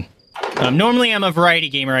something. Normally I'm a variety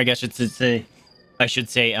gamer, I guess I should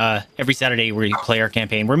say. Every Saturday we play our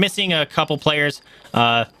campaign. We're missing a couple players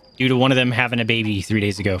due to one of them having a baby 3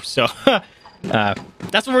 days ago. So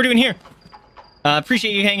that's what we're doing here.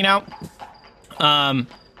 Appreciate you hanging out.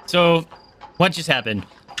 So what just happened?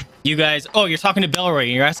 You guys, oh, you're talking to Belroy.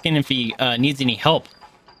 You're asking if he needs any help.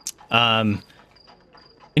 He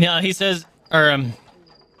says,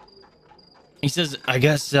 I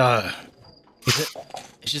guess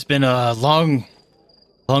it's just been a long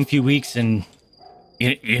few weeks, and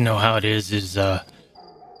you know how it is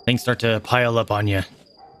things start to pile up on you.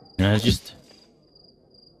 It's just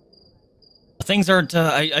things aren't.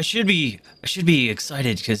 I should be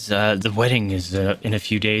excited because the wedding is in a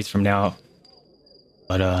few days from now.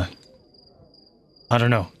 But I don't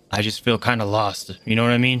know. I just feel kind of lost. You know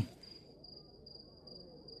what I mean?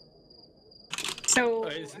 So,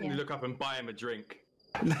 I instantly look up and buy him a drink.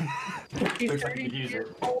 he's Looks like starting he to use get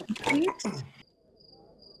it. old feet.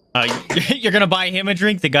 You're gonna buy him a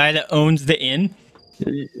drink, the guy that owns the inn?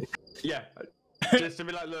 Yeah. Just to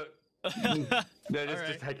be like, look. Yeah, Alright.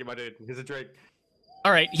 just take it, my dude. Here's a drink.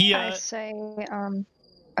 All right, he. I say, oh,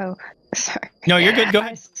 sorry. No, you're good. Go I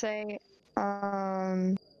ahead. say,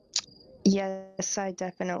 yes, I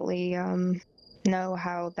definitely, know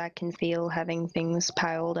how that can feel having things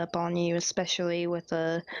piled up on you, especially with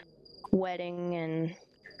a wedding and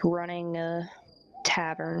running a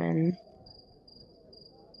tavern and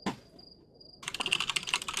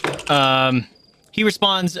He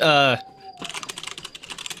responds.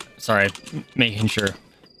 Sorry, making sure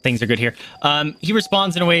things are good here. He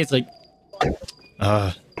responds in a way. It's like,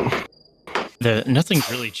 nothing's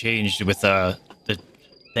really changed with the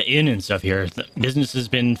inn and stuff here. The business has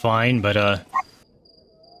been fine, but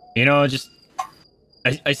you know, just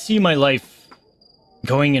I see my life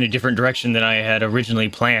going in a different direction than I had originally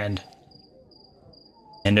planned,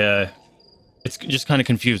 and it's just kind of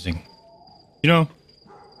confusing, you know.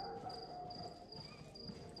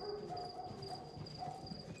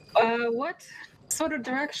 What sort of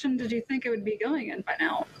direction did you think it would be going in by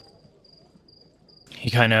now?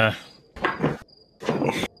 He kind of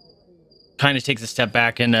takes a step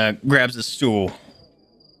back and grabs a stool,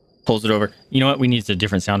 pulls it over. You know what? We need a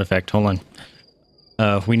different sound effect. Hold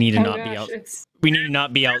on. We need to not be out. It's We need to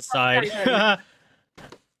not be outside. Hang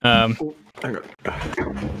on.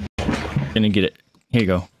 Gonna get it. Here you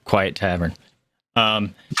go. Quiet tavern.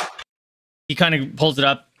 He kind of pulls it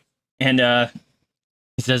up and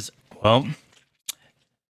he says, "Well,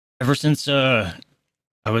 ever since I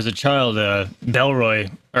was a child, Belroy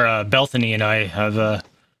or Belthany and I have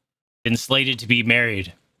been slated to be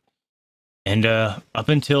married, and up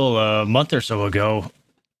until a month or so ago,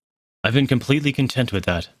 I've been completely content with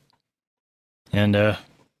that. And I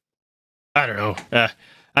don't know.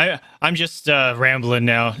 I'm just rambling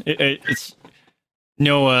now. It's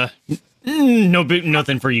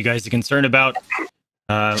nothing for you guys to concern about.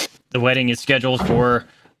 The wedding is scheduled for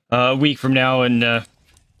a week from now, and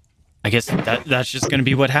I guess that's just going to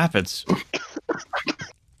be what happens."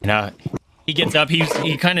 And he gets up.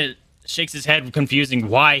 He kind of shakes his head, confusing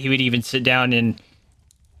why he would even sit down and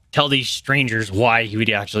tell these strangers why he would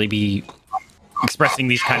actually be expressing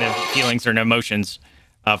these kind of feelings or emotions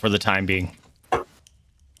for the time being.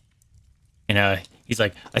 And he's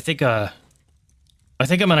like, I think I'm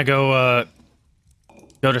gonna go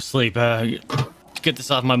to sleep. Get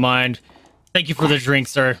this off my mind. Thank you for the drink,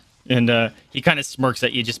 sir. And he kind of smirks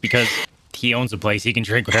at you just because he owns a place. He can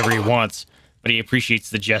drink whatever he wants, but he appreciates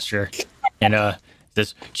the gesture. And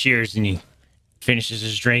says, "Cheers," and he finishes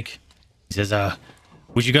his drink. He says,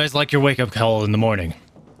 "Would you guys like your wake-up call in the morning?"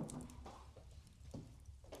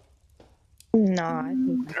 no, I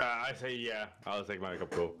think I say yeah. I'll take my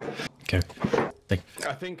wake-up call. Okay.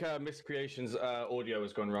 I think Miss Creation's audio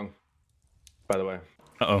has gone wrong. By the way.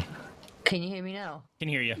 Uh-oh. Can you hear me now? Can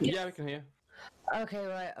hear you. Yeah, we can hear. Okay,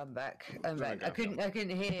 right, I'm back. I'm back. go. I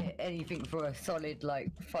couldn't hear anything for a solid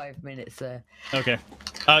like 5 minutes there. Okay.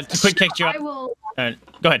 Quick catch you up. I will.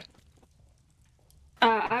 Go ahead.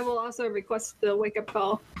 I will also request the wake up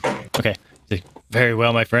call. Okay. Very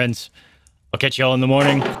well, my friends. I'll catch you all in the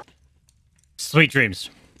morning. Sweet dreams.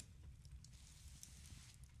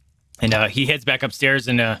 And he heads back upstairs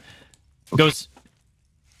and goes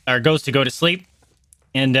to go to sleep.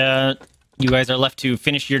 And you guys are left to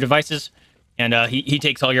finish your devices. And he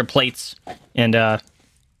takes all your plates and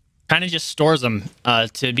kind of just stores them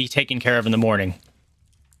to be taken care of in the morning.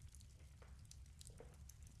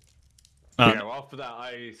 Yeah, well, after that,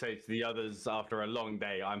 I say to the others, after a long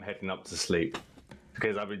day, I'm heading up to sleep.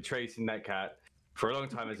 Because I've been tracing that cat for a long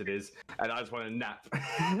time as it is, and I just want to nap.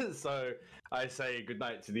 So I say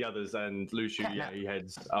goodnight to the others, and Luciu, yeah, he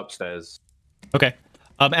heads upstairs. Okay.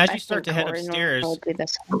 As I you start to think head Korinn upstairs, will do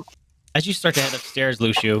this. as you start to head upstairs,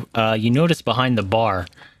 Luciu, you notice behind the bar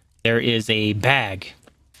there is a bag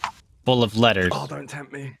full of letters. Oh, don't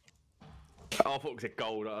tempt me. Oh, I thought it was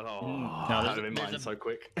gold. Oh, No, that there's would have been a- mine so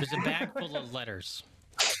quick. There's a bag full of letters.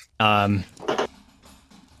 That's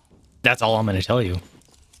all I'm going to tell you.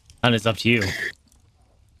 And it's up to you.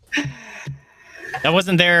 That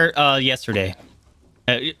wasn't there yesterday.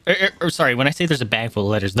 Sorry, when I say there's a bag full of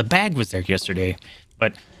letters, the bag was there yesterday.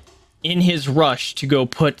 But in his rush to go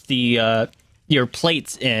put the your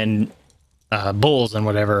plates and bowls and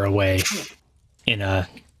whatever away in the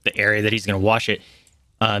area that he's going to wash it,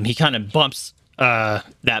 he kind of bumps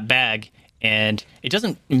that bag, and it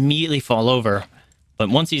doesn't immediately fall over. But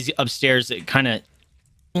once he's upstairs, it kind of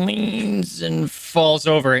leans and falls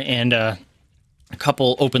over, and a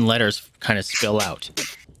couple open letters kind of spill out.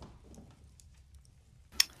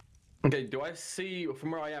 Okay, do I see,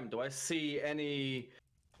 from where I am, do I see any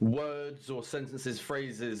words or sentences,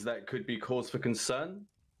 phrases that could be cause for concern?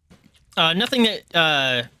 Nothing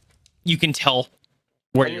that you can tell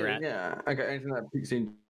where you're at. Yeah, okay, anything that piques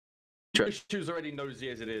interest. She's already nosy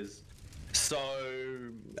as it is. So,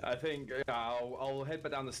 I think I'll head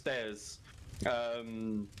back down the stairs.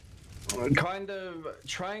 Kind of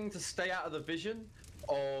trying to stay out of the vision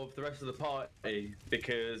of the rest of the party,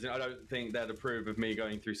 because I don't think they'd approve of me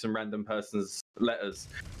going through some random person's letters.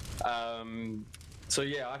 So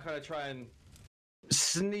yeah, I kind of try and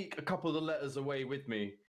sneak a couple of the letters away with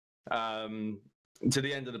me to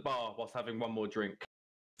the end of the bar whilst having one more drink.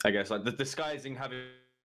 I guess like the disguising having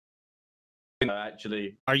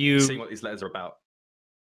actually seeing what these letters are about.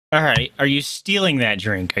 All right, are you stealing that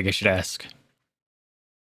drink? I guess you should ask.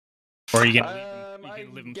 Or are you gonna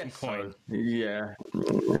leave him some coin? So. Yeah.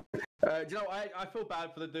 Do you know, I feel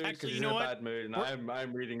bad for the dude because he's in a bad mood, and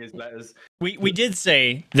I'm reading his letters. We did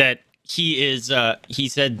say that he is. He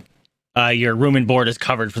said your room and board is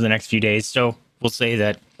covered for the next few days, so we'll say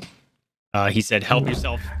that. He said, "Help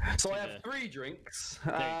yourself." So I have 3 drinks.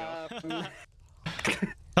 There you go.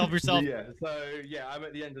 Help yourself. Yeah. So yeah, I'm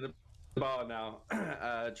at the end of the bar now,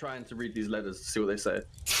 trying to read these letters to see what they say.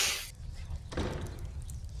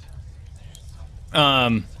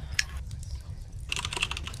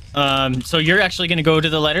 So you're actually going to go to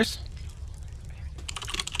the letters?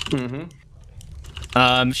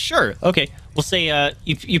 Mm-hmm. Sure. Okay. We'll say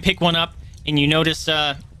you pick one up and you notice.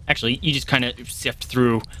 Actually, you just kind of sift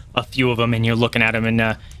through a few of them and you're looking at them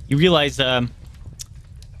and you realize it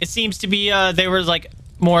seems to be they were like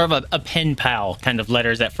more of a pen pal kind of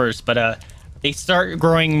letters at first, but they start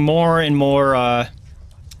growing more and more. I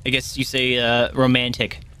guess you say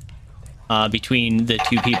romantic. Between the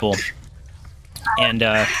two people, and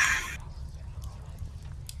how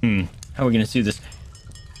are we gonna do this?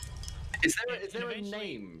 Is there a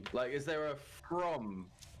name? Like, is there a from?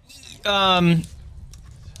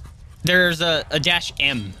 There's a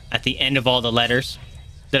 -M at the end of all the letters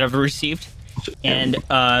that I've received, and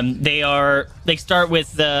they start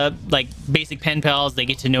with the like basic pen pals. They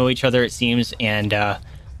get to know each other, it seems, and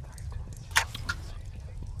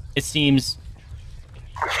it seems.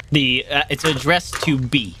 It's addressed to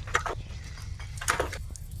B,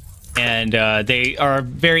 and they are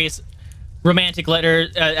various romantic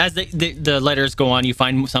letters. As the letters go on, you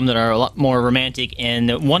find some that are a lot more romantic,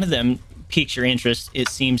 and one of them piques your interest. It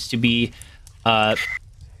seems to be M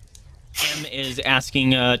is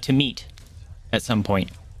asking to meet at some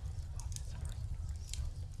point.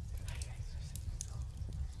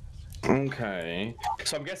 Okay,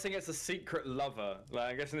 so I'm guessing it's a secret lover. Like,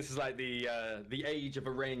 I'm guessing this is like the age of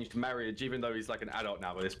arranged marriage, even though he's like an adult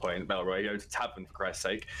now at this point. Belroy, he owns a tavern, for Christ's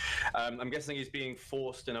sake. I'm guessing he's being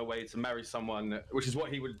forced in a way to marry someone, which is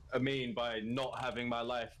what he would mean by not having my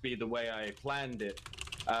life be the way I planned it.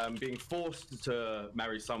 Being forced to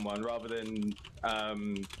marry someone rather than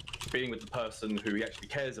being with the person who he actually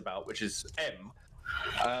cares about, which is M.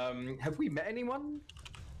 Have we met anyone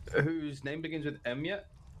whose name begins with M yet?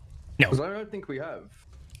 No. Because I don't think we have.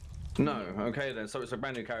 No. Okay then. So it's a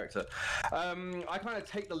brand new character. I kind of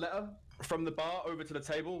take the letter from the bar over to the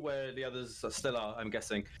table where the others still are, I'm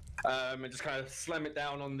guessing, and just kind of slam it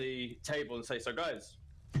down on the table and say, "So guys,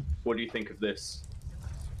 what do you think of this?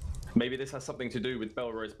 Maybe this has something to do with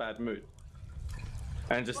Belroy's bad mood."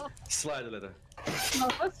 And just slide the letter. Well,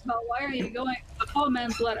 first of all, why are you going to the poor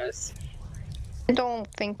man's letters? I don't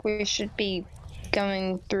think we should be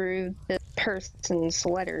going through this person's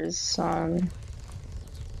letters.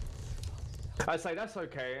 I say that's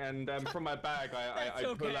okay, and from my bag I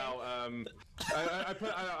pull out I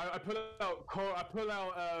pull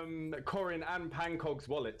out Korinn and Pancóg's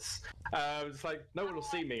wallets. It's like no one will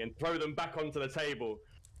see me, and throw them back onto the table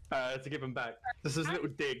to give them back. This is a little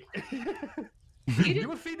dig. You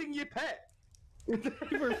were feeding your pet.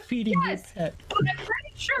 You were feeding your pet. I'm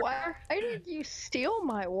pretty sure. Why did you steal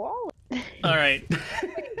my wallet? All right.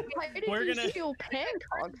 Why did you steal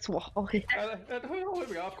Pancóg's wallet? Here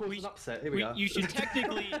we are. Of course, it's upset. Here we are. You should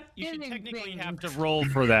technically have to roll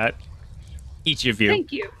for that, each of you.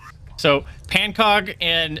 Thank you. So Pancóg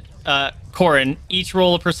and Korinn each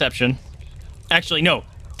roll a perception. Actually, no.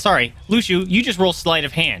 Sorry, Luciu, you just roll sleight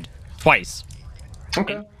of hand twice.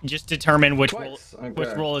 Okay. And just determine which which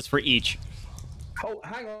roll is for each. Oh,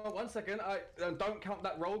 hang on 1 second. I don't count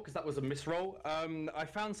that roll because that was a misroll. I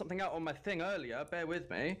found something out on my thing earlier. Bear with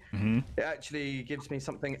me. Mm-hmm. It actually gives me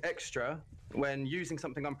something extra when using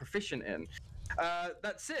something I'm proficient in.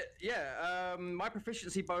 That's it. Yeah. My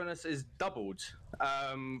proficiency bonus is doubled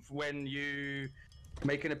when you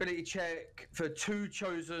make an ability check for 2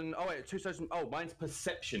 chosen. Oh wait, 2 chosen. Oh, mine's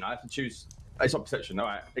perception. I have to choose. It's not perception. All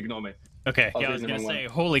right, ignore me. Okay, yeah, I was gonna say,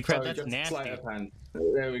 holy crap, So that's just nasty. sleight of hand.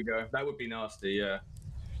 There we go. That would be nasty. Yeah.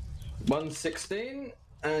 116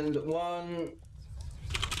 and 1.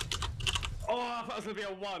 Oh, I thought it was gonna be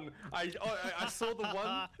a 1. I saw the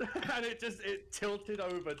 1 and it tilted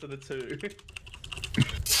over to the 2.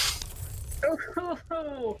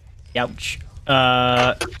 Oh, Ouch.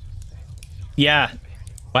 Yeah.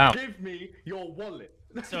 Wow. Give me your wallet.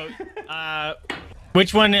 So,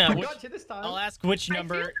 which one? I got you this time. I'll ask which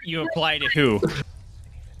number you apply to who.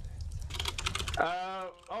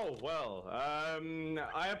 Oh well.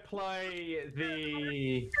 I apply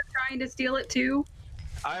the. trying to steal it too.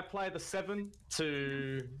 I apply the 7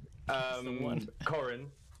 to Korinn.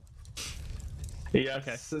 Yes.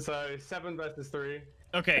 Okay. So 7 versus 3.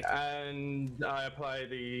 Okay. And I apply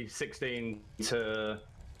the 16 to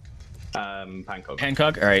Pancóg.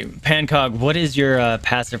 Pancóg? Alright. Pancóg, what is your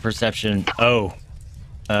passive perception? Oh.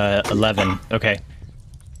 11. Okay.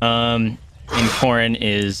 And Korinn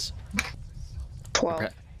is 12.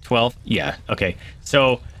 12? Yeah, okay.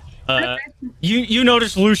 So you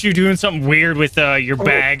notice Lucio doing something weird with your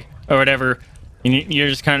bag or whatever. And you're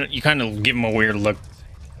just kind of give him a weird look.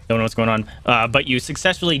 Don't know what's going on. But you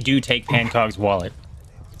successfully do take Pancóg's wallet.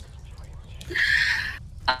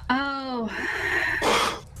 Oh.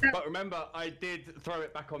 But remember, I did throw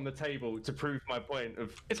it back on the table to prove my point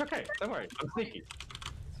of it's okay, don't worry, I'm sneaky.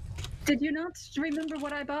 Did you not remember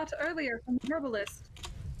what I bought earlier from the herbalist?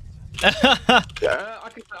 I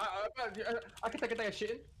can take a day of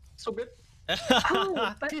shitting. It's all good.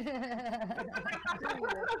 Oh, but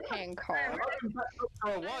Pancóg. For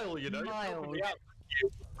a while, you know.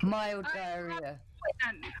 Mild diarrhea.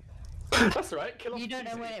 That's right. Kill off You don't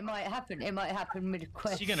know when it might happen. It might happen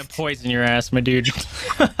mid-quest. She's gonna poison your ass, my dude. It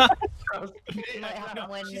might happen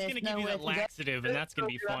when She's there's gonna give you nowhere that to go. laxative, and that's gonna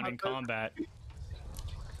be fun in combat.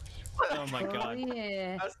 Oh my Oh, god.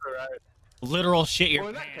 yeah. That's alright. Literal shit your Well,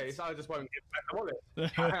 in that pants. case, I just won't give back the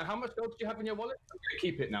wallet. How much gold do you have in your wallet? I'm gonna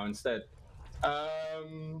keep it now instead.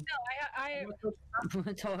 no, I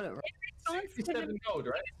Toilet roll. on 67 gold,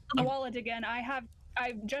 right? the wallet again.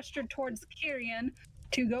 I've gestured towards Kyrian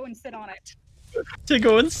to go and sit on it. To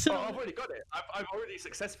go and sit. Oh, I've already got it. I've already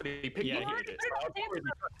successfully picked Yeah, it. you- So I've already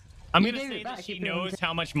got it. I'm You gonna gave say it that back, she you didn't. knows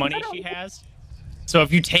how much money she has. So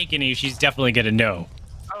if you take any, she's definitely gonna know.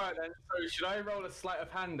 Alright then, so should I roll a sleight of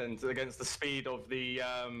hand then against the speed of the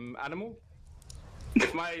animal?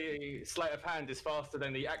 If my sleight of hand is faster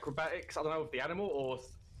than the acrobatics, I don't know, of the animal or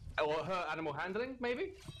her animal handling,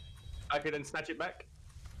 maybe? I could then snatch it back.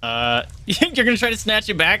 You're gonna try to snatch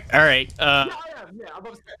it back? Alright, Yeah, I am, yeah, I'm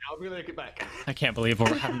upset now. I'm gonna take it back. I can't believe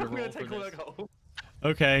we're having to I'm roll gonna for take all this. that gold.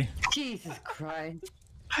 Okay. Jesus Christ.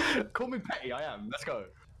 Call me petty, I am. Let's go.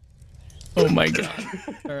 Oh my god.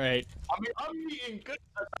 Alright. I mean, I'm eating good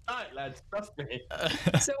tonight, lads. Trust me.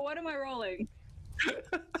 So what am I rolling?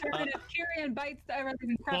 Determine if Kyrian bites the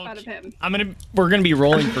ever-living crap Well, out of him. We're gonna be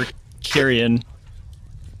rolling for Kyrian.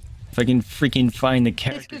 If I can freaking find the This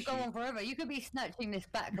character could go sheet. on forever. You could be snatching this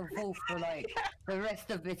back and forth for like the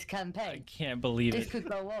rest of this I campaign. can't believe This it. could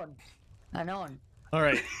go on and on.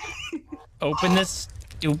 Alright. Open this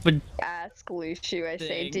stupid... Ask Lucio, I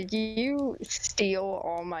say, Thing. did you steal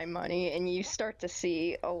all my money? And you start to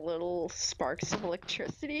see a little sparks of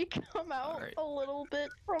electricity come out Alright. a little bit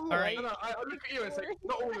from Alright. No, I look at you and say,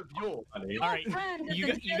 not all of your money. Alright. Friend is You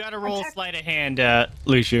a gotta roll protect- sleight of hand,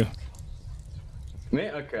 Lucio. Me?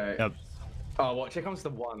 Okay. Yep. Oh, watch, here comes the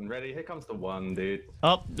 1. Ready? Here comes the 1, dude.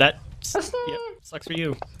 Oh, that... Yep, sucks for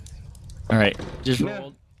you. Alright, just Yeah.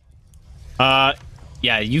 rolled.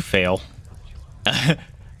 Yeah, you fail.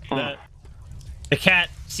 the cat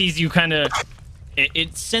sees you kind of...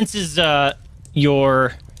 It senses,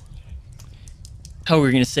 your... How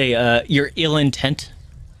we're gonna say, your ill intent.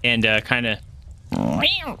 And, kind of...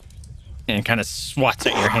 And kind of swats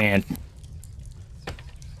at your hand.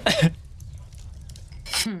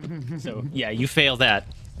 So, yeah, you fail that.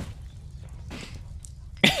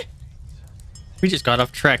 We just got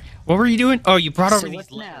off track. What were you doing? Oh, you brought over So these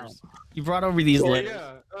what now? letters. You brought over these letters.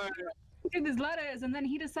 did his letters, and then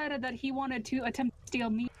he decided that he wanted to attempt to steal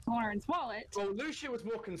me and Warren's wallet. Well, Lucia was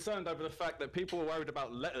more concerned over the fact that people were worried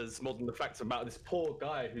about letters more than the fact about this poor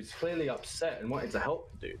guy who's clearly upset and wanted to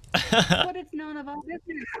help the dude. But it's none of our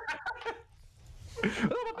business.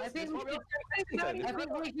 I think we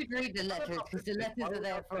should read the letters because the letters are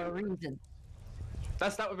there for a reason.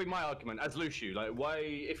 that would be my argument as Luciu. Like, why,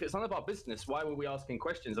 if it's none of our business, why were we asking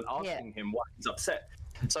questions and asking him why he's upset?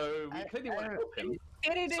 So we clearly want to help him.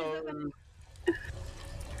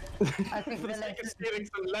 I think for the sake of stealing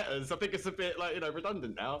some letters, I think it's a bit like, you know,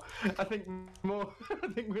 redundant now. I think more. I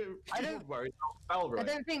think we're worried about Belroy. I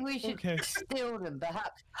don't think we should steal them.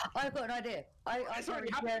 Perhaps I've got an idea. It's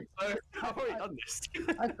already happened. So I've already done this.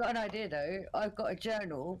 I've got an idea though. I've got a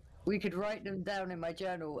journal. We could write them down in my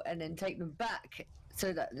journal and then take them back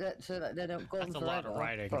so that they don't go on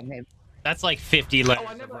forever from him. That's like 50 letters.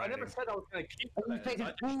 Oh, I never said I was going to keep the letters. I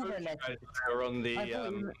just showed you guys that they were on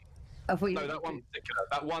the. No,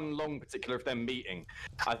 that one long particular of them meeting.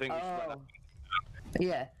 I think.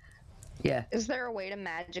 Yeah. Yeah. Is there a way to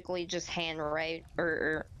magically just handwrite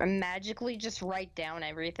or magically just write down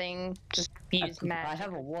everything? Just use magic. I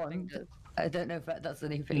have a wand. I don't know if that does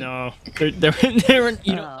anything. No, you know,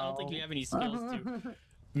 I don't think you have any skills to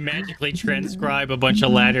magically transcribe a bunch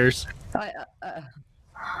of letters. I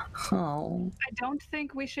don't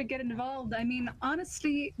think we should get involved. I mean,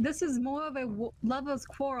 honestly, this is more of a lover's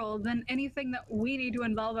quarrel than anything that we need to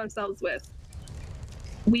involve ourselves with.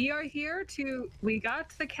 We are here to. We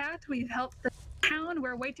got the cat. We've helped the town.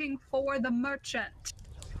 We're waiting for the merchant.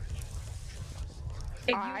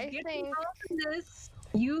 If you get involved in this,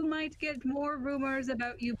 you might get more rumors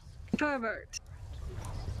about you, pervert.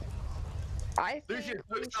 I think Luciu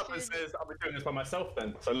looks up and says, "I'll be doing this by myself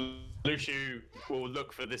then." So Luciu will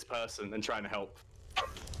look for this person and try and help.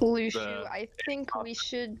 Luciu, I think we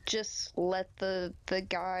should just let the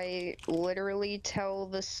guy literally tell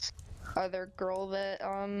this other girl that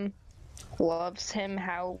loves him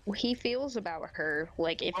how he feels about her.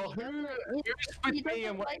 Like if who's with me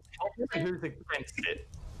and who's against it?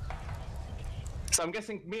 So I'm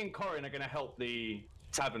guessing me and Korinn are going to help the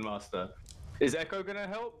tavern master. Is Echo going to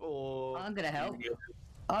help, or I'm going to help.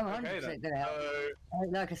 I'm 100% going to help.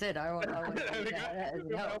 Like I said, I want to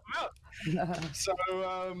help. So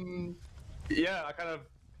yeah, I kind of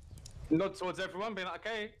nod towards everyone, being like,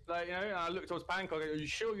 okay, like, you know, and I look towards Pancóg. Are you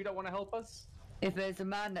sure you don't want to help us? If there's a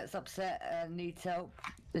man that's upset and needs help,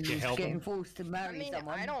 and he's getting forced to marry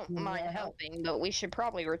someone. I don't mind helping, but we should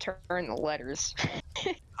probably return the letters.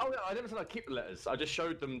 Oh no, I never said I'd keep the letters. I just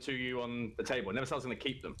showed them to you on the table. I never said I was going to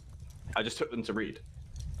keep them. I just took them to read.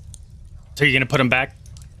 So you're going to put them back?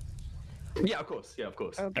 Yeah, of course. Yeah, of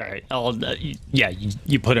course. Okay. All right.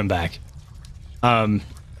 You put them back.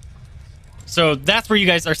 So that's where you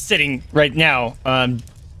guys are sitting right now.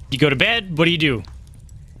 You go to bed. What do you do?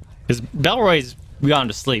 Because Belroy's gone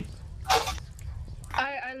to sleep.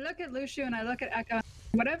 I look at Luciu and I look at Echo.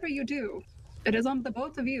 Whatever you do, it is on the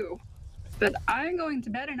both of you. But I'm going to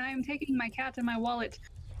bed and I am taking my cat and my wallet.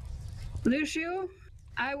 Luciu,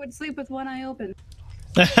 I would sleep with one eye open.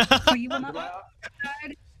 So you will not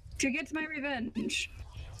decide to get my revenge.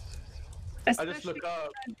 Especially I just look up.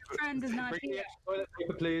 Your friend is not here. Toilet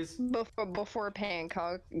paper, please. Before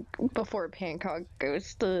Pancóg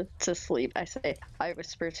goes to sleep, I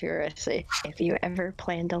whisper to her, I say, if you ever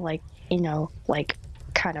plan to, like, you know, like,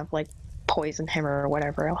 kind of like poison him or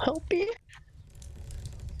whatever, I'll help you.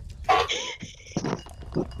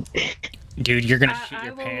 Dude, you're gonna shit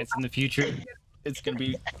your pants in the future. It's gonna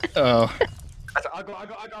be. Oh. I've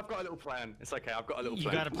got a little plan. It's okay. I've got a little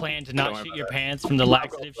plan. You got a plan to not shit your pants from the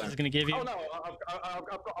laxative she's gonna give you? Oh no,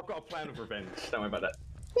 I've got a plan of revenge. Don't worry about that.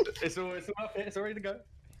 It's all up here. It's all ready to go.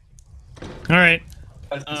 All right.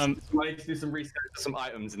 I need to do some research for some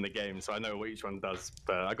items in the game, so I know what each one does.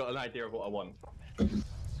 But I got an idea of what I want.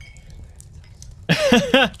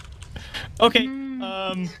 Okay.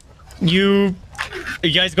 You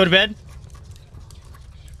guys go to bed?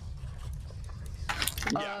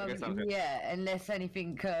 Yeah, I guess I'm good. Yeah, unless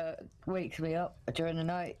anything wakes me up during the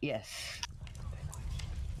night, yes.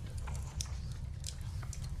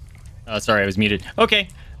 Oh, sorry, I was muted. Okay.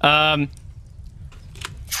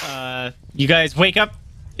 You guys wake up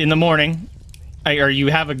in the morning, or you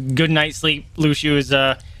have a good night's sleep. Luciu is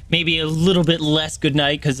maybe a little bit less good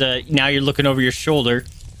night because now you're looking over your shoulder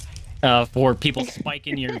for people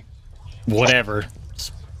spiking your whatever,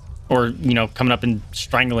 or you know, coming up and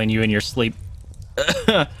strangling you in your sleep.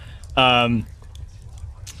 Hold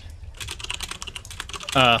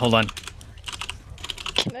on.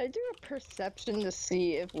 Can I do a perception to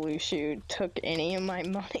see if Luciu took any of my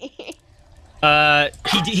money?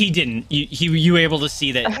 He didn't. You were able to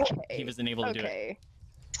see that he wasn't able to do it. Okay.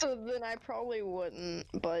 So then I probably wouldn't,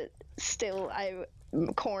 but still,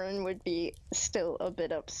 Korinn would be still a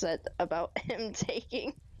bit upset about him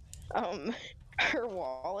taking, her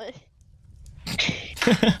wallet.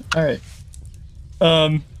 All right.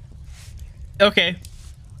 Okay.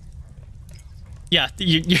 Yeah,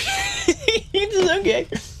 It's okay.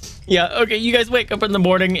 Yeah, okay, you guys wake up in the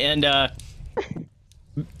morning and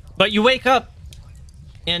but you wake up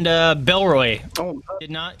and Belroy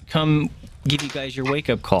did not come give you guys your wake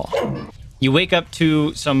up call. You wake up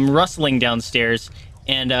to some rustling downstairs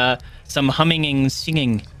and some humming and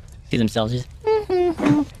singing to themselves. Just,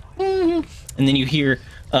 and then you hear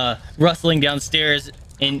rustling downstairs,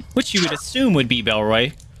 and which you would assume would be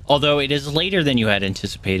Belroy, although it is later than you had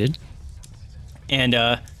anticipated. And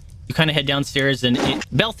you kind of head downstairs, and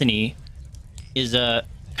Belthany is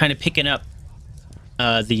kind of picking up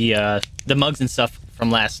the mugs and stuff from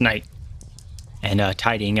last night, and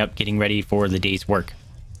tidying up, getting ready for the day's work.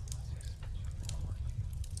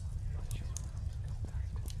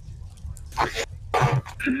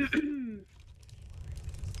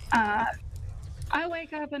 I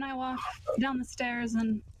wake up and I walk down the stairs,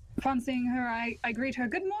 and upon seeing her, I greet her.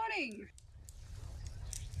 Good morning.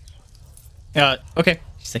 Okay.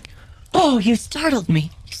 She's like, Oh, you startled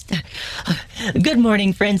me. Good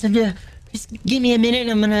morning, friends. Just give me a minute.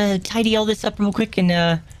 I'm gonna tidy all this up real quick, and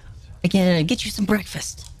I can get you some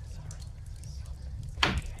breakfast.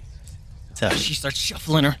 so she starts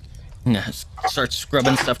shuffling her, and starts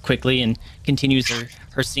scrubbing stuff quickly, and continues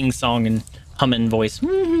her sing-song and humming voice.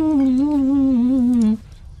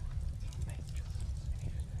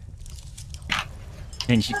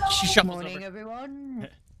 And she shuffles Morning, over. everyone.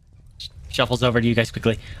 Shuffles over to you guys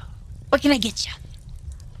quickly. What can I get you?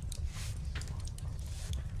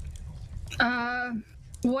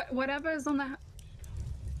 Whatever's on the...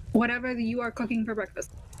 Whatever you are cooking for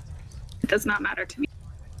breakfast. It does not matter to me.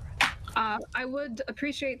 I would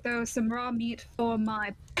appreciate, though, some raw meat for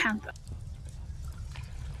my panther.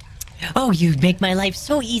 Oh, you make my life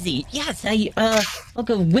so easy. Yes, I'll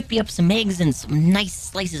go whip you up some eggs and some nice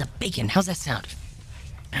slices of bacon. How's that sound?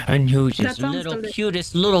 And who's That this sounds little delicious.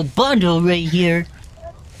 cutest little bundle right here?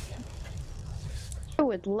 I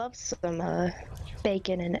would love some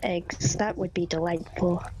bacon and eggs. That would be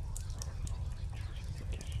delightful.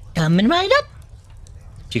 Coming right up.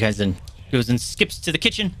 She guys then goes and skips to the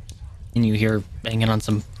kitchen, and you hear banging on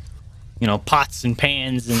some, pots and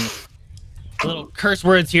pans and little curse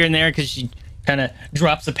words here and there because she kind of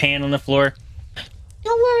drops a pan on the floor.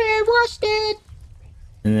 Don't worry, I washed it.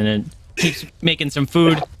 And then it keeps making some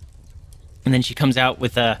food, and then she comes out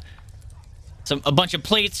with a bunch of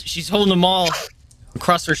plates. She's holding them all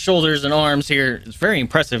across her shoulders and arms here. It's very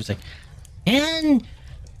impressive. It's like, And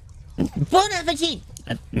bon appetit.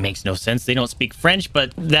 that makes no sense. They don't speak French,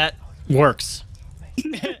 but that works.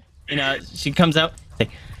 She comes out,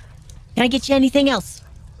 like, Can I get you anything else?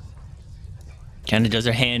 kind of does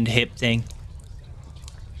her hand hip thing.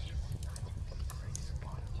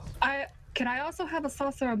 Can I also have a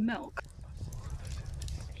saucer of milk?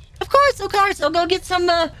 Of course. I'll go get some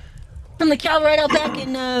from the cow right out back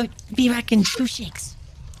and be back in 2 shakes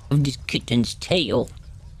of this kitten's tail.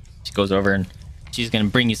 She goes over and she's gonna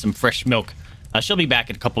bring you some fresh milk. She'll be back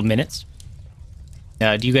in a couple minutes.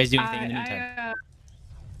 Do you guys do anything in the meantime?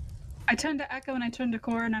 I turn to Echo and I turn to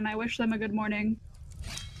Korinn and I wish them a good morning.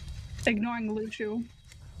 Ignoring Luchu.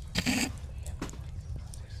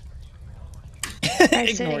 I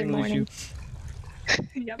say Ignoring morning. Lucio.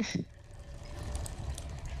 Yep.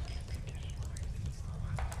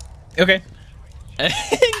 Okay.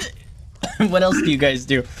 What else do you guys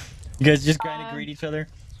do? You guys just kind of greet each other?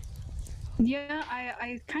 Yeah,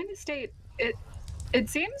 I kind of state it. It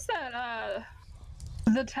seems that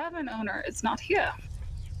the tavern owner is not here.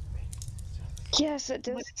 Yes, it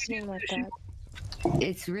does seem like that.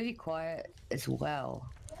 It's really quiet as well.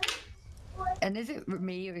 And is it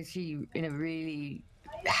me, or is she in a really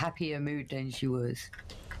happier mood than she was?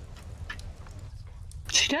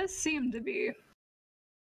 She does seem to be.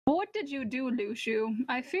 What did you do, Luciu?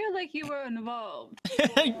 I feel like you were involved.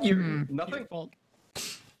 Nothing. Nothing.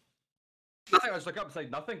 I just look up and say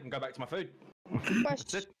nothing and go back to my food.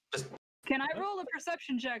 That's it. Just, Can I roll a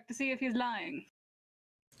perception check to see if he's lying?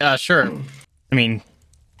 Sure. I mean,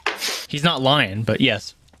 he's not lying, but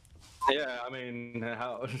yes. yeah, I mean,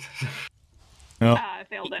 how? No. I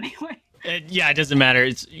failed anyway. Yeah, it doesn't matter.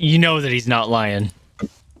 You know that he's not lying.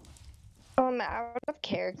 Out of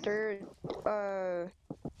character, I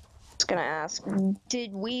was gonna ask, would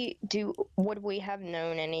we have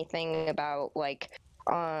known anything about, like,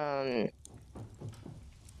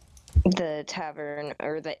 the tavern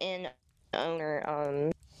or the inn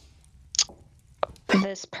owner,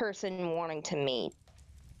 this person wanting to meet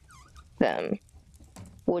them?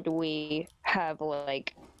 Would we have,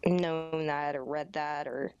 like, known that or read that,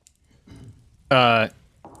 or?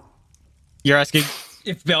 You're asking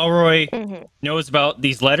if Belroy knows about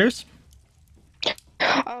these letters?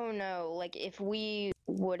 Oh no, like if we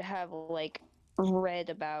would have like read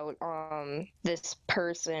about this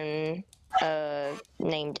person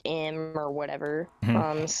named M or whatever,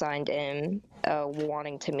 signed M,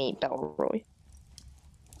 wanting to meet Belroy.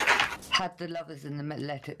 Had the lovers in the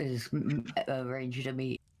letters arranged a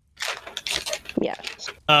meet? Yeah.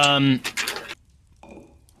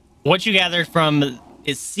 What you gathered from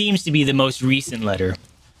it seems to be the most recent letter.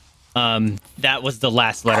 That was the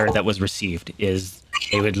last letter that was received. Is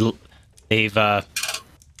they've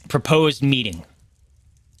proposed meeting.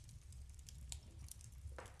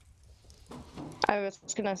 I was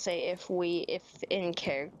gonna say if in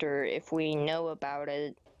character, if we know about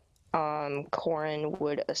it, Korinn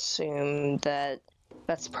would assume that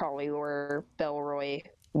that's probably where Belroy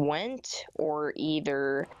went, or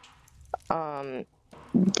either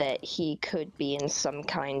that he could be in some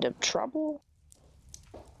kind of trouble.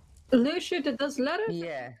 Lucia, did those letters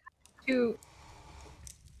to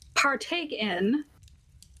partake in?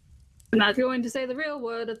 I'm not going to say the real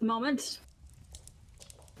word at the moment,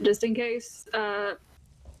 just in case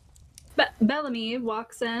Bellamy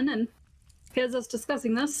walks in and hears us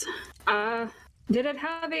discussing this. Did it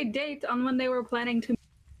have a date on when they were planning to meet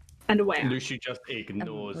and where? Lucia just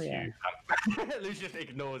ignores you. Lucia just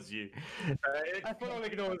ignores you. It full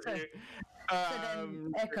ignores you. So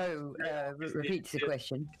then Echo repeats the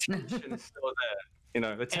question. Tension's still there. You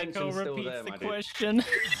know, the tension's still there, my dude. Question.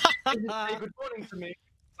 Say good morning to me.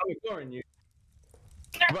 I'm ignoring you.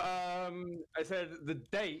 But I said the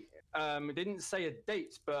date. It didn't say a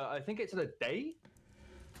date, but I think it said a day.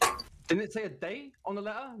 Didn't it say a day on the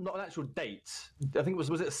letter? Not an actual date. I think was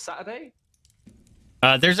it a Saturday?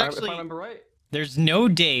 There's If I actually remember right. there's no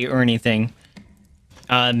day or anything.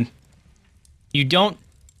 You don't.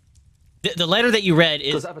 The letter that you read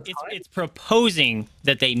is it's proposing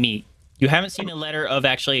that they meet. You haven't seen a letter of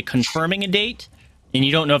actually confirming a date, and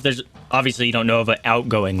you don't know if there's obviously you don't know of an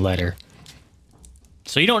outgoing letter.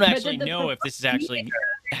 So you don't actually know if this has actually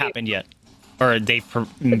happened yet, or they've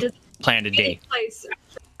planned a date.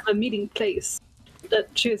 A meeting place that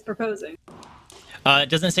she is proposing. It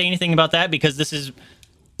doesn't say anything about that because this is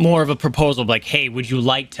more of a proposal, like, hey, would you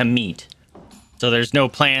like to meet? So there's no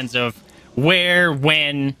plans of where,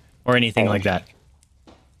 when, or anything like that.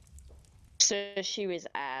 So she was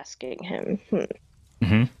asking him.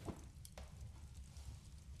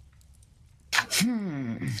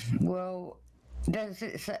 Well,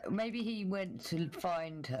 maybe he went to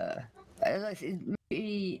find her.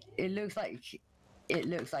 It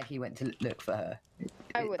looks like he went to look for her.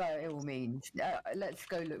 By all means, let's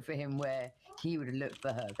go look for him where he would have looked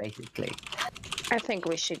for her, basically. I think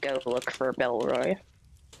we should go look for Belroy.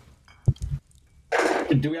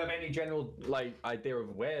 Do we have any general idea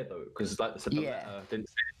of where though? Because like I said, the letter didn't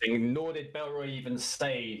say anything. Nor did Belroy even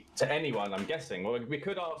say to anyone. I'm guessing. Well, we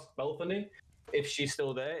could ask Belthany if she's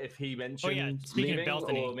still there. If he mentioned speaking leaving, of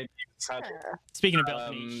Belthany, or maybe speaking of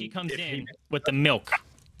Belthany, she comes in with the milk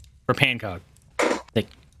for Pancóg. Like,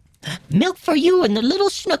 milk for you and the little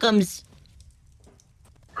Shnookums.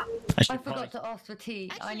 I forgot to ask for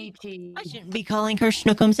tea. I need tea. I shouldn't be calling her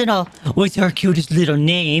Shnookums at all. What's her cutest little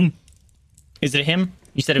name? Is it him?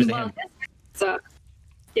 You said it was him.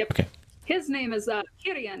 Yep. Okay. His name is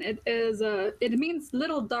Kyrian. It means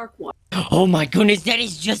little dark one. Oh my goodness, that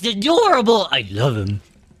is just adorable. I love him.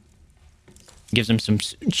 Gives him some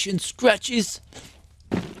chin scratches.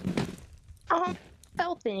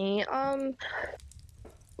 Belthany,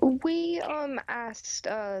 we asked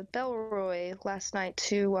Belroy last night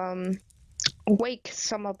to wake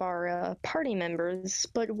some of our party members,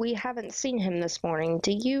 but we haven't seen him this morning.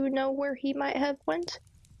 Do you know where he might have went?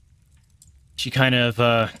 She kind of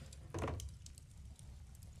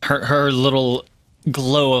her little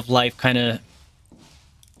glow of life kind of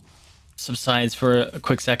subsides for a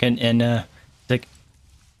quick second, and like,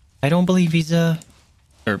 I don't believe he's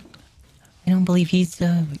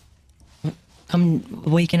come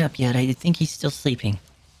waking up yet. I think he's still sleeping.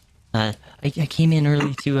 I came in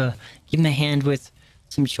early to give him a hand with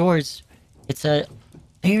some chores. It's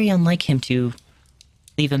very unlike him to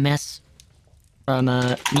leave a mess from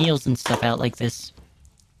meals and stuff out like this.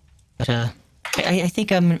 But I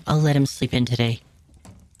think I'll let him sleep in today.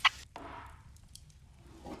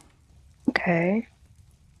 Okay.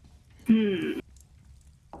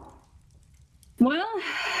 Well,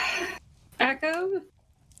 Echo,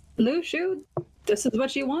 Lucia, this is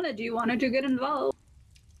what you wanted. You wanted to get involved.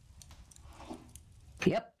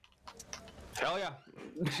 Yep. Hell yeah.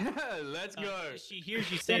 Let's go. She hears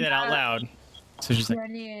you say that out loud, so she's like,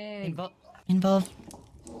 Involved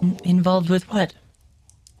with what?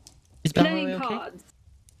 Is Belroy Playing okay? cards.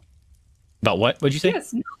 about what? What'd you say?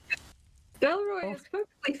 Yes. No. Belroy is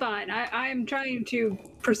perfect. perfectly fine. I'm trying to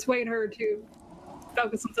persuade her to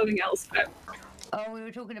focus on something else. But... Oh, we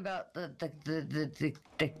were talking about the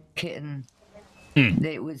kitten. Hmm.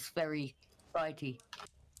 It was very bitey.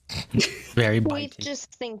 Very We bitey.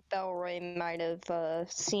 just think Belroy might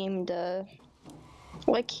have seemed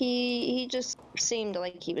like he just seemed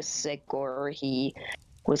like he was sick or he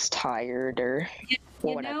was tired or You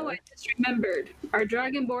whatever. know, I just remembered. Our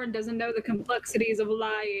Dragonborn doesn't know the complexities of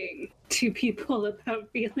lying to people about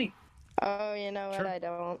feeling. Oh, you know Sure. what? I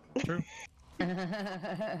don't. True.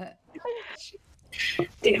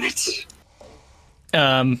 Damn it.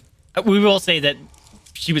 We will say that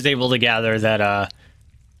she was able to gather that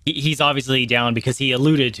he's obviously down because he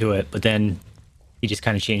alluded to it, but then he just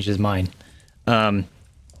kind of changed his mind.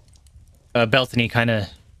 Beltany kind of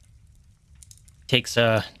takes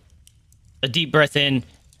a deep breath in,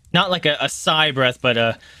 not like a sigh breath,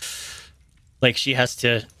 but like she has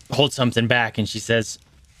to hold something back, and she says,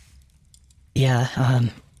 Yeah,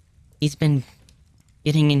 he's been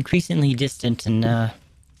getting increasingly distant and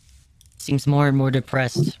seems more and more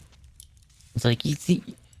depressed. It's like,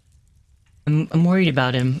 I'm worried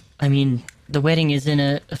about him. I mean, the wedding is in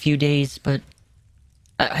a few days, but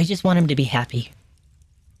I just want him to be happy.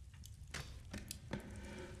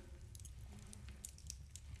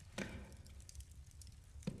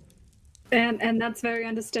 And that's very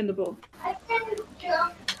understandable.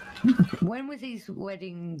 When was his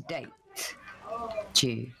wedding date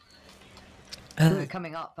due? We're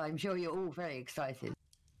coming up. I'm sure you're all very excited.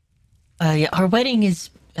 Yeah, our wedding is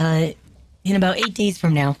in about 8 days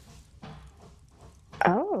from now.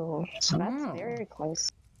 Oh, so that's Oh. very close.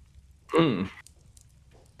 Hmm.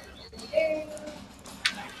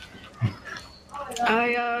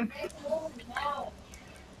 I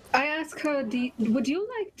ask her, would you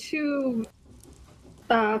like to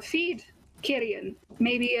feed Korinn?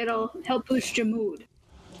 Maybe it'll help boost your mood.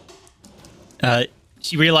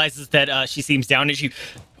 she realizes that she seems down, and she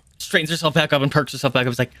straightens herself back up and perks herself back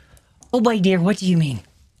up. It's like, Oh, my dear, what do you mean?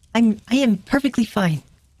 I am perfectly fine.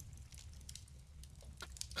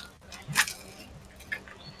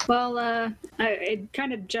 Well, I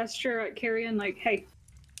kind of gesture at Korinn like, hey,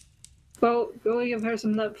 go give her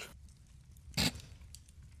some love.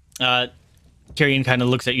 Tyrion kind of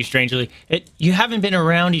looks at you strangely. You haven't been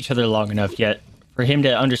around each other long enough yet for him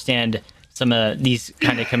to understand some of these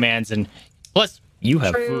kind of commands, and plus you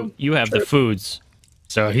have True. food. You have the foods,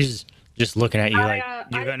 so he's just looking at you like,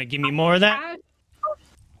 you're gonna give me more of that?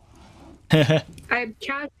 I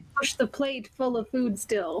casually push the plate full of food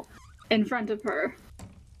still in front of her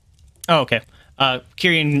Oh, okay.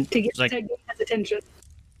 Kyrian to get is like, his attention.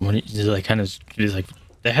 he's like, kind of, he's like,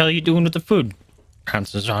 the hell are you doing with the food?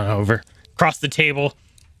 Bounces on over, across the table,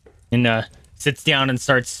 and sits down and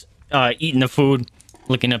starts eating the food,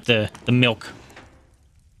 looking up the milk.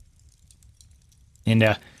 And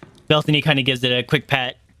Belthany kind of gives it a quick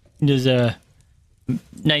pat, does a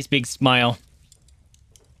nice big smile,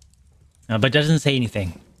 but doesn't say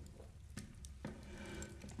anything.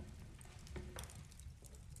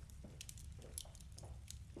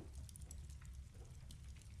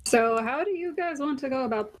 So how do you guys want to go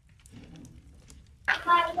about?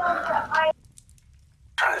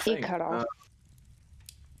 He cut off.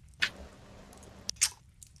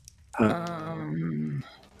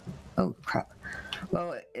 Oh crap.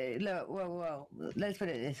 Well, look, well, let's put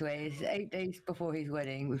it this way. It's 8 days before his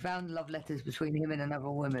wedding. We found love letters between him and another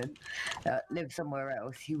woman that lived somewhere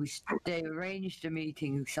else. They arranged a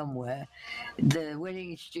meeting somewhere. The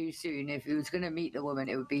wedding is due soon. If he was going to meet the woman,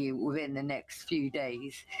 it would be within the next few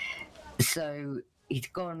days. So he's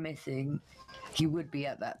gone missing. He would be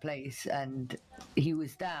at that place, and he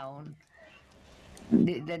was down.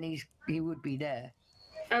 Then he would be there.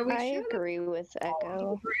 Are we I sure that- agree with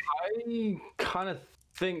Echo. I kind of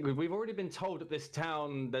think we've already been told that this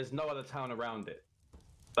town, there's no other town around it.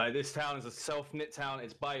 Like, this town is a self-knit town,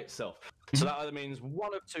 it's by itself. So that either means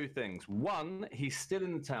one of two things. One, he's still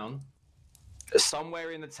in the town,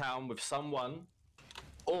 somewhere in the town with someone,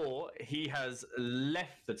 or he has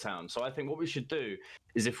left the town. So I think what we should do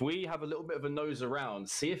is, if we have a little bit of a nose around,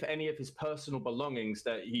 see if any of his personal belongings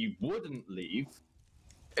that he wouldn't leave,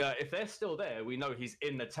 if they're still there, we know he's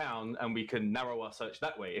in the town and we can narrow our search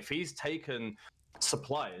that way. If he's taken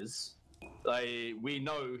supplies, we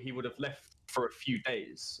know he would have left for a few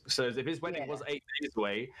days. So if his wedding was 8 days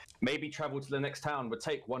away, maybe travel to the next town would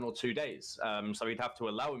take 1 or 2 days. So he'd have to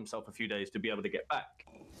allow himself a few days to be able to get back.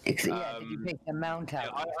 Did you pick the mount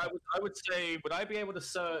out? I would say, would I be able to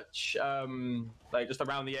search just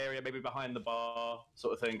around the area, maybe behind the bar,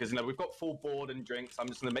 sort of thing? Because we've got full board and drinks. I'm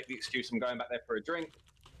just going to make the excuse I'm going back there for a drink.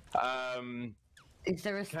 Is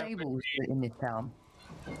there a stable in this town?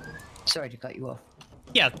 Sorry to cut you off.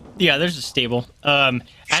 Yeah, there's a stable.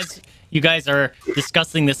 As you guys are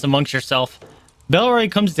discussing this amongst yourself, Belroy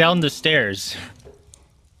comes down the stairs.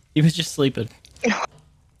 He was just sleeping.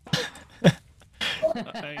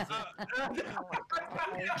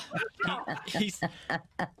 He says,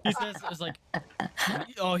 it's like,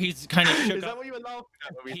 oh, he's kind of shook Is that up. what you were laughing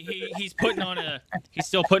at when we said it? He's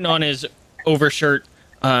still putting on his overshirt.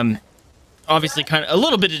 Obviously kind of a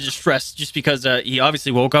little bit of distress just because he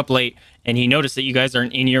obviously woke up late and he noticed that you guys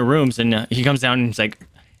aren't in your rooms, and he comes down and he's like,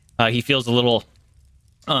 he feels a little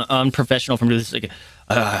unprofessional from this. Like,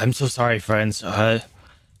 I'm so sorry, friends. I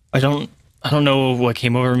don't know what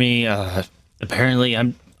came over me. Apparently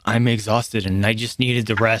I'm exhausted and I just needed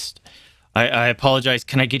to rest. I apologize.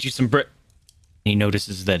 Can I get you some He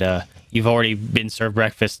notices that you've already been served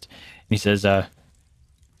breakfast, and he says,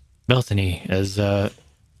 Beltany has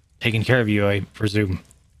taken care of you, I presume.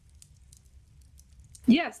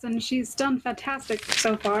 Yes, and she's done fantastic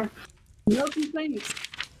so far. No complaints.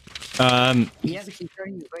 Yeah, but she's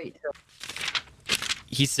doing great.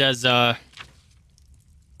 He says,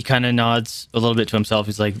 he kind of nods a little bit to himself.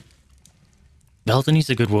 He's like, Beltany's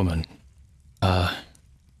a good woman.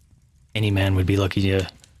 Any man would be lucky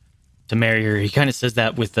to marry her. He kind of says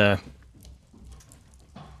that with a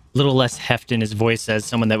little less heft in his voice as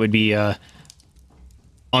someone that would be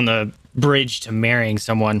on the bridge to marrying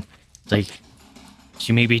someone. It's like,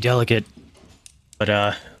 she may be delicate,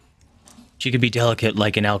 but she could be delicate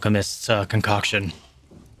like an alchemist's concoction.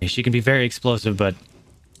 She can be very explosive, but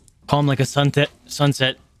calm like a sunset,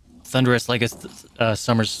 thunderous like a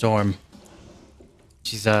summer storm.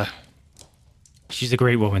 She's a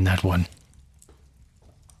great woman, that one.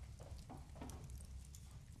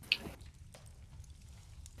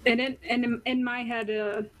 And in my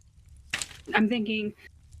head, I'm thinking,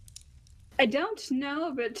 I don't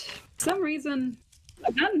know, but for some reason,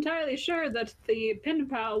 I'm not entirely sure that the pen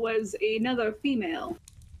pal was another female.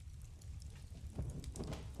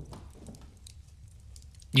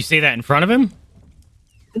 You say that in front of him?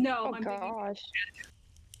 No, Oh I'm thinking, gosh.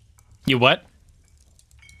 You what?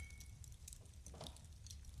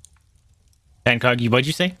 Pancóg, what'd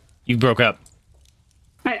you say? You broke up.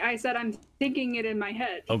 I said I'm thinking it in my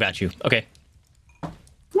head. Oh, got you. Okay.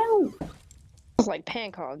 No. It's like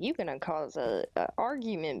Pancóg, you gonna cause a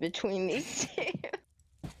argument between these two.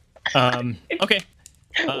 Okay.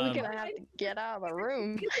 We're gonna have to get out of the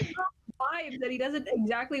room. Vibe that he doesn't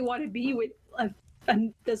exactly want to be with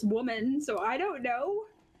this woman, so I don't know.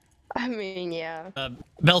 I mean, yeah.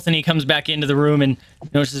 Beltany comes back into the room and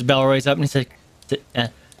notices Belroy's up, and he's like,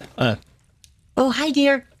 Oh, hi,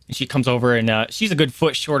 dear. and she comes over, and she's a good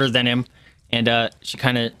foot shorter than him, and she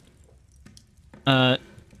kind of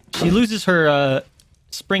she loses her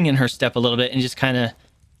spring in her step a little bit and just kind of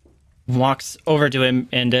walks over to him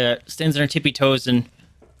and stands on her tippy toes and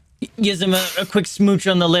gives him a quick smooch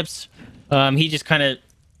on the lips. He just kind of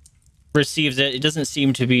receives it. It doesn't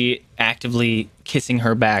seem to be actively kissing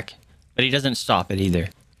her back, but he doesn't stop it either.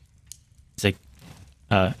 He's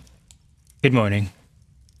like, good morning.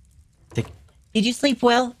 Did you sleep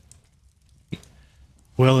well?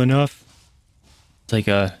 Well enough. It's like,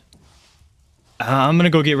 I'm gonna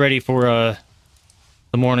go get ready for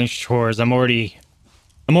the morning chores. I'm already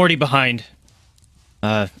behind.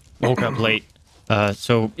 Woke up late.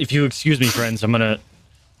 So if you excuse me, friends, I'm gonna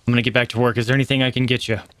get back to work. Is there anything I can get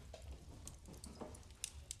you?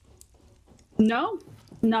 No,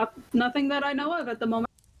 nothing that I know of at the moment.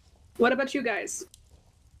 What about you guys?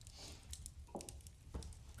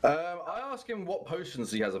 I asked him what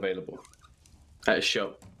potions he has available at his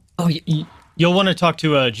shop. Oh, you'll want to talk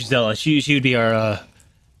to Gisela. She would be our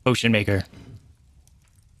potion maker.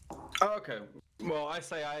 Oh, okay. Well, I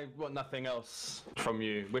say I want nothing else from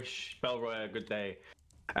you. Wish Belroy a good day.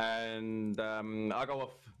 And I'll go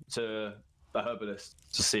off to the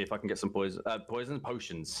herbalist to see if I can get some potions.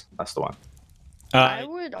 That's the one. I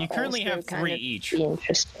would you currently also have kind 3 of each. be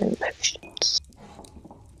interested in potions.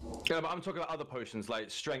 Yeah, but I'm talking about other potions, like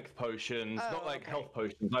strength potions, Oh, not like okay. health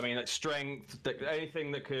potions. I mean, like strength,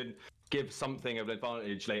 anything that could give something of an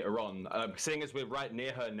advantage later on. Seeing as we're right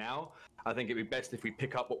near her now, I think it'd be best if we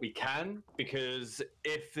pick up what we can, because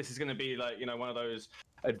if this is going to be like, one of those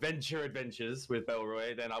adventures with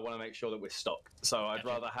Belroy, then I want to make sure that we're stocked. So I'd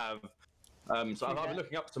rather have. So I've been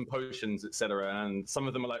looking up some potions, etc., and some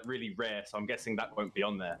of them are like really rare, so I'm guessing that won't be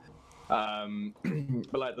on there.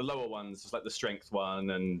 But like the lower ones, just like the strength one,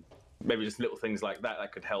 and maybe just little things like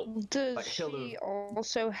that could help. Does Like she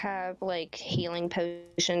also have like healing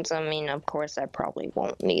potions? I mean, of course, I probably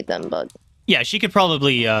won't need them, but Yeah, she could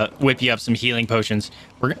probably whip you up some healing potions.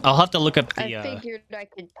 I'll have to look up the. I figured I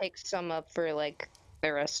could pick some up for like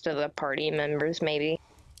the rest of the party members, maybe.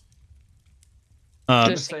 I'm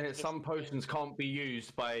Just saying that some potions can't be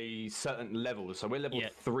used by certain levels, so we're level Yeah.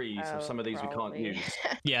 3, so some of these we can't probably. use.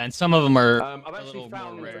 Yeah, and some of them are. I've actually little more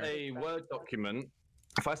found rare. a Word document.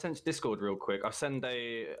 If I send to Discord real quick, I'll send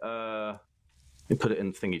a. Let me put it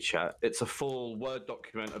in thingy chat. It's a full Word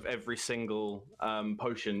document of every single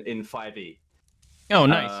potion in 5e. Oh,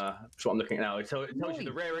 nice. That's what I'm looking at now. It tells you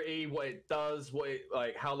the rarity, what it does,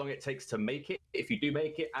 like how long it takes to make it, if you do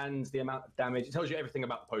make it, and the amount of damage. It tells you everything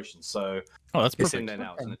about the potion. So Oh, that's it's in perfect. there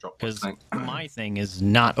now. It's in the drop Because box. my thing is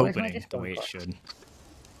not Where's my opening the Discord way it box? should.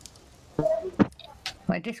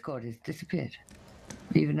 My Discord has disappeared,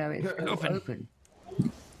 even though it's still Open. open.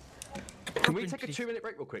 Can we take a 2-minute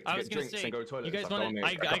break real quick to I was get gonna drinks say, and go to the toilet? you guys and stuff? want to? I'll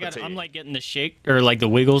make a cup of tea. I'm like getting the shake or like the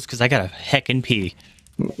wiggles because I got a heckin' pee.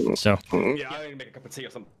 So, Yeah, I only make a cup of tea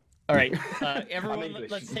or something. all right, I'm everyone,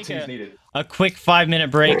 English. let's take Tea's needed. a quick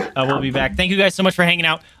 5-minute break. We'll be back. Thank you guys so much for hanging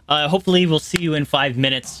out. Hopefully, we'll see you in 5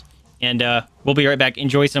 minutes, and we'll be right back.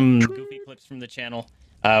 Enjoy some goofy clips from the channel.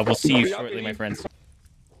 We'll see you shortly, my friends.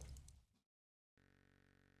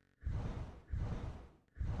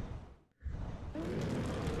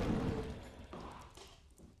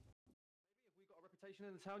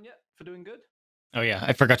 In the town yet for doing good? Oh yeah,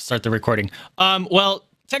 I forgot to start the recording. Well,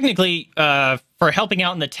 technically, for helping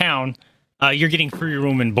out in the town, you're getting free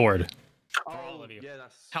room and board. Oh, of you. yeah,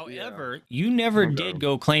 that's. However, you never Okay. did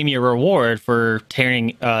go claim your reward for turning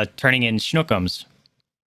in Shnookums.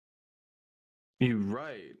 You're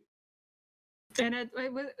right. And it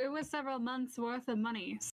was several months worth of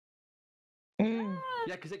money. Mm.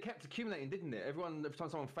 Yeah, because it kept accumulating, didn't it? Every time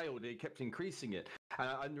someone failed, it kept increasing it. And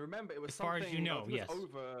I remember it was As far something. as you know, I think it was yes.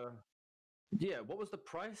 Over. Yeah, what was the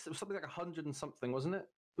price? It was something like 100 and something, wasn't it?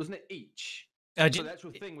 Wasn't it each? So Did- the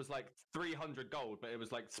actual thing was like 300 gold, but it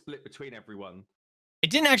was like split between everyone.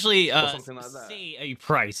 It didn't actually something like that. say a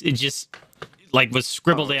price. It just like was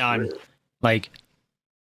scribbled Oh, on, really? like,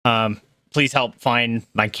 please help find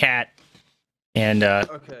my cat and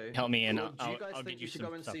Okay. help me, and Well, do you guys I'll think get we you should some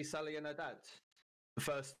go and stuff. see Sally and her dad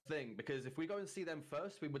first thing? Because if we go and see them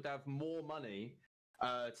first, we would have more money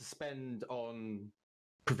to spend on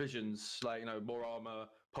provisions, like more armor,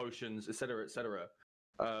 potions, etc., etc.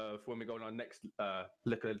 For when we go on our next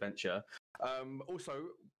little adventure. Also,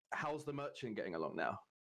 how's the merchant getting along now?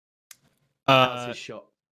 How's his shop?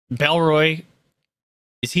 Belroy,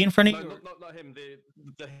 is he in front of No, you? not him.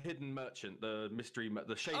 The hidden merchant, the mystery,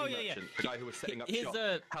 the shady Oh, yeah, yeah. merchant, the guy who was setting up His, shop.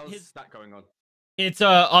 How's his- that going on? It's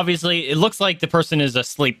obviously it looks like the person is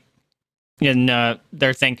asleep in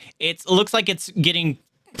their thing. It looks like it's getting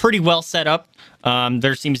pretty well set up.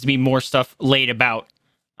 There seems to be more stuff laid about,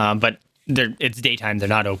 but it's daytime. They're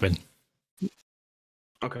not open.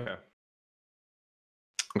 Okay.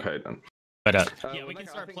 Okay then. But yeah, Well, we can Mecca,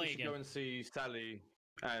 start I think playing we should again. go and see Sally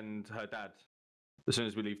and her dad as soon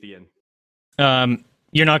as we leave the inn.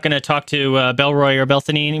 You're not going to talk to Belroy or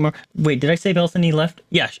Belthany anymore? Wait, did I say Belthany left?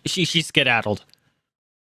 Yeah, she's skedaddled.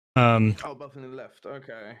 Oh, both of them left.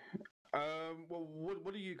 Okay. Well,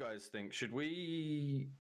 what do you guys think? Should we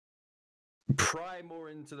pry more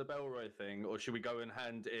into the Belroy thing, or should we go and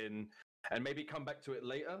hand in and maybe come back to it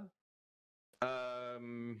later?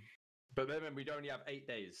 But remember, we only have 8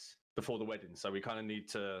 days before the wedding, so we kind of need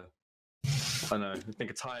to, I don't know, think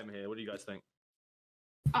of time here. What do you guys think?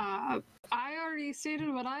 I already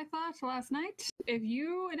stated what I thought last night. If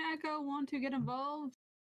you and Echo want to get involved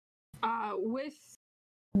with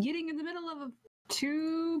getting in the middle of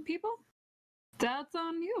 2 people, that's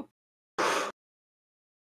on you.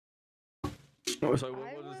 So what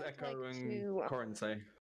I does would Echo like and to, Korinn say?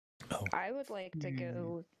 I would like to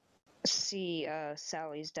go see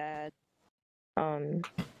Sally's dad.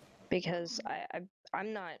 Because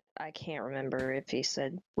I can't remember if he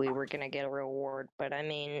said we were gonna get a reward, but I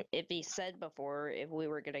mean, if he said before if we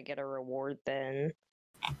were gonna get a reward, then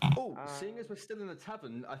Oh, seeing as we're still in the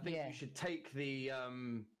tavern, I think Yeah. you should take the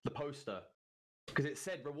poster. Because it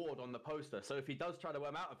said reward on the poster. So if he does try to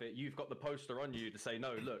worm out of it, you've got the poster on you to say,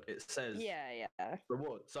 no, look, it says yeah.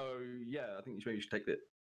 reward. So yeah, I think maybe you should take it.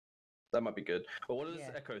 That might be good. But what does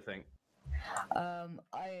Yeah. Echo think?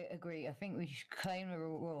 I agree. I think we should claim the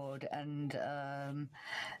reward, and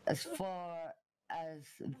as far as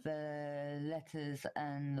the letters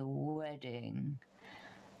and the wedding,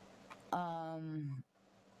 I'm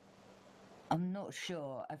not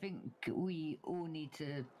sure. I think we all need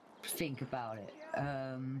to think about it.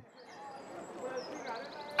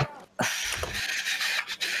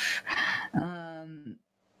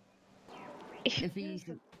 If he's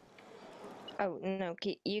Oh no,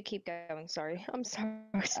 you keep going. Sorry, I'm sorry.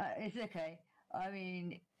 it's okay. I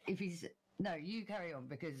mean, if he's no, you carry on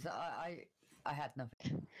because I had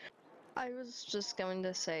nothing. I was just going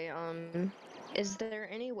to say, is there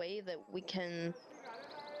any way that we can,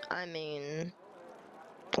 I mean,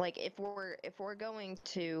 like if we're going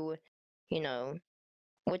to, you know,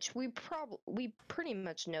 which we pretty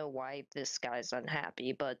much know why this guy's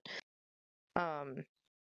unhappy, but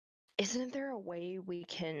isn't there a way we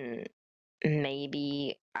can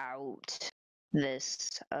maybe out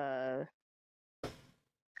this I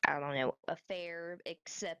don't know, affair,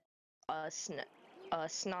 except us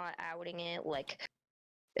not outing it? Like,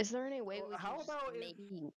 is there any way we How can just about if-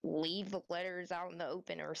 maybe leave the letters out in the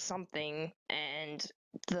open or something, and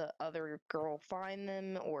the other girl find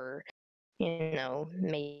them, or you know,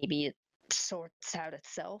 maybe it sorts out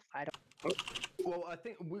itself? I don't. Well, I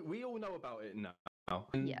think we all know about it now.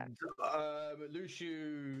 And, Yeah.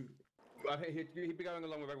 Luciu, I think he'd be going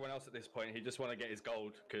along with everyone else at this point. He just want to get his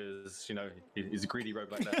gold because you know he's a greedy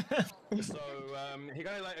rogue like that. So he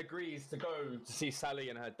kind of like agrees to go to see Sally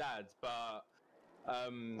and her dad, but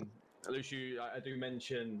Luciu, I do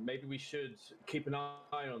mention maybe we should keep an eye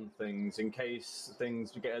on things in case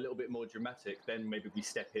things get a little bit more dramatic. Then maybe we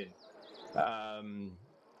step in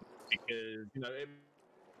because you know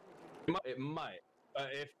it might,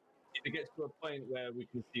 but if it gets to a point where we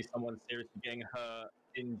can see someone seriously getting hurt,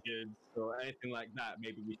 injured, or anything like that,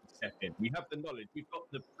 maybe we should step in. We have the knowledge. We've got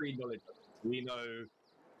the pre-knowledge. We know.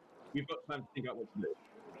 We've got time to think out what to do.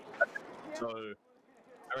 So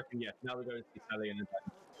I reckon, yes. Now we're going to see Sally and then.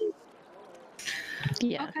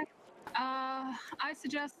 Yeah. Okay. I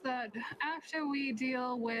suggest that after we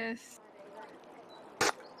deal with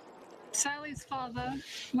Sally's father,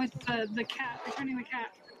 with the cat, returning the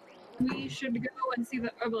cat, we should go and see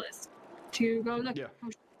the herbalist to go look. Yeah.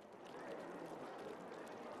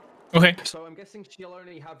 Okay. So I'm guessing she'll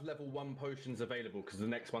only have level 1 potions available because the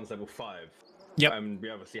next one's level 5. Yep. And we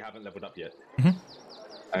obviously haven't leveled up yet. Mhm.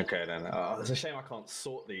 Okay then. Oh, it's a shame I can't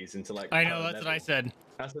sort these into like. I know, per that's level. what I said.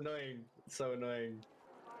 That's annoying. It's so annoying.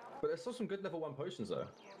 But there's still some good level 1 potions though.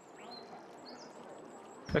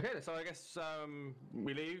 Okay, so I guess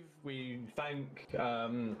we leave. We thank.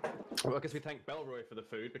 Well, I guess we thank Belroy for the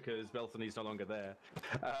food because Belthany's no longer there.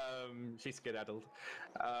 She's skedaddled.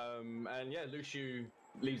 And yeah, Luciu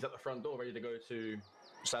leaves at the front door, ready to go to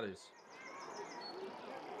Sally's.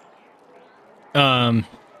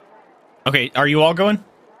 Okay, are you all going?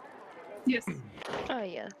 Yes. Oh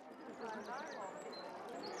yeah.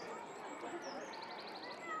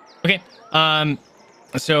 Okay.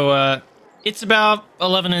 So it's about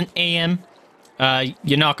 11 a.m.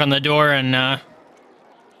 You knock on the door, and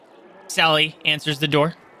Sally answers the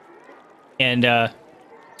door, and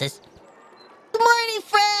Says, "Good morning,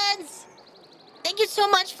 friends. Thank you so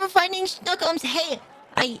much for finding Shnookums. Hey,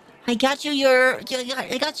 I got you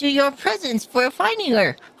your presents for finding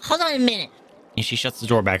her. Hold on a minute." and she shuts the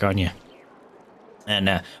door back on you.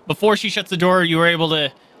 And before she shuts the door, you were able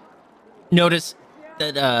to notice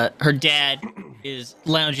that her dad is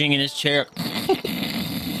lounging in his chair,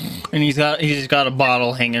 and he's got a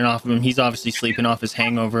bottle hanging off of him. He's obviously sleeping off his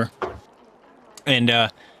hangover.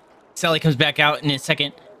 And Sally comes back out in a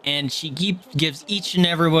second, and she gives each and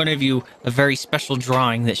every one of you a very special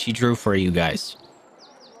drawing that she drew for you guys.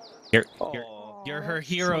 You're her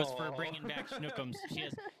heroes for bringing back Shnookums.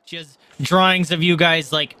 She has drawings of you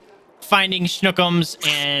guys like finding Shnookums,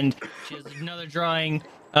 and she has another drawing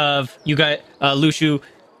of you guys, Luciu,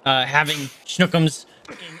 having Shnookums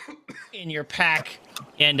in your pack,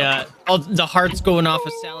 and all the hearts going off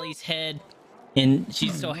of Sally's head, and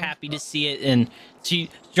she's so happy to see it. And she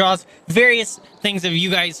draws various things of you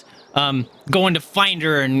guys going to find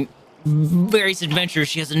her and various adventures.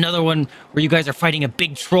 She has another one where you guys are fighting a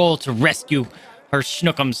big troll to rescue her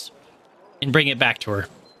Shnookums and bring it back to her.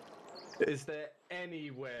 Is there any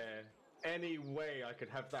way I could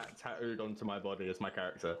have that tattooed onto my body as my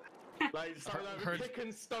character? Like, so her- pick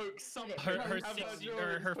and stoke something. Her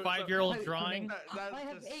 5-year-old drawing. That's I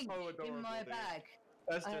have just ink so adorable, in my dude. bag.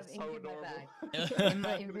 That's I have just ink so in adorable. my bag. In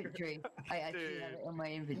my inventory. I actually Dude. have it in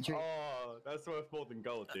my inventory. Oh, that's worth more than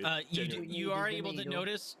gold, dude. Genuinely. You are Needle, able to needle.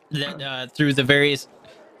 notice that through the various,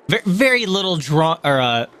 very little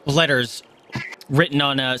letters written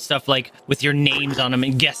on stuff like with your names on them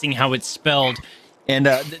and guessing how it's spelled, and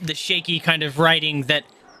the shaky kind of writing that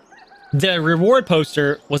the reward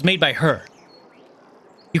poster was made by her.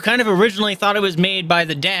 You kind of originally thought it was made by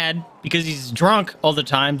the dad because he's drunk all the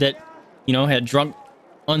time, that, you know, had drunk,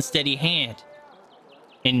 unsteady hand.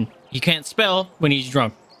 And he can't spell when he's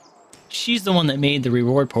drunk. She's the one that made the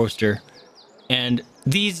reward poster. And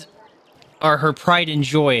these are her pride and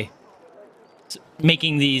joy,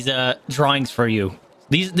 making these drawings for you.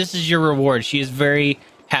 This is your reward. She is very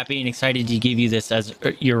happy and excited to give you this as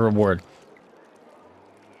your reward.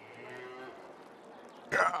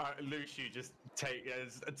 just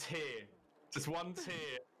a tear, just one tear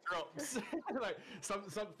drops. Like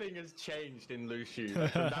something has changed in Luciu.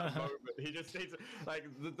 Like, from that moment, he's like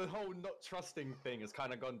the whole not trusting thing has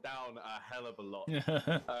kind of gone down a hell of a lot.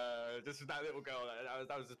 Just that little girl,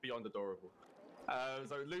 that was just beyond adorable.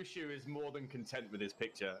 So Luciu is more than content with his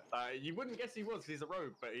picture. You wouldn't guess he was, 'cause he's a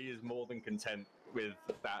rogue, but he is more than content with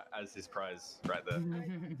that as his prize right there.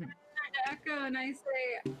 I echo and I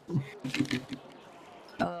say,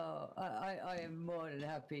 Oh, I am more than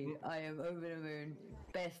happy. I am over the moon.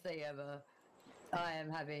 Best day ever. I am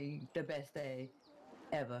having the best day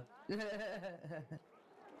ever.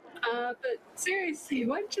 but seriously,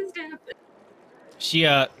 what just happened? She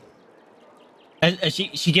as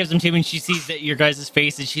she gives them to him, and she sees that your guys'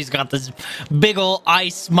 face, and she's got this big ol' eye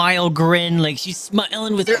smile grin, like she's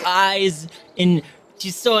smiling with her eyes, and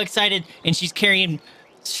she's so excited, and she's carrying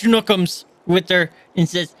Shnookums with her, and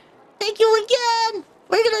says, "Thank you again.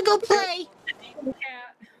 We're gonna go play."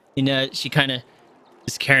 Cat. And she kind of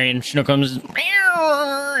is carrying Shnookums.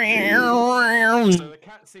 So the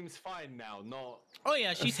cat seems fine now, not. Oh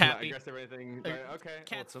yeah, she's not happy. aggressive or anything. Like, okay,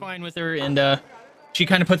 Cat's awesome. fine with her, and she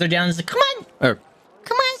kind of puts her down and says, "Come on, or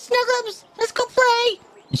come on, Shnookums, let's go play."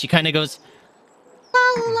 And she kind of goes, la,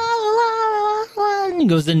 la, la, la, and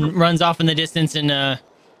goes and runs off in the distance, and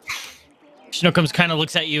Shnookums kind of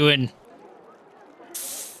looks at you and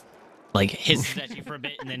like hisses at you for a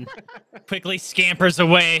bit, and then quickly scampers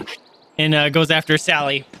away and goes after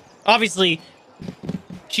Sally. Obviously,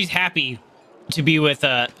 she's happy to be with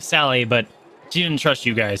Sally, but she didn't trust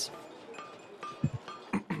you guys.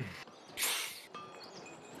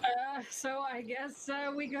 So I guess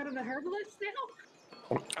we go to the herbalist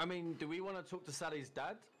now? I mean, do we want to talk to Sally's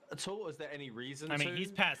dad at all? Is there any reason I mean, to?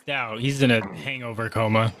 he's passed out. He's in a hangover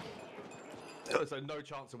coma. So no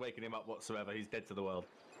chance of waking him up whatsoever. He's dead to the world.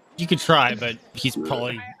 You could try, but he's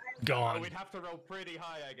probably Oh, gone. we'd have to roll pretty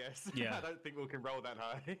high, I guess. Yeah. I don't think we can roll that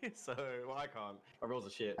high. So, well, I can't. My rolls are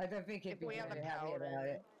shit. I don't think it'd If be we have very a happy about paladin,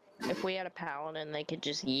 it. if we had a paladin, they could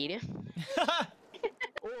just eat it.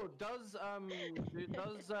 Or does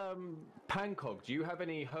Pancóg, do you have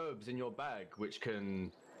any herbs in your bag which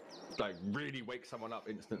can like really wake someone up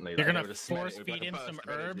instantly? You're Like, gonna they would just smell it, force it would be feed him like a some burst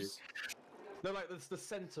of energy. herbs? No, like the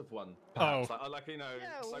scent of one. Perhaps. Oh. Like you know.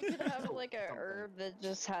 Yeah, like, we could have like a something. herb that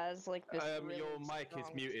just has like this. Really Your mic is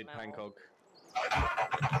strong muted, smell.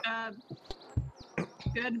 Pancóg.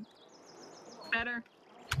 Good. Better.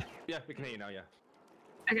 Yeah, we can hear you now. Yeah.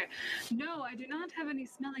 Okay. No, I do not have any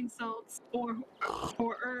smelling salts or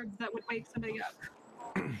herbs that would wake somebody up.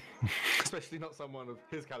 Especially not someone of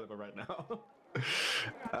his caliber right now.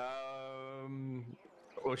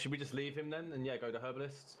 Or should we just leave him then and go to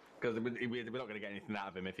herbalists? Because we're not going to get anything out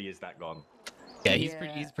of him if he is that gone. Yeah, he's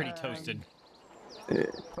Yeah, pretty toasted.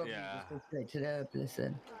 Probably Yeah. just go straight to the herbalist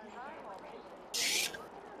then.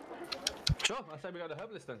 Sure, I say we go to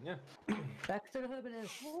herbalist then. Yeah. Back to the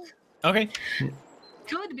herbalist. Okay.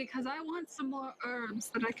 Good, because I want some more herbs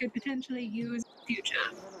that I could potentially use in the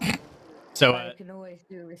future. So I can always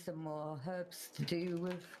do with some more herbs to do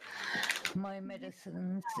with my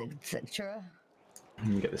medicines, etc. Let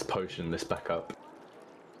me get this potion list back up.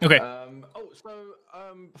 okay.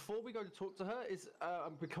 Before we go to talk to her, is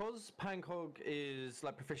because Pancóg is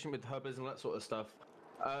like proficient with herbs and that sort of stuff,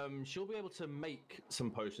 she'll be able to make some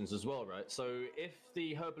potions as well, right? So if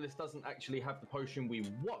the herbalist doesn't actually have the potion we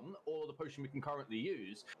want or the potion we can currently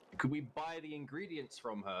use, could we buy the ingredients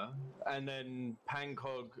from her and then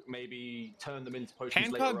Pancóg maybe turn them into potions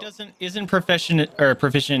later on? isn't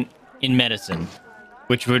proficient in medicine,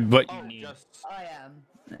 which would what you Oh, need. just I am.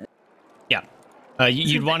 Yeah.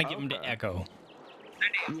 You'd want to give him to Okay. Echo.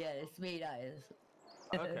 Yeah, it's me that is.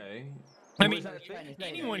 okay. I Was mean, that a thing? trying to say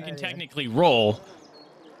anyone that can earlier. technically roll,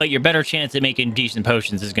 but your better chance at making decent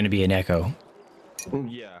potions is going to be an Echo.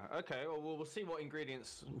 Yeah. Okay. Well, we'll see what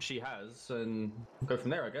ingredients she has and go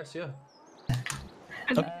from there, I guess. Yeah.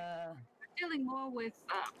 I'm Uh, dealing more with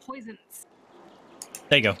poisons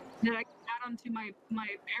There you go. that I can add onto my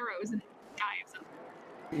arrows and knives.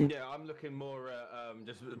 Yeah, I'm looking more at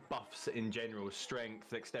just buffs in general, strength,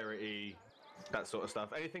 dexterity, that sort of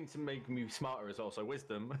stuff. Anything to make me smarter is also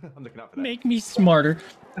wisdom. I'm looking out for that. Make me smarter.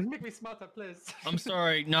 Make me smarter, please. I'm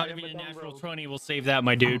sorry, not I am even a a dumb natural rogue. 20 will save that,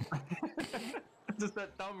 my dude. Just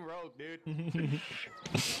that dumb rogue, dude.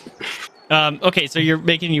 Okay, so you're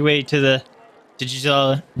making your way to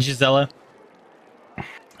Gisela.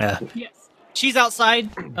 Yes. She's outside.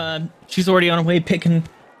 She's already on her way picking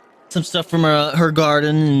some stuff from her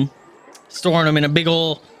garden and storing them in a big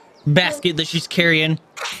old basket that she's carrying.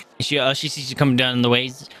 And she sees you coming down the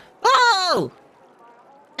way. Oh!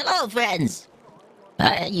 Hello, friends.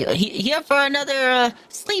 Here for another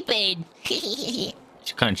sleep aid. She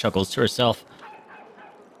kind of chuckles to herself.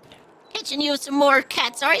 Catching you some more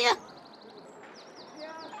cats, are you?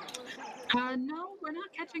 No, we're not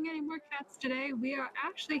catching any more cats today. We are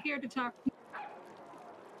actually here to talk.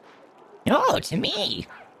 Oh, to me.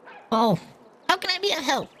 Oh, how can I be of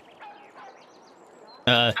help?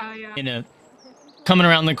 Yeah. Coming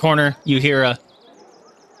around the corner, you hear a.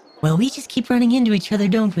 Well, we just keep running into each other,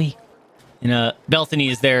 don't we? And Belthany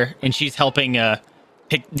is there, and she's helping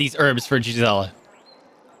pick these herbs for Gisela.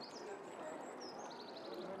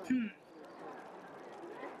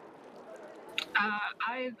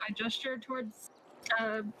 I gesture towards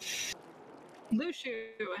Luciu,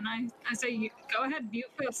 and I say, go ahead, you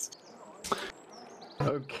first.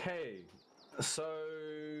 Okay, so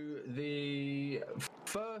the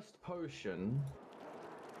first potion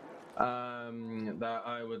that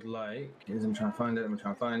I would like is I'm trying to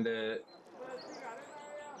find it.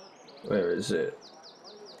 Where is it?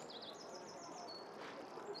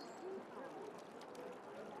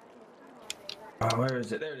 Oh, where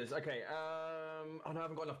is it? There it is. Okay. Oh no, I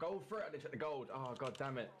haven't got enough gold for it. I didn't check the gold. Oh god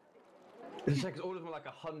damn it. It's like all of them are like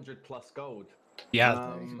 100 plus gold.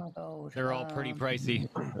 Yeah, they're all pretty pricey.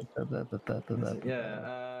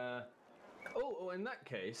 Yeah. Oh, in that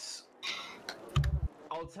case,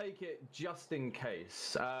 I'll take it just in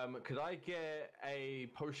case. Could I get a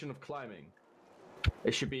potion of climbing?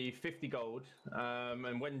 It should be 50 gold,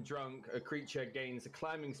 and when drunk, a creature gains a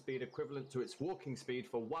climbing speed equivalent to its walking speed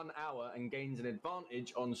for 1 hour and gains an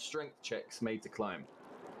advantage on strength checks made to climb.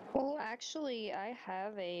 Well, actually, I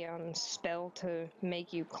have a spell to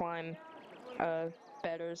make you climb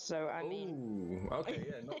better, so I mean... Ooh, okay,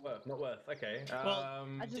 yeah, not worth, okay.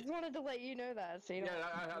 I just wanted to let you know that, so you don't...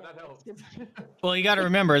 Yeah, that helps. Well, you got to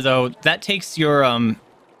remember though, that takes your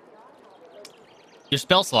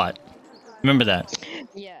spell slot. Remember that.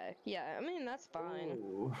 Yeah, I mean, that's fine.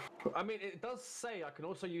 Ooh. I mean, it does say I can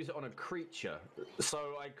also use it on a creature,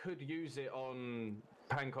 so I could use it on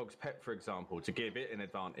Pancóg's pet, for example, to give it an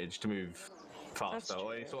advantage to move faster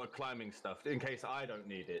or any sort of climbing stuff in case I don't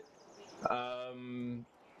need it.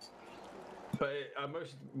 But I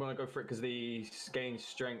most want to go for it because the gain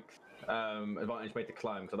strength advantage made to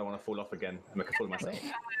climb, because I don't want to fall off again and make a fool of myself.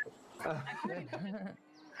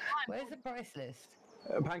 Where's the price list?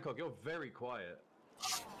 Pancóg, you're very quiet.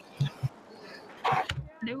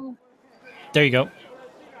 No. There you go.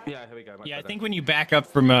 Yeah, here we go. Yeah, I think when you back up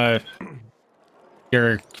from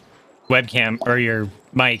your webcam or your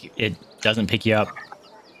mic, it doesn't pick you up.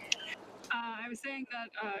 I was saying that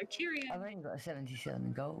Kyrian. I've only got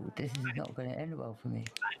 77 gold. This is not going to end well for me.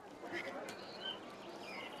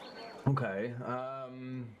 Okay.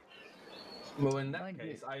 Well, in that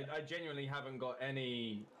case, I genuinely haven't got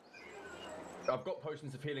any. I've got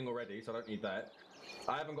potions of healing already, so I don't need that.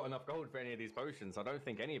 I haven't got enough gold for any of these potions. I don't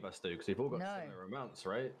think any of us do, because we've all got similar amounts,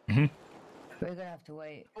 right? Mm-hmm. We're gonna have to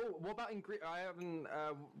wait. Oh, what about I haven't.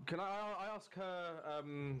 Can I ask her?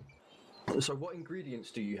 So, what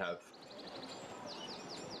ingredients do you have?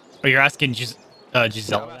 Oh, you're asking Gisela? I'm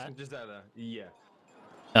asking Gisela. Yeah.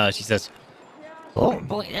 She says, Oh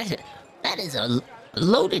boy, that is a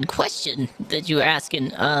loaded question that you're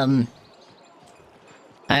asking.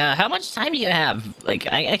 How much time do you have? Like,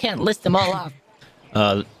 I can't list them all off.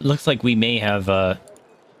 looks like we may have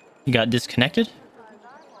got disconnected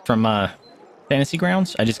from Fantasy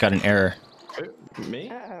Grounds. I just got an error. Me?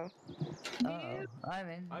 Uh-oh. I'm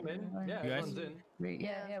in. I'm in. Yeah, You guys? everyone's in.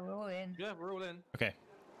 Yeah, we're all in. Yeah, we're all in. Okay.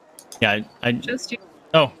 Yeah, I Just you.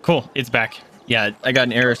 Oh, cool. It's back. Yeah, I got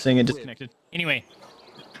an error saying it disconnected. Anyway,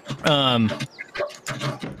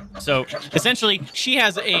 so essentially, she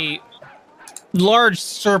has a large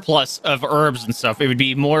surplus of herbs and stuff. It would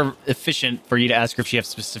be more efficient for you to ask her if she has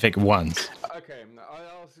specific ones. Okay, I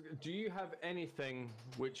ask, do you have anything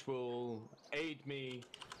which will aid me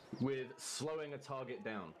with slowing a target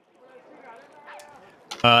down?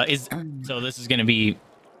 So this is going to be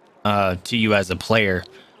to you as a player.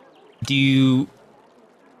 Does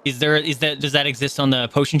that exist on the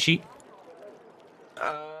potion sheet?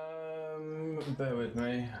 Bear with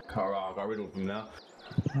me. I got rid of them now.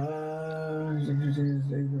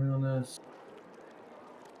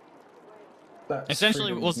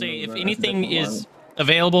 Essentially, we'll say if anything is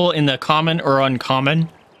available in the common or uncommon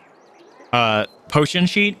potion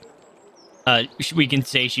sheet, we can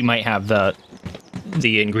say she might have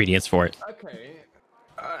the ingredients for it. Okay.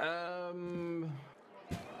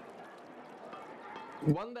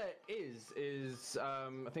 One that is a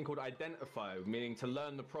thing called identify, meaning to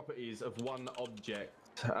learn the properties of one object.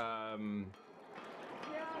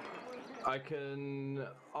 I can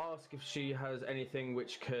ask if she has anything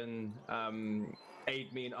which can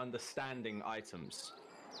aid me in understanding items.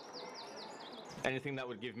 Anything that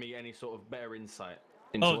would give me any sort of better insight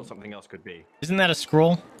into what something else could be. Isn't that a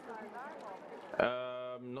scroll?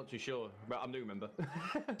 Not too sure, but I'm new, remember?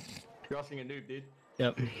 You're asking a noob, dude.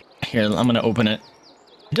 Yep. Here, I'm gonna open it.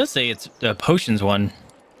 It does say it's the potions one.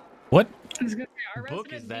 What I was gonna say, our book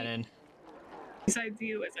is resident that geek in? besides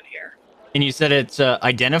you isn't here. And you said it's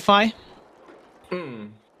identify? Hmm.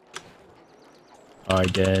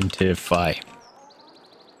 Identify.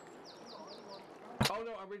 Oh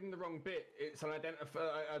no, I'm reading the wrong bit. It's an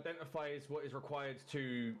identifies what is required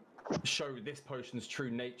to show this potion's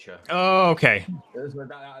true nature. Oh, okay.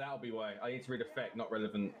 That'll be why. I need to read effect, not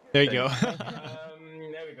relevant. There you go. There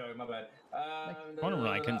we go. My bad. Wonder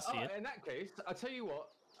why I couldn't see it. In that case, I'll tell you what.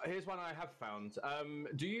 Here's one I have found.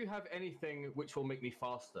 Do you have anything which will make me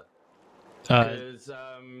faster? Because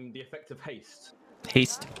the effect of haste.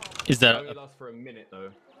 Haste. Is that Only lasts for a minute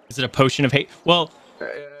though. is it a potion of haste? Well,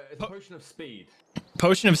 It's a potion of speed.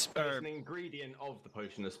 potion of It's an ingredient of the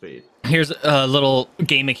potion of speed. here's a little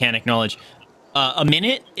game mechanic knowledge. A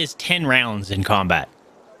minute is 10 rounds in combat.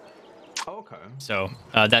 Oh, okay. So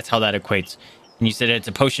that's how that equates. And you said it's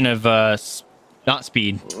a potion of not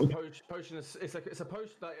speed. Potion is it's a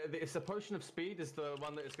potion. It's a potion of speed is the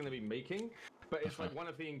one that it's going to be making, but it's like one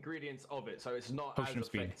of the ingredients of it, so it's not Potion as of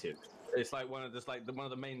speed. effective. It's like one of one of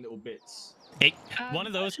the main little bits. One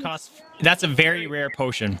of those costs. That's a very rare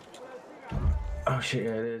potion. Oh shit,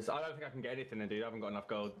 yeah, it is. I don't think I can get anything, dude. I haven't got enough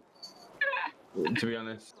gold. To be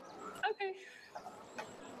honest. Okay.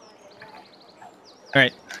 All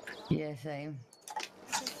right. Yeah, same.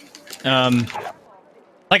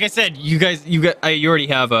 Like I said, you already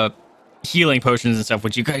have healing potions and stuff,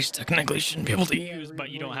 which you guys technically shouldn't be able to use, but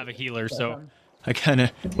you don't have a healer, so I kind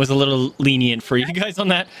of was a little lenient for you guys on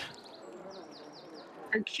that.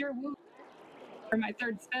 Or cure wound for my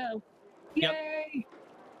third spell. Yep. Yay!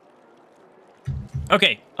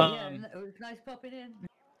 Okay. Yeah, it was nice popping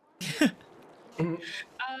in.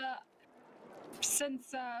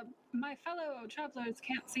 Since my fellow travelers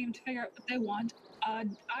can't seem to figure out what they want, I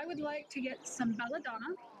would like to get some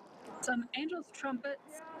belladonna, some angel's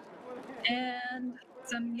trumpets, and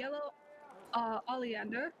some yellow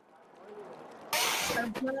oleander, as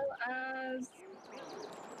well as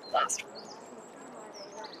last one.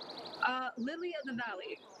 Lily of the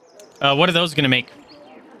Valley. What are those gonna make?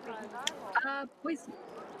 Poison.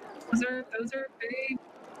 Those are very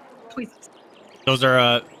poisons. Those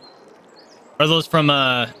are those from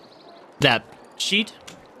that sheet?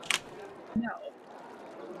 No.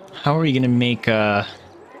 How are we gonna make These are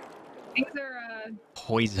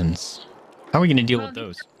poisons? How are we gonna deal with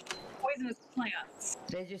those? poisonous plants.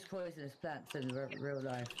 They're just poisonous plants in real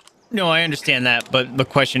life. No, I understand that, but the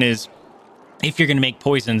question is, if you're gonna make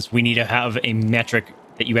poisons, we need to have a metric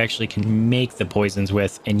that you actually can make the poisons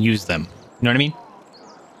with and use them. You know what I mean?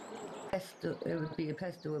 Pestle, it would be a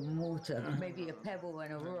pestle and mortar, maybe a pebble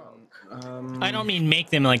and a rock. I don't mean make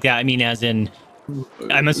them like that. I mean as in,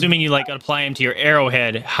 I'm assuming you like apply them to your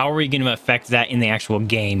arrowhead. How are we going to affect that in the actual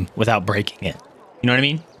game without breaking it? You know what I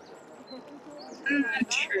mean?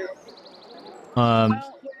 True.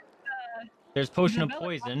 Well, there's potion of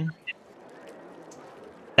poison.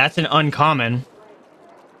 That's an uncommon.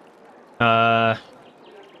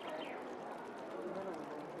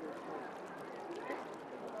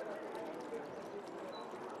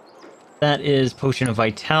 That is potion of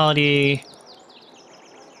vitality.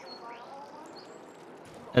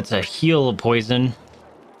 That's a heal poison.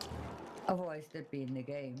 Otherwise, they'd be in the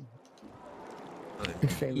game.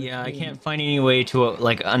 Yeah, I can't find any way to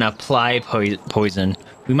like an apply poison.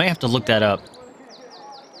 We might have to look that up.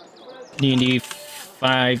 D&D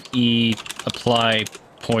 5e apply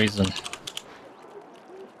poison.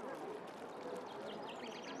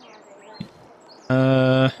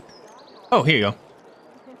 Oh, here you go.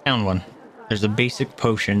 Found one. There's a basic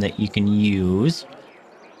potion that you can use.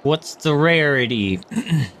 What's the rarity?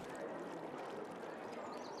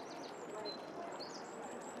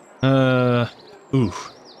 Ooh.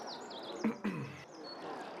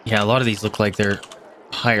 Yeah, a lot of these look like they're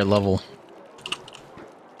higher level.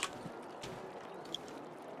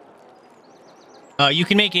 You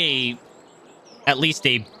can make at least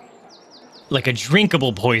a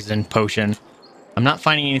drinkable poison potion. I'm not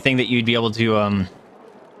finding anything that you'd be able to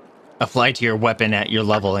apply to your weapon at your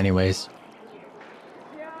level anyways.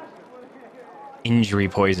 Injury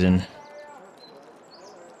poison.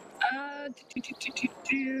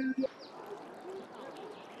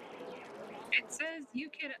 It says you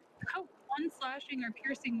can coat one slashing or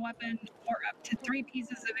piercing weapon or up to 3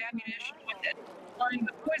 pieces of ammunition with it. 1 during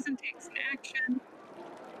the poison takes an action.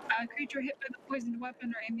 A creature hit by the poisoned weapon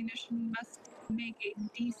or ammunition must make a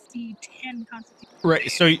DC 10 Constitution.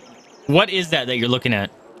 Right. So, what is that you're looking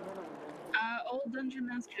at?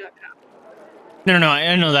 OldDungeonMaster.com. No,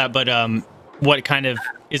 I know that, but what kind of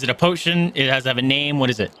is it? A potion? It has to have a name. What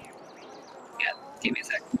is it? Yeah, give me a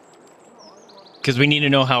second. Because we need to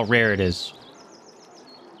know how rare it is.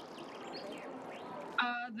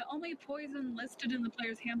 The only poison listed in the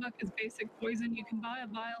player's handbook is basic poison. You can buy a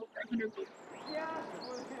vial for 100 gold.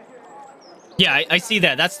 Yeah, I see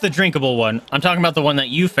that. That's the drinkable one. I'm talking about the one that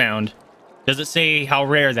you found. Does it say how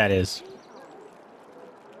rare that is?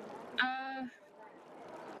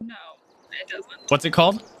 No, it doesn't. What's it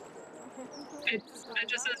called? It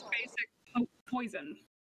just says basic poison.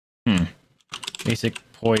 Basic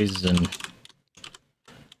poison.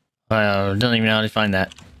 Don't even know how to find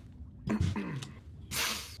that.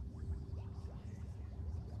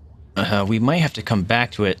 We might have to come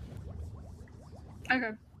back to it.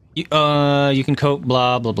 Okay. You can coat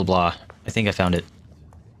blah blah blah blah. I think I found it.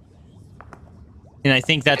 And I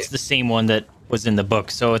think that's the same one that was in the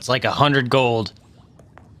book. So it's like 100 gold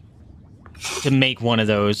to make one of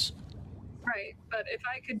those. Right, but if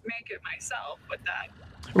I could make it myself with that.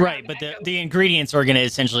 Right, but the ingredients are going to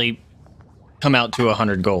essentially come out to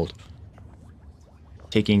 100 gold.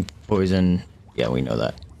 Taking poison, yeah, we know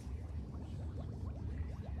that.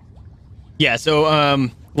 Yeah, so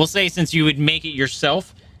we'll say since you would make it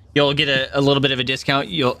yourself, you'll get a little bit of a discount.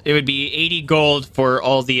 It would be 80 gold for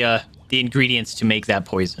all the ingredients to make that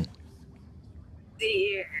poison.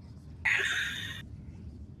 Yeah.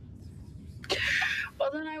 Well,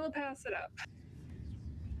 then I will pass it up.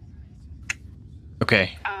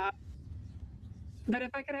 Okay. But if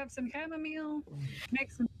I could have some chamomile,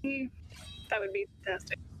 make some tea, that would be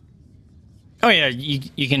fantastic. Oh yeah,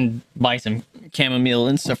 you can buy some chamomile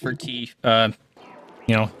and stuff for tea.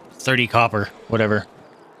 30 copper, whatever.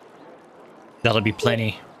 That'll be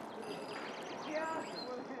plenty.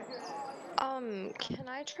 Can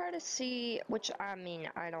I try to see, which I mean,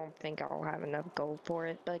 I don't think I'll have enough gold for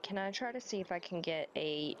it, but can I try to see if I can get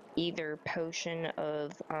either potion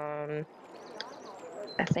of, I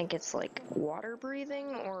think it's like water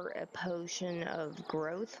breathing or a potion of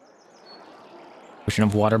growth? Potion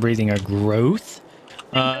of water breathing or growth?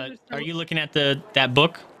 Are you looking at that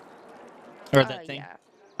book? Or that thing?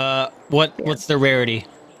 Yeah. What's the rarity?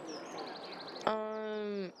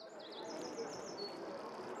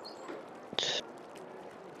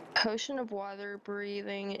 Potion of water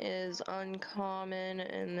breathing is uncommon,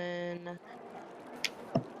 and then...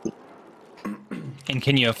 And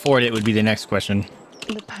can you afford it would be the next question.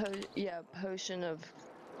 Potion of...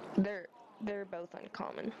 They're both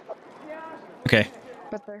uncommon. Okay.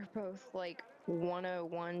 But they're both like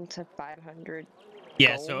 101 to 500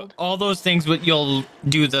 Yeah, gold. so all those things, you'll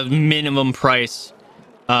do the minimum price.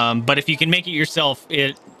 But if you can make it yourself,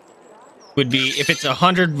 it would be, if it's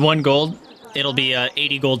 101 gold, it'll be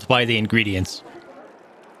 80 gold to buy the ingredients.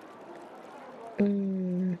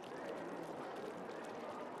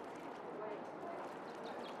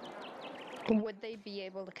 Would they be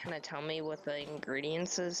able to kind of tell me what the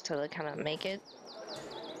ingredients is to kind of make it?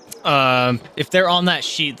 If they're on that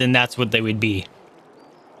sheet, then that's what they would be.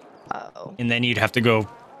 Oh. And then you'd have to go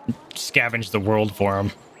scavenge the world for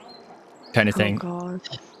them, kind of thing. Oh,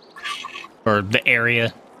 gosh. Or the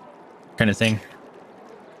area, kind of thing.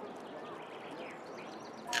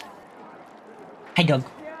 Hi, Doug.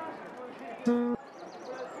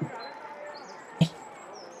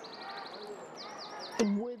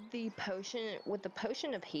 Would the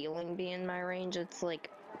potion of healing be in my range? It's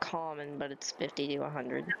like common, but it's 50 to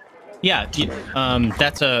 100. Yeah,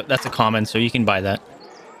 that's a common, so you can buy that.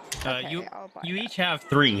 Okay, you I'll buy you that. each have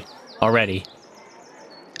 3 already.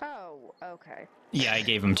 Oh, okay. Yeah, I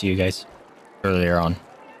gave them to you guys earlier on.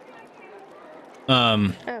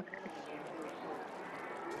 Okay.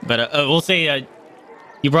 But we'll say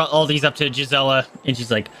you brought all these up to Gisela, and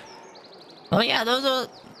she's like, Oh yeah, those are...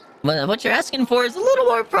 What you're asking for is a little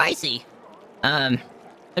more pricey. I'd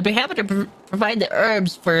be happy to provide the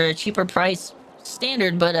herbs for a cheaper price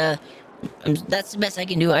standard, but that's the best I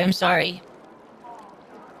can do. I'm sorry.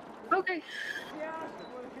 Okay.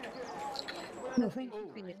 No, thank you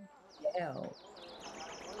for your help.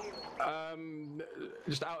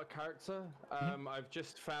 Just out of character, I've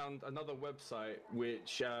just found another website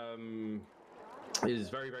which is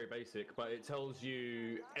very, very basic, but it tells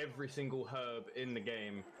you every single herb in the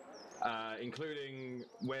game, including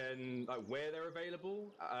where they're available,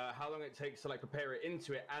 how long it takes to prepare it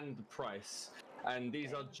into it, and the price. and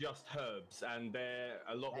these are just herbs, and they're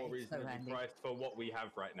a lot more That is so reasonably handy. priced for what we have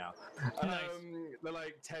right now. Nice. They're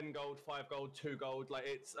like 10 gold, 5 gold, 2 gold. Like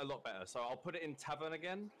it's a lot better. So I'll put it in tavern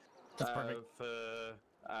again. That's perfect. For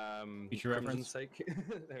Future Crimson's reference. sake.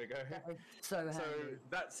 There we go. That is so handy. So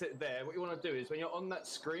that's it there. What you want to do is when you're on that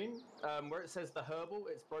screen, where it says the herbal,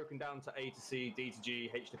 it's broken down to A to C, D to G,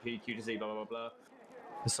 H to P, Q to Z, blah, blah, blah.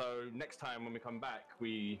 So next time when we come back,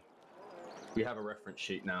 we have a reference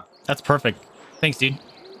sheet now. That's perfect. Thanks, dude.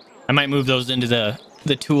 I might move those into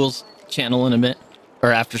the tools channel in a bit,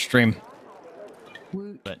 or after stream.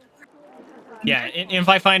 But yeah, and if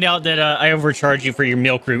I find out that I overcharge you for your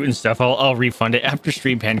milk root and stuff, I'll refund it after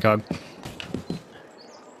stream, Pancóg.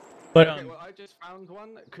 But Okay, well, I just found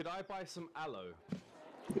one. Could I buy some aloe?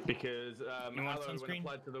 Because You want aloe, when sunscreen?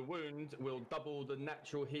 applied to the wound, will double the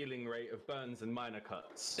natural healing rate of burns and minor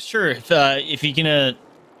cuts. sure, if you can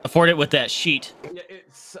afford it with that sheet. Yeah,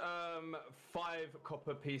 it's 5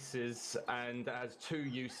 copper pieces and it has 2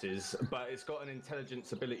 uses, but it's got an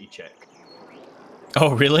intelligence ability check.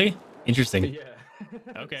 Oh, really? Interesting. Yeah.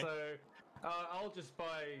 Okay. So I'll just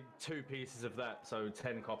buy 2 pieces of that, so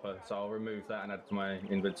 10 copper. So I'll remove that and add to my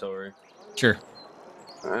inventory. Sure.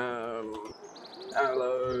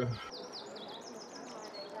 Aloe.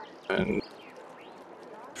 And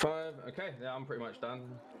 5. Okay, yeah, I'm pretty much done.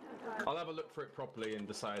 I'll have a look for it properly and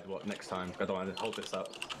decide what next time. I don't want to hold this up.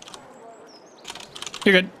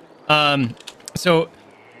 You're good. So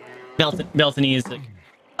Belthany is like,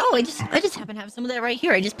 Oh, I just happen to have some of that right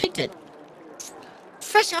here. I just picked it.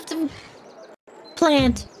 Fresh off the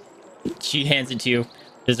plant. she hands it to you.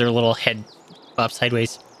 Does her little head up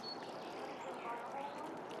sideways.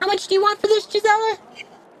 How much do you want for this, Gisela?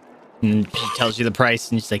 And she tells you the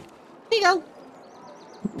price, and she's like, Here you go.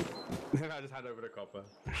 I just hand over the copper.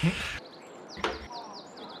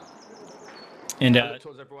 and I look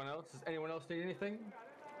towards everyone else. Does anyone else need anything?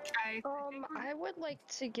 I would like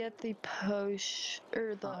to get the potion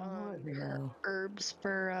or the no. herbs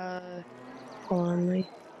for hold on, wait.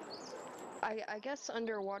 I guess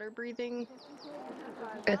underwater breathing.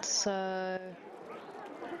 It's I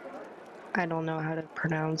don't know how to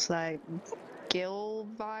pronounce that.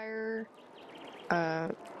 Gilvire,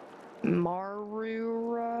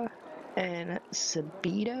 Marura, and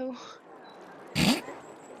Sabito.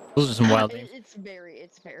 those are some wild names. It's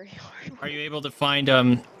very hard. Are you able to find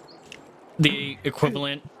the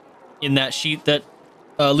equivalent in that sheet that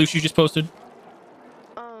Lucy just posted?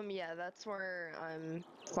 Yeah, that's where I'm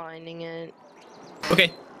finding it.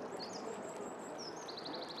 Okay.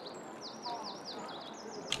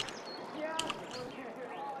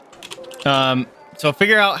 So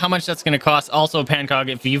figure out how much that's going to cost. Also, Pancóg,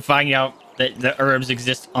 if you find out that the herbs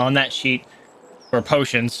exist on that sheet for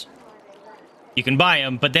potions, you can buy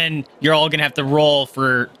them, but then you're all going to have to roll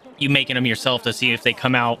for you making them yourself to see if they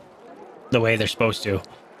come out the way they're supposed to.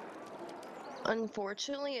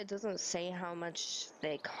 Unfortunately, it doesn't say how much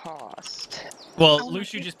they cost. Well,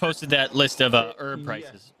 Lucy just posted that list of herb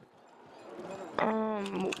prices.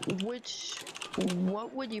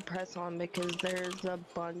 What would you press on? Because there's a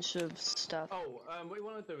bunch of stuff. Oh, what you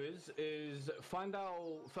want to do is find out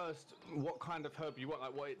first what kind of herb you want,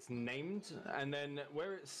 like what it's named, and then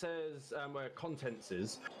where it says where contents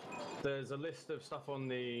is, there's a list of stuff on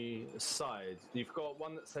the side. You've got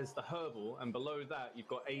one that says the herbal, and below that you've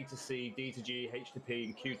got A to C, D to G, H to P,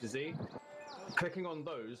 and Q to Z. Clicking on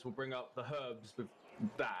those will bring up the herbs with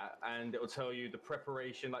that, and it will tell you the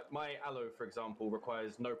preparation. Like my aloe, for example,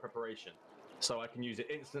 requires no preparation, so I can use it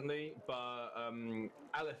instantly, but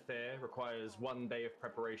Alether requires 1 day of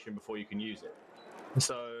preparation before you can use it.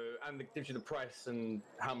 So, and it gives you the price and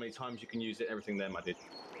how many times you can use it, everything there, my dude.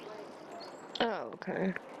 Oh,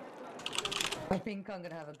 okay. I think I'm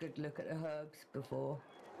gonna have a good look at the herbs before,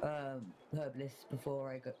 herb list before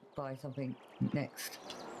I buy something next.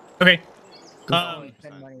 Okay. I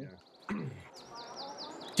spend money.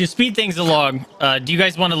 To speed things along, do you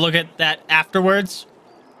guys want to look at that afterwards?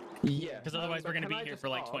 Yeah. Because otherwise we're going to be here for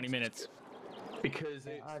like 20 minutes. Because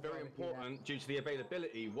it's I'd very rather do that. important due to the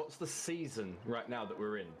availability. What's the season right now that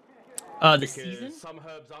we're in? The Because season? some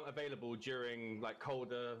herbs aren't available during like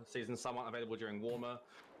colder seasons, some aren't available during warmer.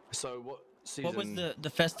 So what season? What was the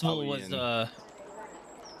festival are we was in? I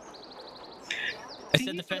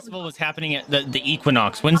said the festival was happening at the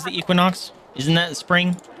equinox. When's the equinox? Isn't that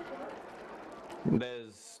spring?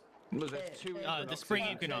 Was there 2 The equinoxes spring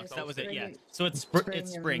at equinox. the That was it. same Yeah. time? So it's and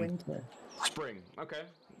spring. winter. Spring. Okay.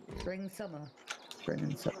 Spring, summer. Spring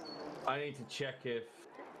and summer. I need to check if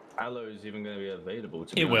aloe is even going to be available.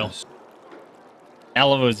 To be It will. honest.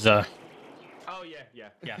 Aloe is Oh yeah. Yeah.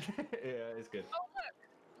 Yeah, it's good.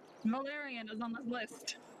 Valerian is on this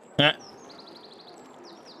list.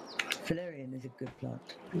 Valerian is a good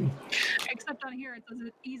plant. Except on here, it says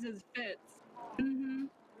it eases fits.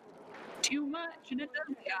 Too much, and it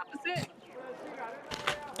does the opposite.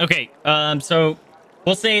 Okay, so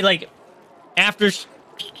we'll say like after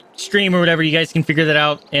stream or whatever, you guys can figure that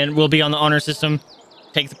out, and we'll be on the honor system.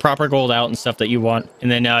 Take the proper gold out and stuff that you want,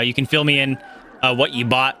 and then you can fill me in what you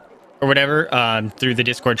bought or whatever through the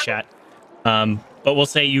Discord chat. But we'll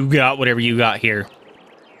say you got whatever you got here,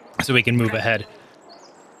 so we can move ahead.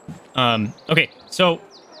 Okay, so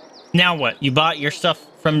now what? You bought your stuff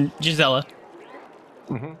from Gisela,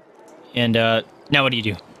 and now what do you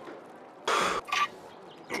do?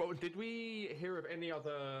 Well, did we hear of any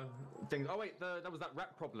other things? Oh wait, that was that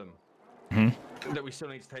rat problem that we still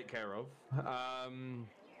need to take care of.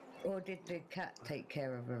 Or did the cat take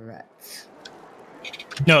care of the rats?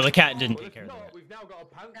 No, the cat didn't take care of it. We've now got a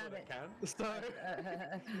Pancóg that can. So, I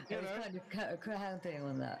was kind of crowding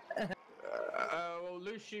on that. well,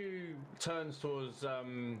 Luciu turns towards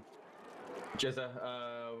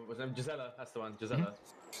Gisela, that's the one, Gisela,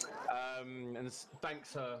 and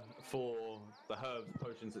thanks her for the herbs,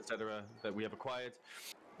 potions, etc. that we have acquired.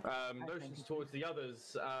 Notions towards the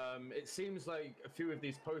others. It seems like a few of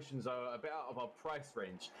these potions are a bit out of our price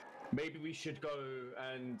range. Maybe we should go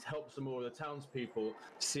and help some more of the townspeople,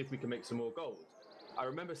 see if we can make some more gold. I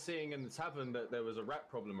remember seeing in the tavern that there was a rat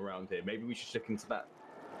problem around here. Maybe we should look into that.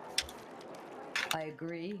 I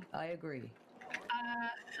agree. I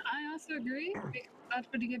also agree, because that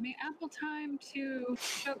would give me ample time to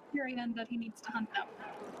show Korinn that he needs to hunt them.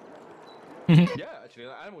 Yeah, actually,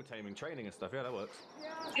 like animal taming, training and stuff, yeah, that works.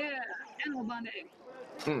 Yeah, animal bonding.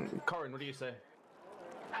 Korinn, what do you say?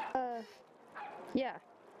 Yeah.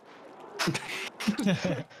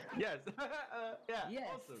 Yes. Yeah. Yes.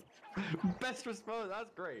 Awesome. Best response.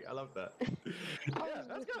 That's great. I love that. Yeah,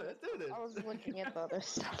 that's good. Let's do this. I was looking at the other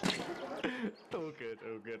stuff. All good.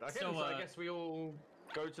 All good. Okay, So, so I guess we all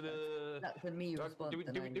go to the. That's a me response. Do we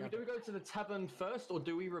go to the tavern first, or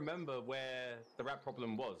do we remember where the rat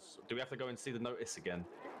problem was? Do we have to go and see the notice again?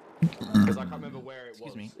 Because I can't remember where it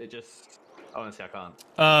was. Me. It just. Honestly, I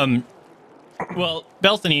can't. Well,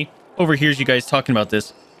 Bethany overhears you guys talking about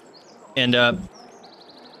this, and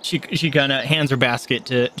she kind of hands her basket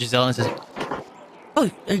to Giselle and says, Oh,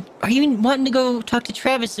 are you wanting to go talk to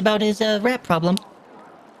Travis about his rat problem?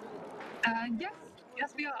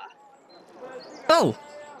 Yes, we are. Oh,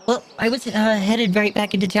 well, I was headed right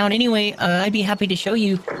back into town anyway. I'd be happy to show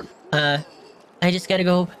you. I just gotta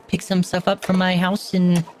go pick some stuff up from my house,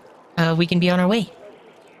 and we can be on our way.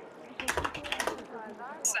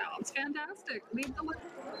 Sounds fantastic. Lead the way.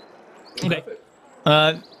 okay.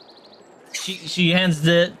 She hands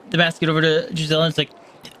the basket over to Giselle, and it's like,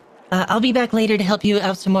 I'll be back later to help you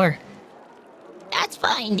out some more. That's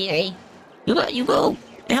fine, dearie. You go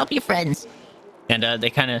help your friends. and they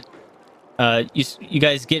kind of, you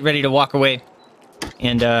guys get ready to walk away,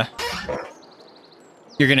 and you're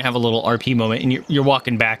gonna have a little RP moment, and you're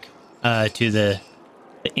walking back to the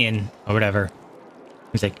inn or whatever.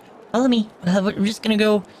 He's like, Follow me. We're just gonna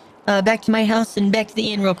go back to my house and back to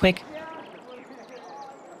the inn real quick.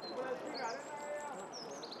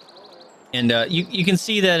 and you can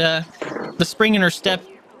see that the spring in her step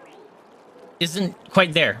isn't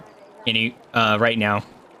quite there any right now.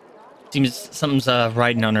 Seems something's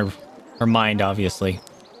riding on her mind, obviously.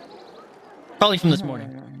 Probably from this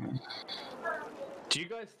morning. Do you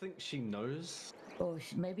guys think she knows? Or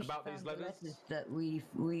maybe About she these found the letters? letters that we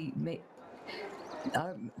made.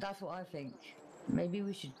 That's what I think. Maybe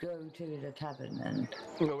we should go to the tavern and.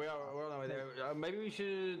 Well, we're on our way there. Maybe we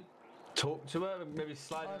should talk to her. Maybe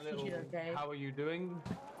slide in a little. Okay. How are you doing?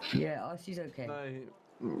 Yeah, she's okay.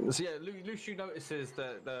 No. So yeah, Luciu notices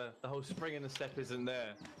that the whole spring in the step isn't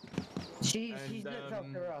there. She's And, looked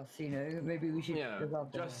after us, you know. Maybe we should Yeah, look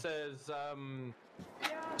after just her. says,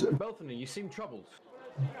 Belthany, you seem troubled.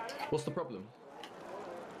 What's the problem?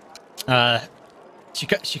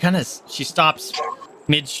 She stops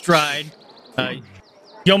mid stride.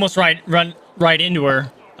 You almost run right into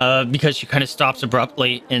her because she kind of stops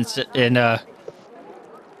abruptly, and she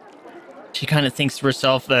kind of thinks to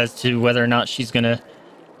herself as to whether or not she's gonna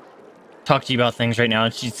talk to you about things right now.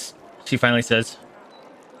 And she finally says,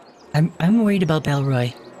 I'm worried about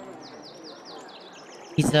Belroy.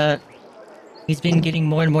 He's been getting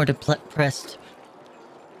more and more depressed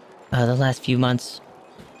the last few months.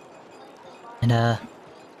 And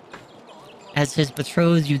as his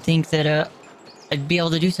betrothed, you'd think that I'd be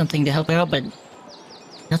able to do something to help out, but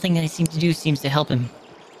nothing that I seem to do seems to help him.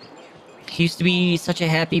 He used to be such a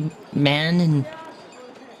happy man, and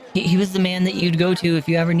he was the man that you'd go to if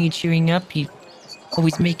you ever need cheering up. He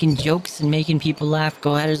always making jokes and making people laugh,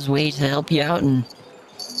 go out of his way to help you out, and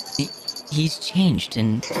he's changed,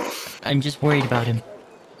 and I'm just worried about him.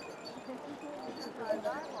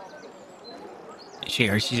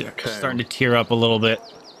 She's starting to tear up a little bit.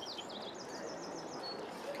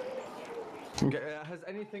 Okay, has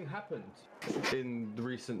anything happened in the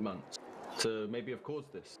recent months to maybe have caused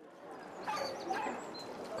this?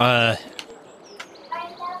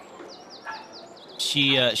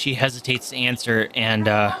 She hesitates to answer and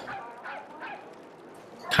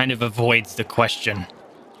kind of avoids the question.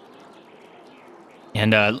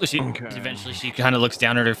 And eventually she kind of looks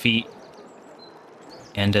down at her feet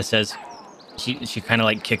and says, she kind of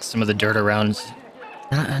like kicks some of the dirt around.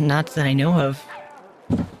 Not that I know of.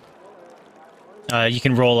 You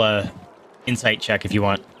can roll a insight check if you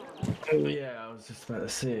want. Oh yeah, I was just about to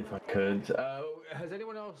see if I could. Has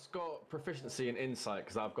anyone else got proficiency in insight?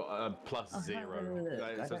 Because I've got a +0.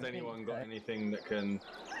 So has anyone got anything that can...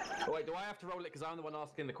 Oh, wait, do I have to roll it because I'm the one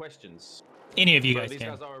asking the questions? Any of you But guys these can.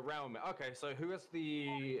 guys are around me. Okay, so who has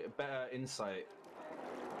the better insight?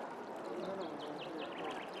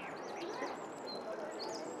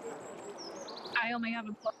 I only have a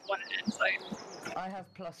 +1 in insight. I have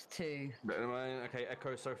 +2. Okay,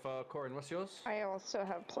 Echo so far. Korinn, what's yours? I also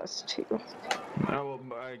have +2. Oh,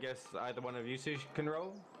 well, I guess either one of you two can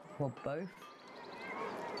roll. Or both.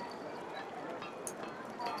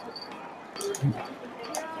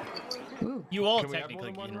 Ooh. You all Can we have more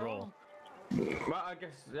technically than one can roll. Well, I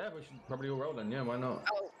guess, yeah, we should probably all roll then. Yeah, why not?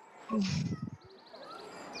 Oh.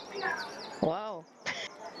 Wow.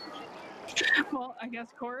 Well, I guess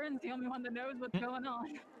Korin's the only one that knows what's going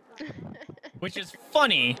on. Which is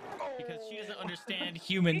funny because she doesn't understand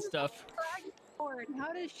human stuff. Korin,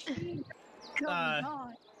 how does she go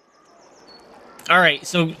on? All right,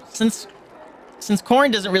 so since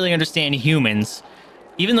Korinn doesn't really understand humans,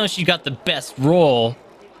 even though she got the best roll,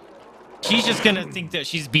 she's just gonna think that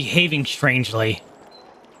she's behaving strangely.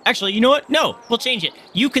 Actually, you know what? No, we'll change it.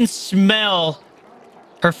 You can smell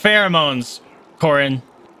her pheromones, Korinn,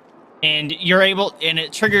 and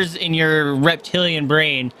it triggers in your reptilian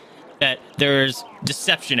brain that there's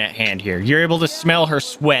deception at hand here. You're able to smell her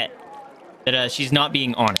sweat, that she's not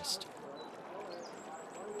being honest.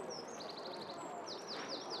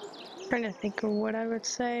 Trying to think of what I would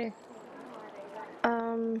say.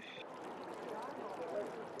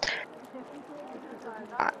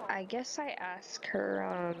 I guess I ask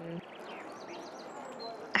her,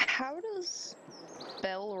 how does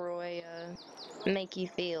Belroy make you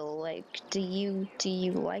feel? Like, do you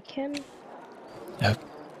like him? I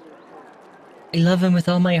love him with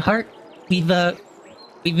all my heart. We've been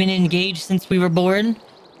engaged since we were born.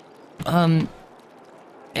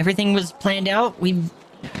 Everything was planned out.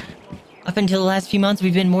 Up until the last few months,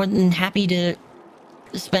 we've been more than happy to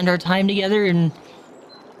spend our time together, and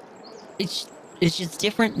it's just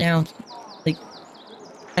different now. Like,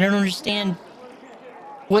 I don't understand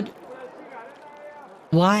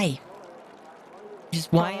why?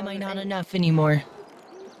 Just why am I not enough anymore?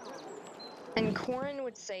 And Korinn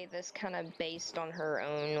would say this kind of based on her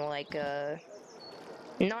own, like,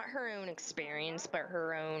 not her own experience, but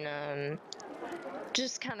her own,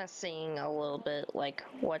 just kind of seeing a little bit, like,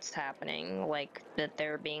 what's happening, like, that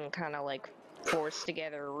they're being kind of, like, forced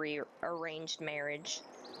together, arranged marriage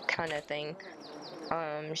kind of thing.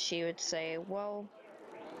 She would say, well,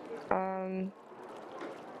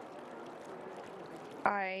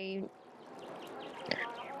 I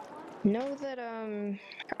know that,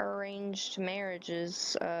 arranged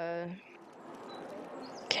marriages,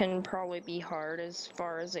 can probably be hard as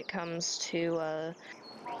far as it comes to,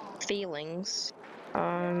 feelings.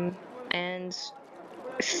 And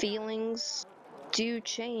feelings do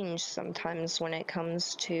change sometimes when it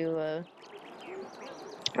comes to,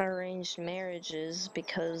 arranged marriages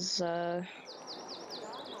because,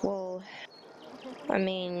 well, I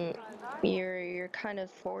mean, you're kind of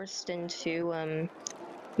forced into,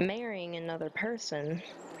 marrying another person.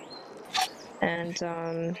 And,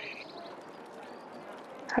 I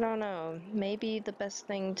don't know, maybe the best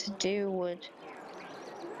thing to do would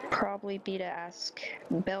probably be to ask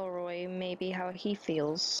Belroy maybe how he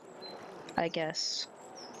feels, I guess.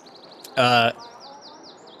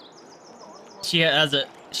 She has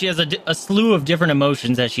a slew of different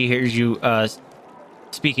emotions as she hears you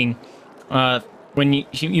speaking. When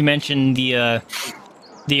you mentioned the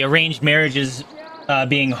arranged marriages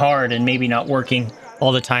being hard and maybe not working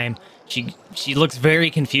all the time, she looks very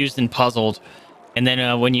confused and puzzled. And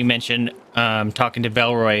then when you mention talking to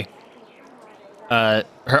Belroy,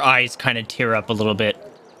 her eyes kind of tear up a little bit,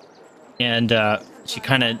 and she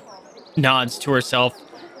kind of nods to herself.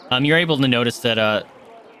 You're able to notice that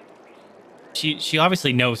she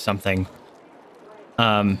obviously knows something.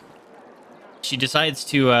 She decides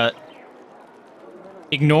to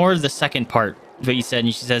ignore the second part of what you said,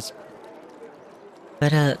 and she says,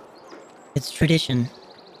 But, it's tradition.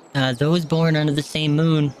 Those born under the same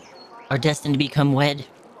moon are destined to become wed.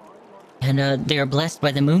 And, they are blessed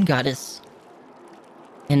by the moon goddess.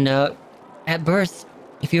 And, at birth,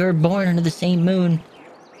 if you are born under the same moon,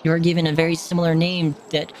 you are given a very similar name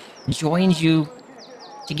that joins you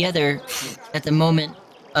together at the moment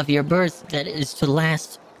of your birth that is to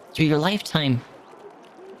last through your lifetime.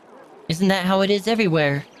 Isn't that how it is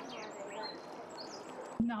everywhere?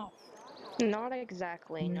 No. Not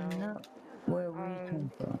exactly, no. Not where we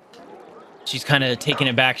come from. she's kind of taken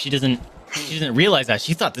aback. She doesn't realize that.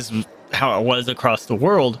 She thought this was how it was across the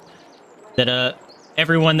world. That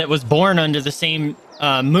everyone that was born under the same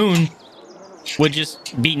moon would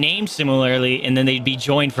just be named similarly, and then they'd be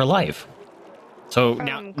joined for life. So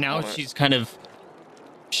now she's kind of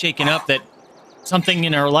shaken up that something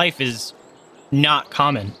in her life is not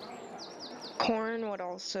common. Korinn would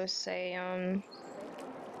also say,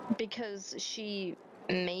 because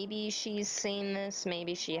maybe she's seen this,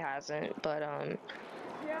 maybe she hasn't, but,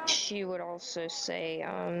 she would also say,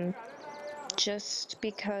 just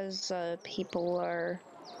because, people are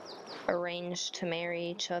arranged to marry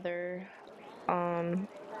each other,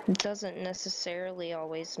 doesn't necessarily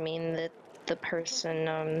always mean that the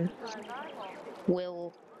person,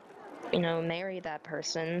 will, marry that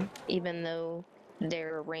person, even though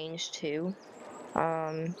they're arranged to.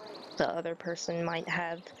 The other person might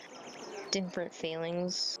have different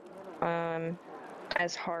feelings,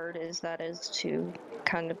 as hard as that is to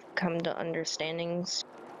kind of come to understandings,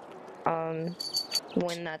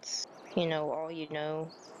 when that's, all you know.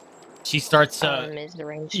 She starts, Is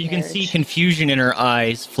arranged you can see marriage. confusion in her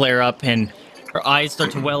eyes flare up, and her eyes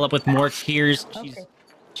start to well up with more tears.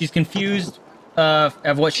 She's confused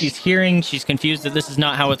of what she's hearing. She's confused that this is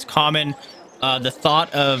not how it's common. The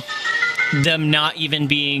thought of them not even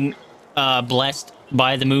being blessed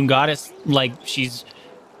by the moon goddess, like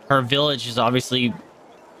her village has obviously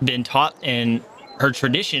been taught, and her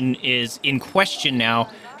tradition is in question now.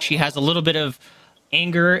 She has a little bit of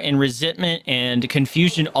anger and resentment and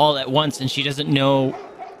confusion all at once, and she doesn't know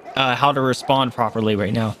how to respond properly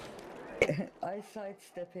right now. I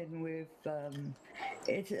sidestep in with,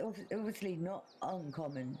 it's obviously not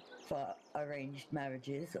uncommon for arranged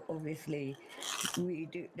marriages. Obviously, we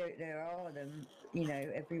do. There are them,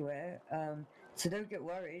 everywhere. So don't get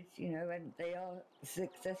worried, when they are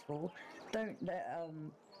successful. Don't let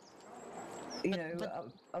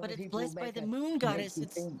But it's people blessed by make the a- moon make goddess. you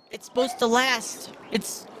think. It's supposed to last.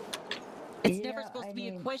 It's never Yeah, supposed I to be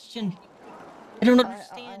a mean, question. I don't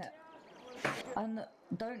understand. And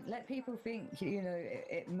don't let people think,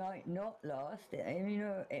 it might not last.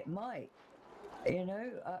 It might.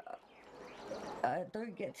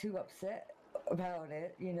 Don't get too upset about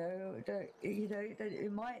it. Don't, that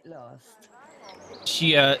it might last.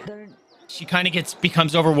 Don't. She kind of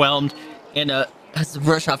becomes overwhelmed and has to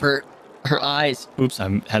brush off her eyes. Oops,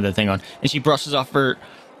 I had that thing on. And she brushes off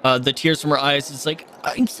the tears from her eyes. It's like,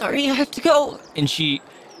 I'm sorry, I have to go. And she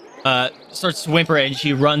starts to whimper, and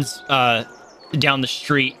she runs down the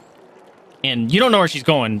street. And you don't know where she's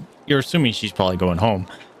going. You're assuming she's probably going home.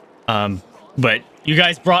 But you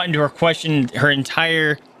guys brought into her question her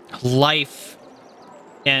entire life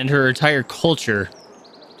and her entire culture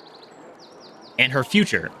and her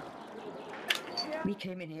future. We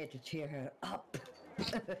came in here to cheer her up.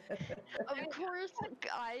 Of course,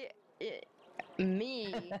 I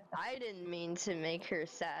didn't mean to make her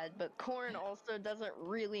sad, but Korinn also doesn't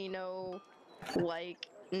really know,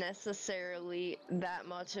 necessarily that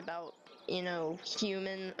much about,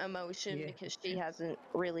 human emotion, because she hasn't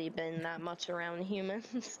really been that much around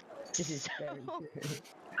humans. This is very true.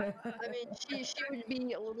 I mean, she would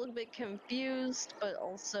be a little bit confused, but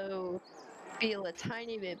also feel a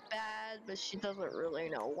tiny bit bad, but she doesn't really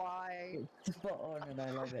know why. It's spot on, and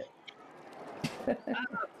I love it.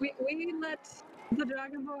 We let the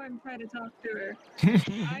Dragonborn try to talk to her.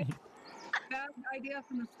 Bad idea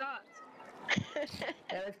from the start. Yeah,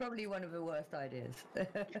 that's probably one of the worst ideas.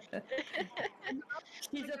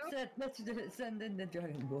 She's upset. Let's send in the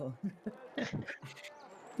Dragonborn.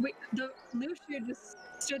 Lucia just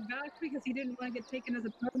stood back because he didn't want to get taken as a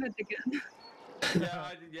permit again.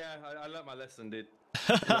 I learned my lesson, dude.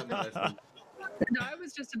 I learned my lesson. No, I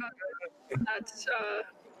was just about that.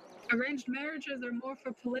 Arranged marriages are more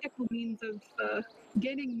for political means of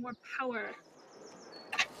gaining more power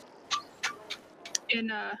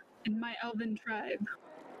in my elven tribe.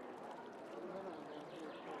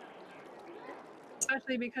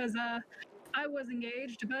 Especially because I was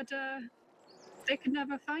engaged, but they could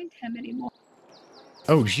never find him anymore.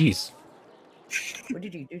 Oh, jeez. What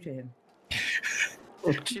did you do to him?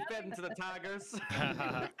 She fed into the tigers.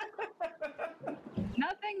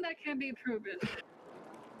 Nothing that can be proven.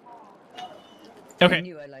 I Okay.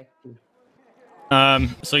 knew I liked you.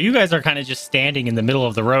 So you guys are kind of just standing in the middle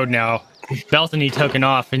of the road now. Belthany took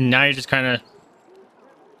off, and now you're just kind of...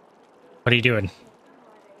 What are you doing?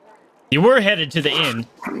 You were headed to the inn.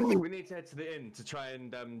 We need to head to the inn to try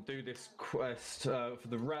and do this quest for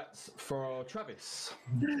the rats for Travis.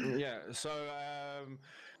 Yeah, so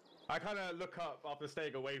I kind of look up after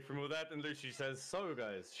staying away from all that, and Lucy says, "So,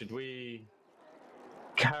 guys, should we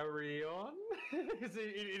carry on?" Because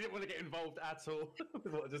he didn't want to get involved at all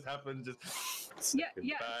with what just happened. Just Yeah.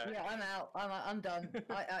 Yeah, I'm out. I'm done.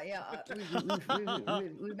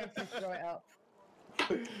 We messed this right up.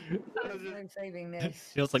 There's no saving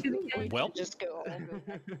this. Feels like, well. Just go all go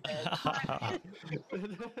back to bed.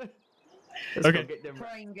 Okay.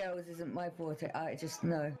 Crying girls isn't my forte. I just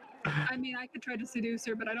know. I mean, I could try to seduce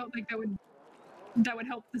her, but I don't think that would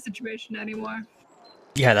help the situation anymore.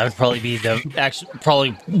 Yeah, that would probably be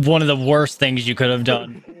probably one of the worst things you could have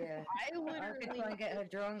done. Yeah. I could try and get her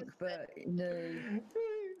drunk, but no.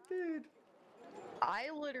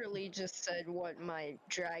 I literally just said what my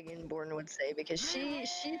Dragonborn would say because she's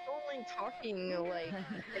only talking like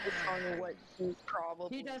based on what she's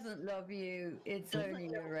probably. He doesn't love you. It's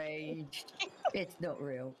only a rage. It's not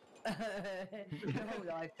real. The whole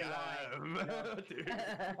life's a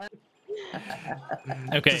lie.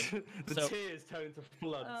 Okay. The So, tears turn into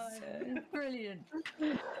floods. Brilliant.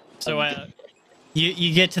 so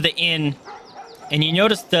you get to the inn, and you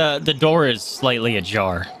notice the door is slightly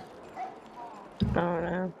ajar. Oh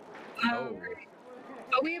no.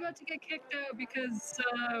 Are we about to get kicked out because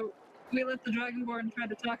we let the Dragonborn try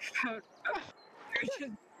to talk about?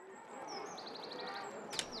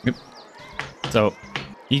 So,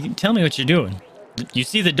 you can tell me what you're doing. You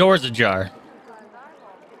see the door's ajar.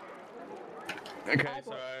 Okay,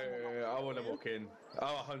 so I want to walk in.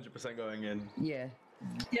 I'm 100% going in. Yeah.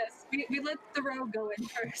 Yes, we let the row go in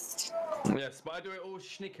first. Yes, but I do it all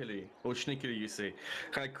sneakily. You see.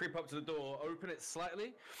 Kind of creep up to the door, open it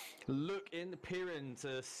slightly, look in, peer in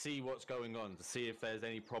to see what's going on, to see if there's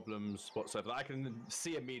any problems whatsoever that I can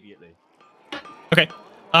see immediately. Okay.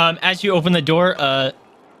 As you open the door,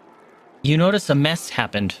 you notice a mess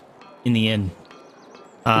happened in the inn.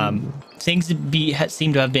 Things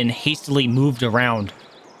seem to have been hastily moved around.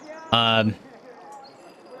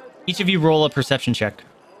 Each of you roll a perception check.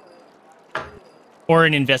 Or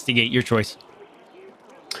an investigate, your choice.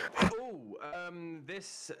 Oh,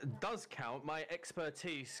 this does count. My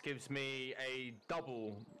expertise gives me a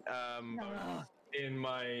double bonus in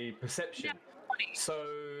my perception. So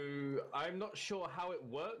I'm not sure how it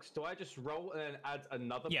works. Do I just roll and then add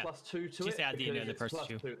another +2 to it? Just add the another Because it's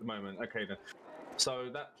 +2 +2 at the moment. Okay then. So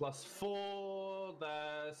that +4,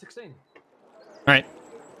 that's 16. Alright.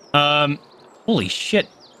 Holy shit,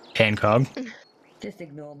 Pancóg. Just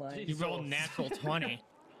ignore mine. You rolled natural 20.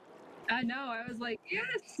 I know. I was like, yes.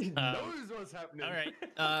 He knows what's happening. Alright.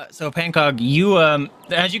 So Pancóg, you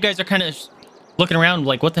as you guys are kind of looking around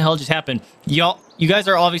like what the hell just happened, you guys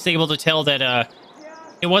are obviously able to tell that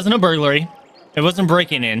it wasn't a burglary. It wasn't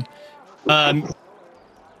breaking in. But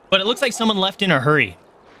it looks like someone left in a hurry.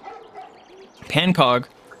 Pancóg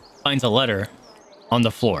finds a letter on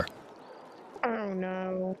the floor. Oh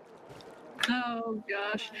no. Oh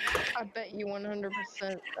gosh. I bet you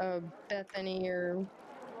 100% Bethany or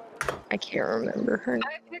I can't remember her name.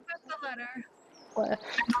 I picked up the letter. What?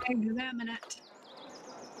 I examine it.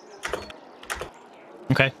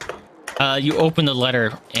 Okay. You open the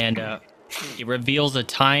letter and it reveals a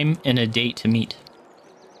time and a date to meet.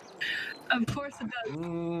 Of course it does.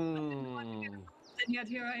 And yet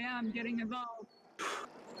here I am getting involved.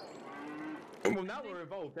 Well, now we're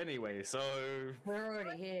involved anyway, so We're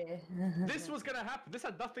already here. this was gonna happen. This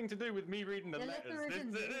had nothing to do with me reading the The letters. letter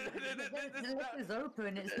isn't. The letter's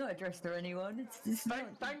open. It's not addressed to anyone. It's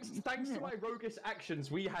not. Thanks to my roguish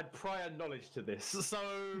actions, we had prior knowledge to this. So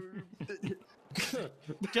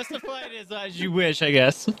Justify it as you wish, I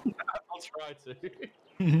guess. I'll try to.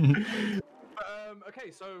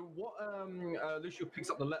 Okay, so what? Lucio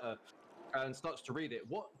picks up the letter and starts to read it.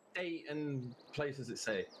 What date and place does it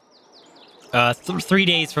say? 3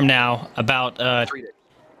 days from now, about 3 days.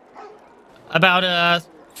 about a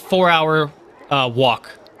 4-hour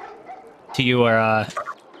walk to your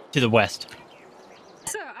to the west.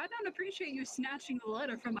 Sir, I don't appreciate you snatching the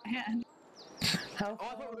letter from my hand. How Oh,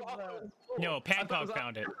 I thought it was, No, I thought it Pancóg was-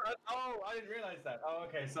 found it. Oh, I didn't realize that. Oh,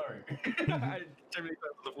 okay, sorry. I generally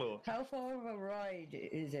fell to the floor. How far of a ride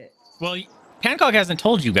is it? Well, Pancóg hasn't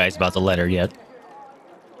told you guys about the letter yet.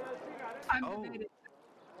 I'm Oh. debating.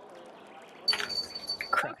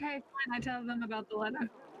 crap. Okay, fine. I tell them about the letter.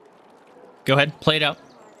 Go ahead, play it out.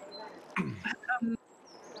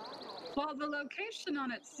 Well, the location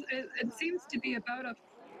on it seems to be about a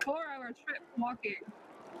 4-hour trip walking.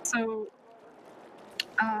 So,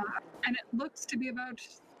 and it looks to be about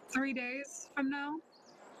 3 days from now.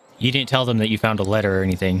 You didn't tell them that you found a letter or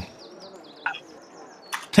anything.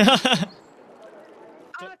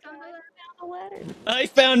 I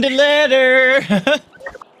found a letter.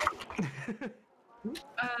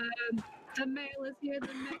 The mail is here. The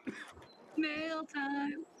mail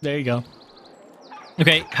time. There you go.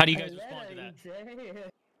 Okay, how do you guys respond to that?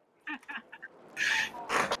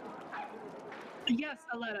 Yes,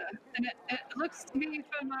 a letter. And it looks to me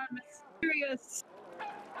from our mysterious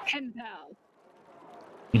pen pal.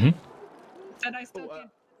 Mm-hmm. That I still can't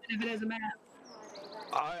if it is a man.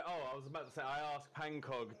 I was about to say, I asked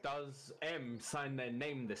Pancóg, does M sign their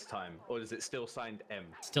name this time? Or is it still signed M?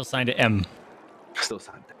 Still signed to M. Still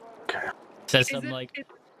signed M. Okay. Says something like...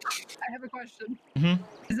 I have a question. Mm-hmm.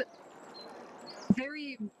 Is it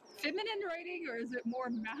very feminine writing or is it more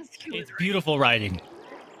masculine? It's beautiful writing.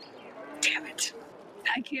 Damn it.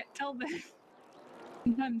 I can't tell that.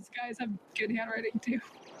 Sometimes guys have good handwriting too.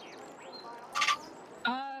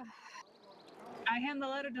 I hand the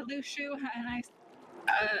letter to Luciu and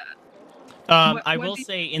I will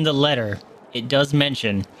say in the letter, it does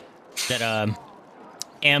mention that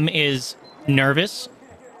M is nervous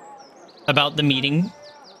about the meeting.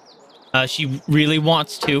 She really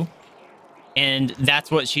wants to, and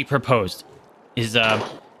that's what she proposed. Is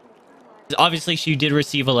obviously she did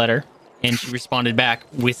receive a letter, and she responded back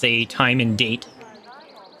with a time and date,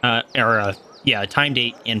 a time,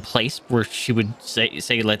 date, and place where she would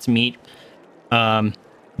say let's meet.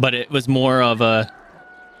 But it was more of a,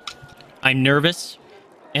 I'm nervous,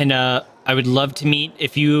 and I would love to meet.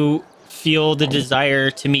 If you feel the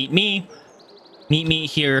desire to meet me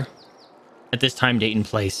here at this time, date, and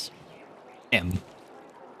place. M.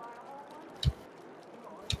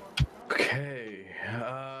 Okay.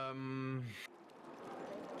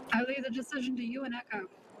 I leave the decision to you and Echo.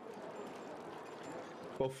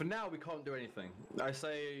 Well, for now, we can't do anything. I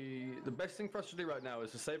say the best thing for us to do right now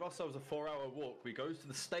is to save ourselves a 4-hour walk. We go to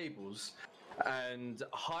the stables and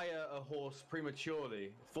hire a horse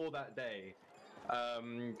prematurely for that day.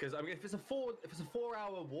 Because I mean, if it's a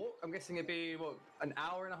 4-hour walk, I'm guessing it'd be what, an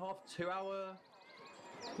hour and a half, 2 hour,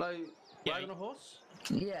 like ride on a horse.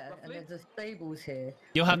 Yeah, roughly? and there's the stables here.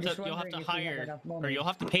 You'll have to hire, or you'll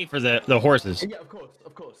have to pay for the horses. Yeah, of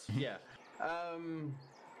course, yeah.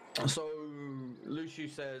 So Luciu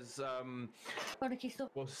says,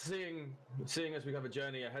 well, seeing as we have a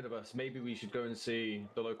journey ahead of us, maybe we should go and see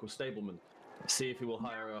the local stableman, see if he will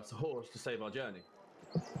hire us a horse to save our journey.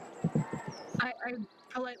 I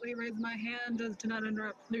politely raise my hand as to not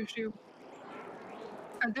interrupt Luciu.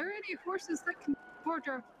 Are there any horses that can support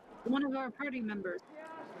one of our party members?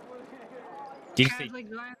 Did you say? Like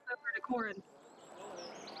Goliath over to Korinn.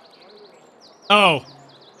 Oh,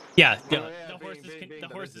 yeah. The being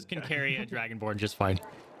horses can carry a Dragonborn just fine.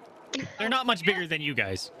 They're not much bigger than you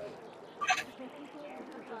guys.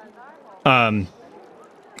 Okay.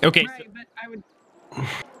 Right, but I would.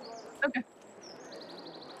 Okay.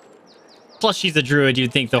 Plus, she's a druid.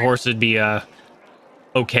 You'd think the horse would be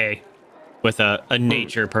okay with a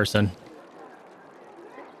nature person.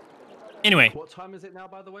 Anyway. What time is it now,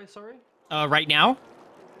 by the way? Sorry. Right now,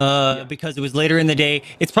 because it was later in the day,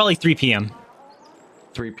 it's probably 3 p.m.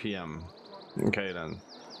 3 p.m. Okay then.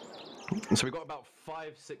 So we've got about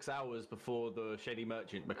 5-6 hours before the Shady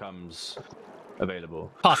Merchant becomes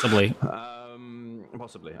available. Possibly.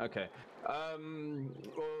 Possibly. Okay. Well,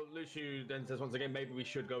 Luciu then says once again, maybe we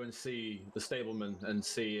should go and see the stableman and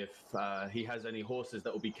see if he has any horses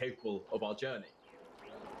that will be capable of our journey.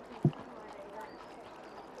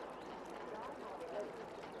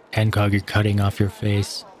 Pancóg, you're cutting off your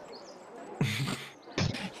face.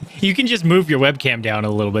 You can just move your webcam down a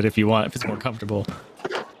little bit if you want, if it's more comfortable.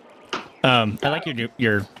 I like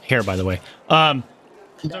your hair, by the way. So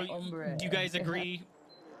do you guys agree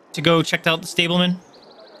to go check out the stableman?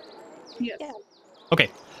 Yes. Yeah.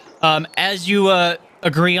 Okay. As you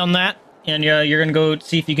agree on that, and you're gonna go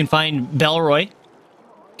see if you can find Belroy,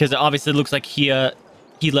 because it obviously looks like he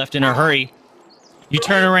left in a hurry. You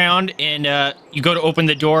turn around and you go to open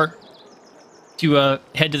the door to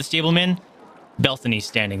head to the stableman. Belthany's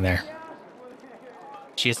standing there.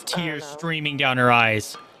 She has tears streaming down her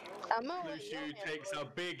eyes. Luciu takes a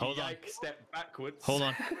big step backwards. Hold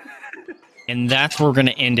on. And that's where we're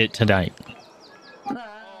gonna end it tonight.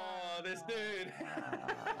 Oh, this this dude.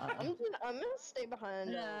 I'm gonna stay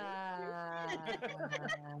behind.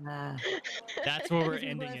 That's where we're This is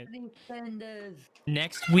ending worse it. than EastEnders.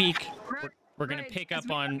 Next week, Right, we're gonna right, pick 'cause up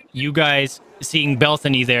we on you guys seeing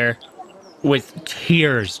Belthany there with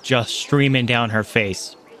tears just streaming down her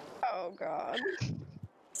face. Oh god.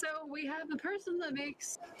 So we have the person that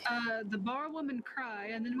makes the bar woman cry,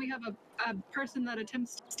 and then we have a person that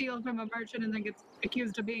attempts to steal from a merchant and then gets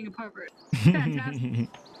accused of being a pervert. Fantastic. Great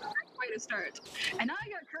way to start. And I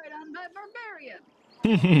got cried on by barbarian.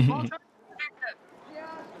 While trying to protect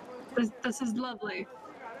it. This is lovely.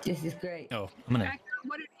 This is great. Oh, I'm gonna. Echo,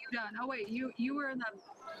 what have you done? Oh wait, you were in the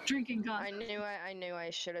drinking I contest. knew I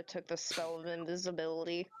should have took the spell of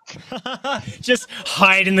invisibility. Just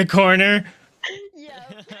hide in the corner.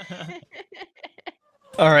 Yeah.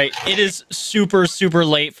 All right, it is super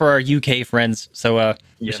late for our UK friends, so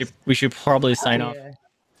Yes. we should probably sign off.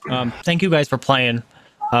 Yeah. Thank you guys for playing.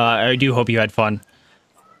 I do hope you had fun,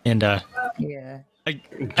 and Yeah.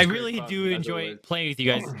 I really fun, do as enjoy always. playing with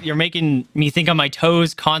you guys. You're making me think on my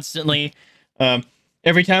toes constantly.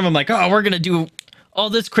 Every time I'm like, oh, we're gonna do all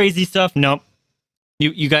this crazy stuff. Nope.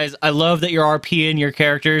 You guys, I love that you're RPing your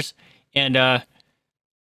characters, and I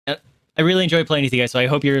really enjoy playing with you guys. So I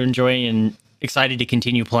hope you're enjoying and excited to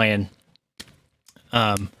continue playing.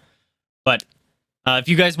 But if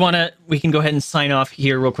you guys wanna, we can go ahead and sign off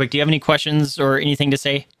here real quick. Do you have any questions or anything to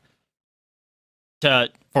say?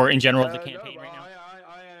 For in general the campaign No, right now.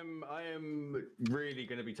 I am really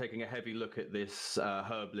going to be taking a heavy look at this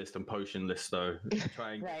herb list and potion list, though.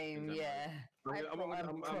 Try and Same, yeah. I'm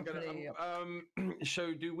gonna.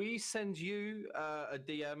 So, do we send you a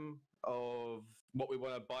DM of what we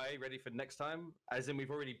want to buy ready for next time? As in,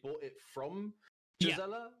 we've already bought it from Yeah.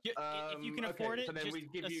 Gisela. Yeah, if you can afford it, so then just we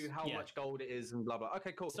give you how yeah. much gold it is and blah blah.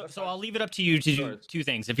 Okay, cool. So, that's so fine. I'll leave it up to you to do Nice. two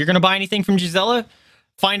things. If you're going to buy anything from Gisela,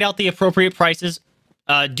 find out the appropriate prices.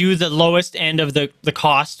 Do the lowest end of the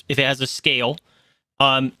cost if it has a scale.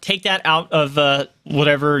 Take that out of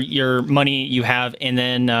whatever your money you have, and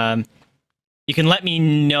then you can let me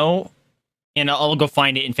know, and I'll go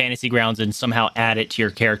find it in Fantasy Grounds and somehow add it to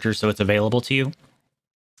your character so it's available to you.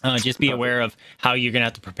 Just be aware of how you're going to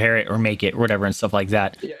have to prepare it or make it or whatever and stuff like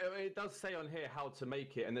that. Yeah, it does say on here how to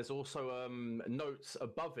make it, and there's also notes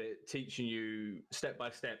above it teaching you step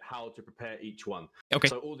by step how to prepare each one. Okay.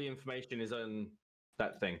 So all the information is on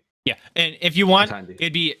that thing. Yeah, and if you want, It's handy.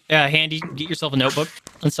 it'd be handy to get yourself a notebook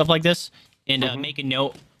and stuff like this, and make a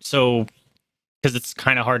note. So, because it's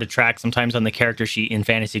kind of hard to track sometimes on the character sheet in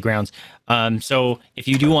Fantasy Grounds. So if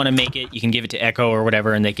you do want to make it, you can give it to Echo or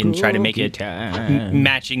whatever, and they can try to make it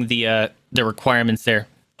matching the requirements there.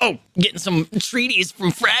 Oh, getting some treaties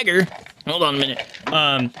from Fragger. Hold on a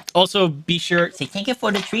minute. Also, be sure say thank you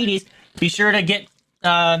for the treaties. Be sure to get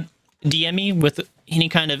DM me with any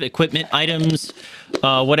kind of equipment, items,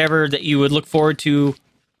 whatever that you would look forward to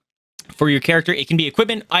for your character. It can be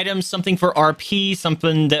equipment, items, something for RP,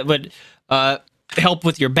 something that would help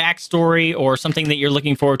with your backstory, or something that you're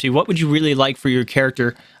looking forward to. What would you really like for your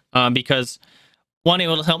character? Because one, it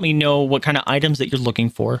will help me know what kind of items that you're looking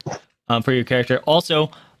for your character. Also,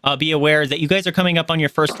 be aware that you guys are coming up on your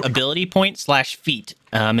first ability point / feat.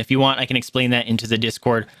 If you want, I can explain that into the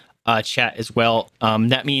Discord chat as well.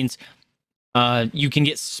 That means you can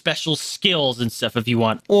get special skills and stuff if you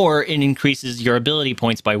want, or it increases your ability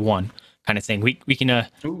points by 1, kind of thing. We can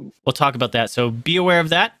we'll talk about that. So be aware of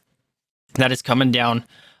that. That is coming down.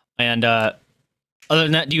 And other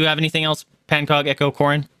than that, do you have anything else, Pancóg, Echo,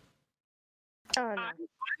 Korinn? Oh, no.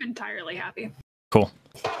 I'm entirely happy. Cool.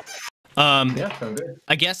 Yeah, sounds good.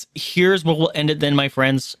 I guess here's where we'll end it then, my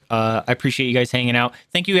friends. I appreciate you guys hanging out.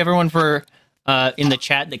 Thank you, everyone, for in the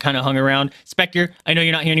chat that kind of hung around. Spectre, I know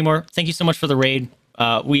you're not here anymore. Thank you so much for the raid.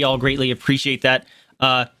 We all greatly appreciate that.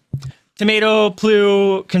 Tomato,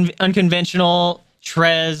 Plu, Unconventional,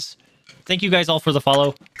 Trez, thank you guys all for the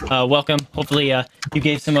follow. Welcome. Hopefully you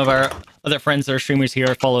gave some of our other friends that are streamers here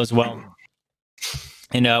a follow as well.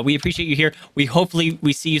 And we appreciate you here. Hopefully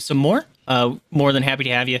we see you some more. More than happy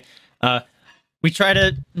to have you. We try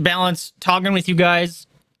to balance talking with you guys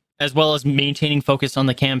as well as maintaining focus on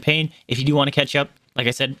the campaign. If you do want to catch up, like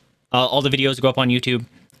I said, all the videos go up on YouTube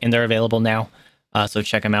and they're available now. So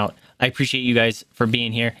check them out. I appreciate you guys for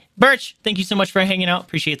being here. Birch, thank you so much for hanging out.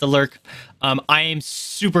 Appreciate the lurk. I am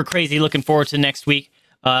super crazy looking forward to next week.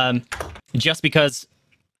 Just because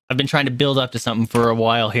I've been trying to build up to something for a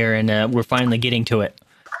while here, and we're finally getting to it.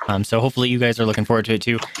 So hopefully you guys are looking forward to it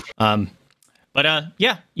too. But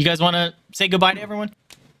yeah, you guys want to say goodbye to everyone?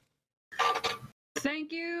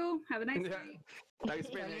 Thank you. Have a nice day. Thanks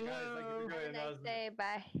for being here, guys. Thank you for Have a joining nice us. day.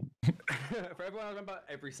 Bye. For everyone, I remember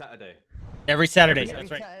every Saturday. Every Saturday. Every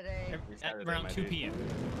That's right. Saturday. Every At Saturday, around my 2 dude. p.m.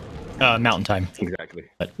 Mountain time. Exactly.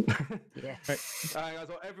 But- Yeah. Alright, guys.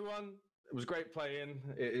 Well, everyone, it was great playing.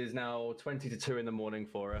 It is now 20 to 2 in the morning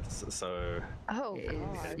for us, so Oh It is,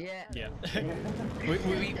 god. yeah. Yeah.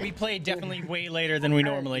 we played definitely way later than we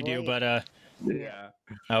normally do, but yeah.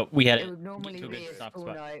 we had It it. would normally to a be good a soft school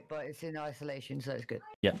spot. night, but it's in isolation, so it's good.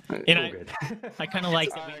 Yeah. And All I good. kind of like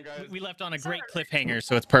that Alright, guys. we left on a great cliffhanger,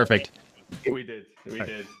 so it's perfect. We did. We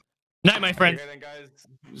did. Night, my friends. Okay, then, guys.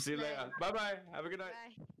 See you later. Bye bye. Have a good night.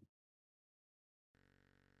 Bye.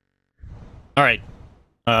 All right.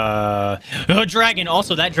 Oh, dragon.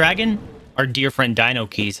 Also, that dragon, our dear friend Dino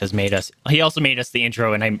Keys has made us. He also made us the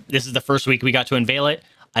intro, and this is the first week we got to unveil it.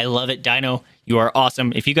 I love it, Dino. You are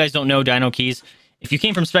awesome. If you guys don't know Dino Keys, if you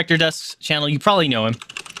came from Spectre Dusk's channel, you probably know him.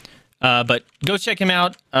 But go check him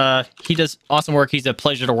out. He does awesome work. He's a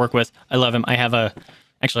pleasure to work with. I love him. I have a...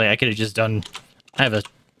 Actually, I could have just done... I have a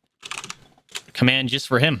command just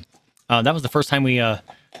for him. That was the first time we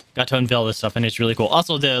got to unveil this stuff, and it's really cool.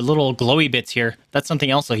 Also, the little glowy bits here, that's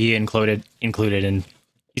something else that he included, and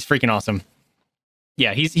he's freaking awesome.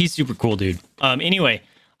 Yeah, he's super cool, dude. Anyway,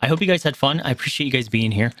 I hope you guys had fun. I appreciate you guys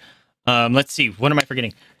being here. Let's see. What am I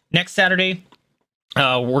forgetting? Next Saturday,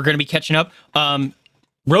 we're going to be catching up.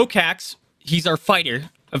 Rhokax, he's our fighter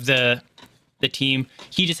of the team.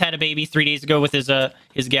 He just had a baby 3 days ago with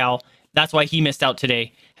his gal. That's why he missed out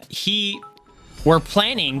today. We're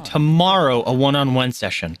planning tomorrow a one-on-one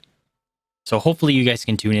session. So hopefully you guys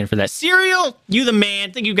can tune in for that. Serial, you the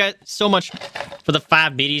man. Thank you guys so much for the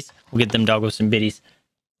 5 biddies. We'll get them doggos some biddies.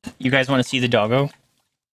 You guys want to see the doggo?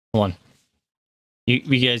 Hold on.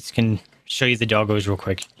 You guys can show you the doggos real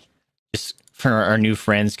quick. Just for our new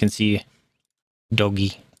friends can see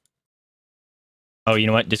doggy. Oh, you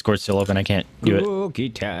know what? Discord's still open. I can't do it. Cookie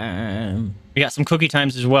time. We got some cookie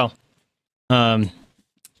times as well.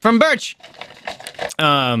 From Birch.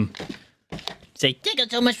 Say thank you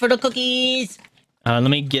so much for the cookies. Let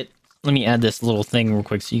me add this little thing real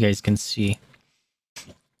quick so you guys can see.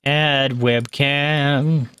 Add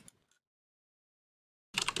webcam.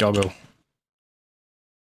 Doggo. All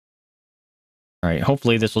right.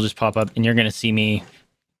 Hopefully this will just pop up, and you're gonna see me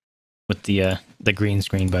with the green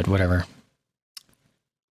screen, but whatever.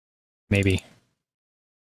 Maybe.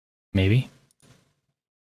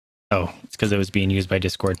 Oh, it's because it was being used by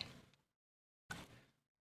Discord.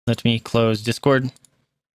 Let me close Discord.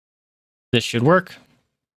 This should work.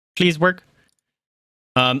 Please work.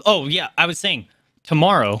 Oh yeah, I was saying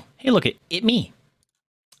tomorrow. Hey, look at me.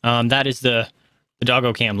 That is the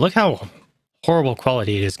doggo cam. Look how horrible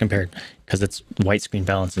quality it is compared, because it's white screen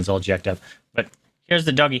balance and it's all jacked up. But here's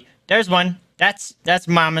the doggy. There's one. That's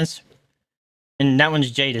Mama's. And that one's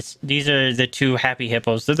Jadis. These are the 2 happy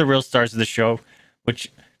hippos. They're the real stars of the show,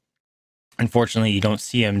 which unfortunately you don't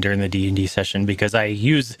see them during the D&D session because I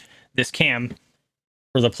use this cam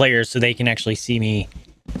for the players so they can actually see me,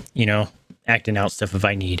 you know, acting out stuff if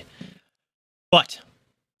I need. But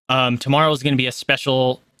tomorrow is going to be a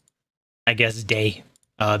special, I guess, day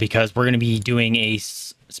because we're going to be doing a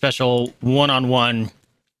special one-on-one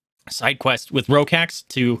side quest with Rhokax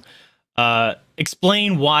to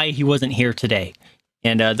explain why he wasn't here today.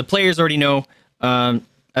 And the players already know,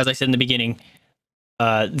 as I said in the beginning,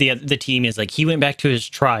 the team is like, he went back to his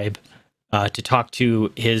tribe to talk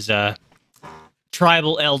to his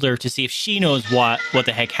tribal elder to see if she knows what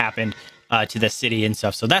the heck happened to the city and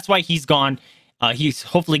stuff. So that's why he's gone. He's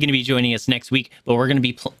hopefully going to be joining us next week, but we're going to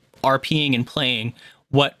be RPing and playing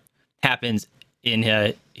what happens in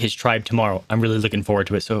his tribe tomorrow. I'm really looking forward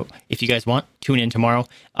to it. So if you guys want, tune in tomorrow.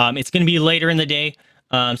 It's going to be later in the day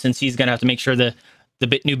since he's going to have to make sure the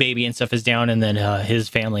new baby and stuff is down, and then his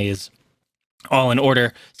family is all in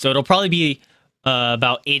order. So it'll probably be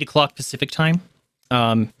about 8 o'clock Pacific time.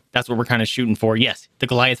 That's what we're kind of shooting for. Yes, the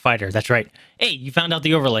Goliath fighter. That's right. Hey, you found out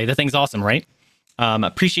the overlay. The thing's awesome, right?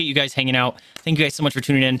 Appreciate you guys hanging out. Thank you guys so much for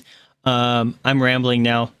tuning in. I'm rambling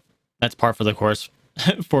now. That's par for the course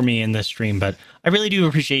for me in this stream, but I really do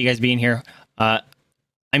appreciate you guys being here. I'm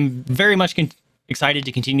very much excited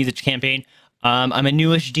to continue the campaign. I'm a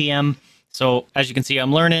newish DM, so as you can see,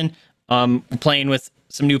 I'm learning. Playing with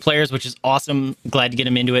some new players, which is awesome. Glad to get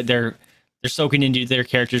them into it. They're soaking into their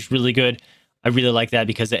characters really good. I really like that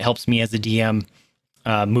because it helps me as a DM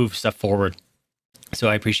move stuff forward. So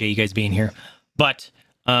I appreciate you guys being here. But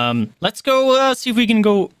let's go see if we can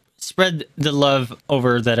go spread the love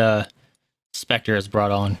over that Spectre has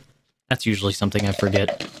brought on. That's usually something I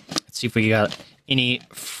forget. Let's see if we got any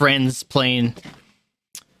friends playing.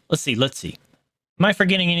 Let's see. Am I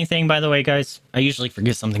forgetting anything, by the way, guys? I usually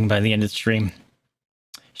forget something by the end of the stream.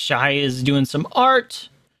 Shy is doing some art.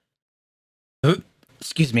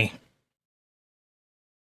 Excuse me.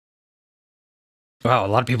 Wow, a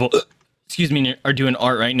lot of people, excuse me, are doing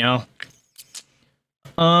art right now.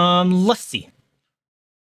 Let's see.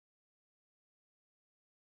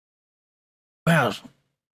 Wow.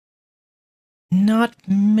 Not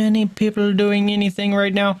many people doing anything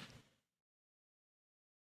right now.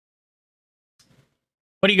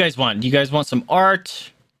 What do you guys want? Do you guys want some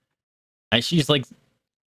art? She's like,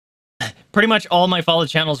 pretty much all my followed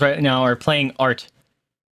channels right now are playing art.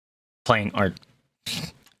 Playing art.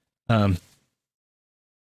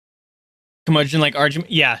 Curmudgeon like Arjun.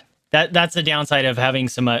 Yeah, that's the downside of having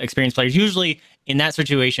some experienced players. Usually in that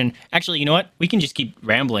situation, actually, you know what? We can just keep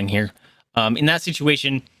rambling here. In that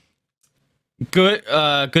situation, good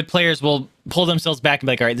players will pull themselves back and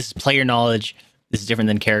be like, all right, this is player knowledge. This is different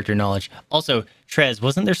than character knowledge. Also, Trez,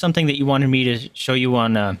 wasn't there something that you wanted me to show you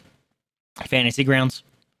on Fantasy Grounds?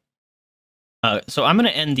 So I'm going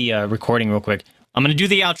to end the recording real quick. I'm going to do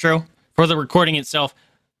the outro for the recording itself,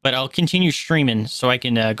 but I'll continue streaming so I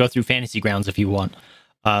can go through Fantasy Grounds if you want.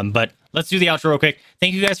 But let's do the outro real quick.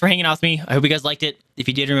 Thank you guys for hanging out with me. I hope you guys liked it. If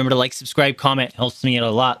you did, remember to like, subscribe, comment. It helps me out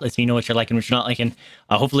a lot. Lets me know what you're liking, what you're not liking.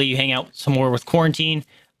 Hopefully you hang out some more with Quarantine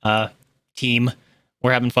team.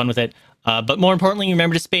 We're having fun with it. But more importantly,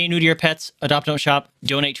 remember to spay and neuter your pets, adopt, don't shop,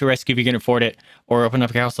 donate to a rescue if you can afford it, or open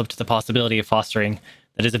up your house up to the possibility of fostering.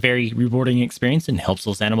 That is a very rewarding experience and helps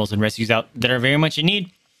those animals and rescues out that are very much in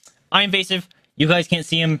need. I'm Vaesive. You guys can't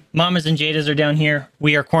see him. Mamas and Jadas are down here.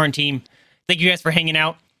 We are QuaranTeam. Thank you guys for hanging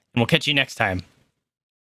out, and we'll catch you next time.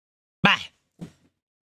 Bye.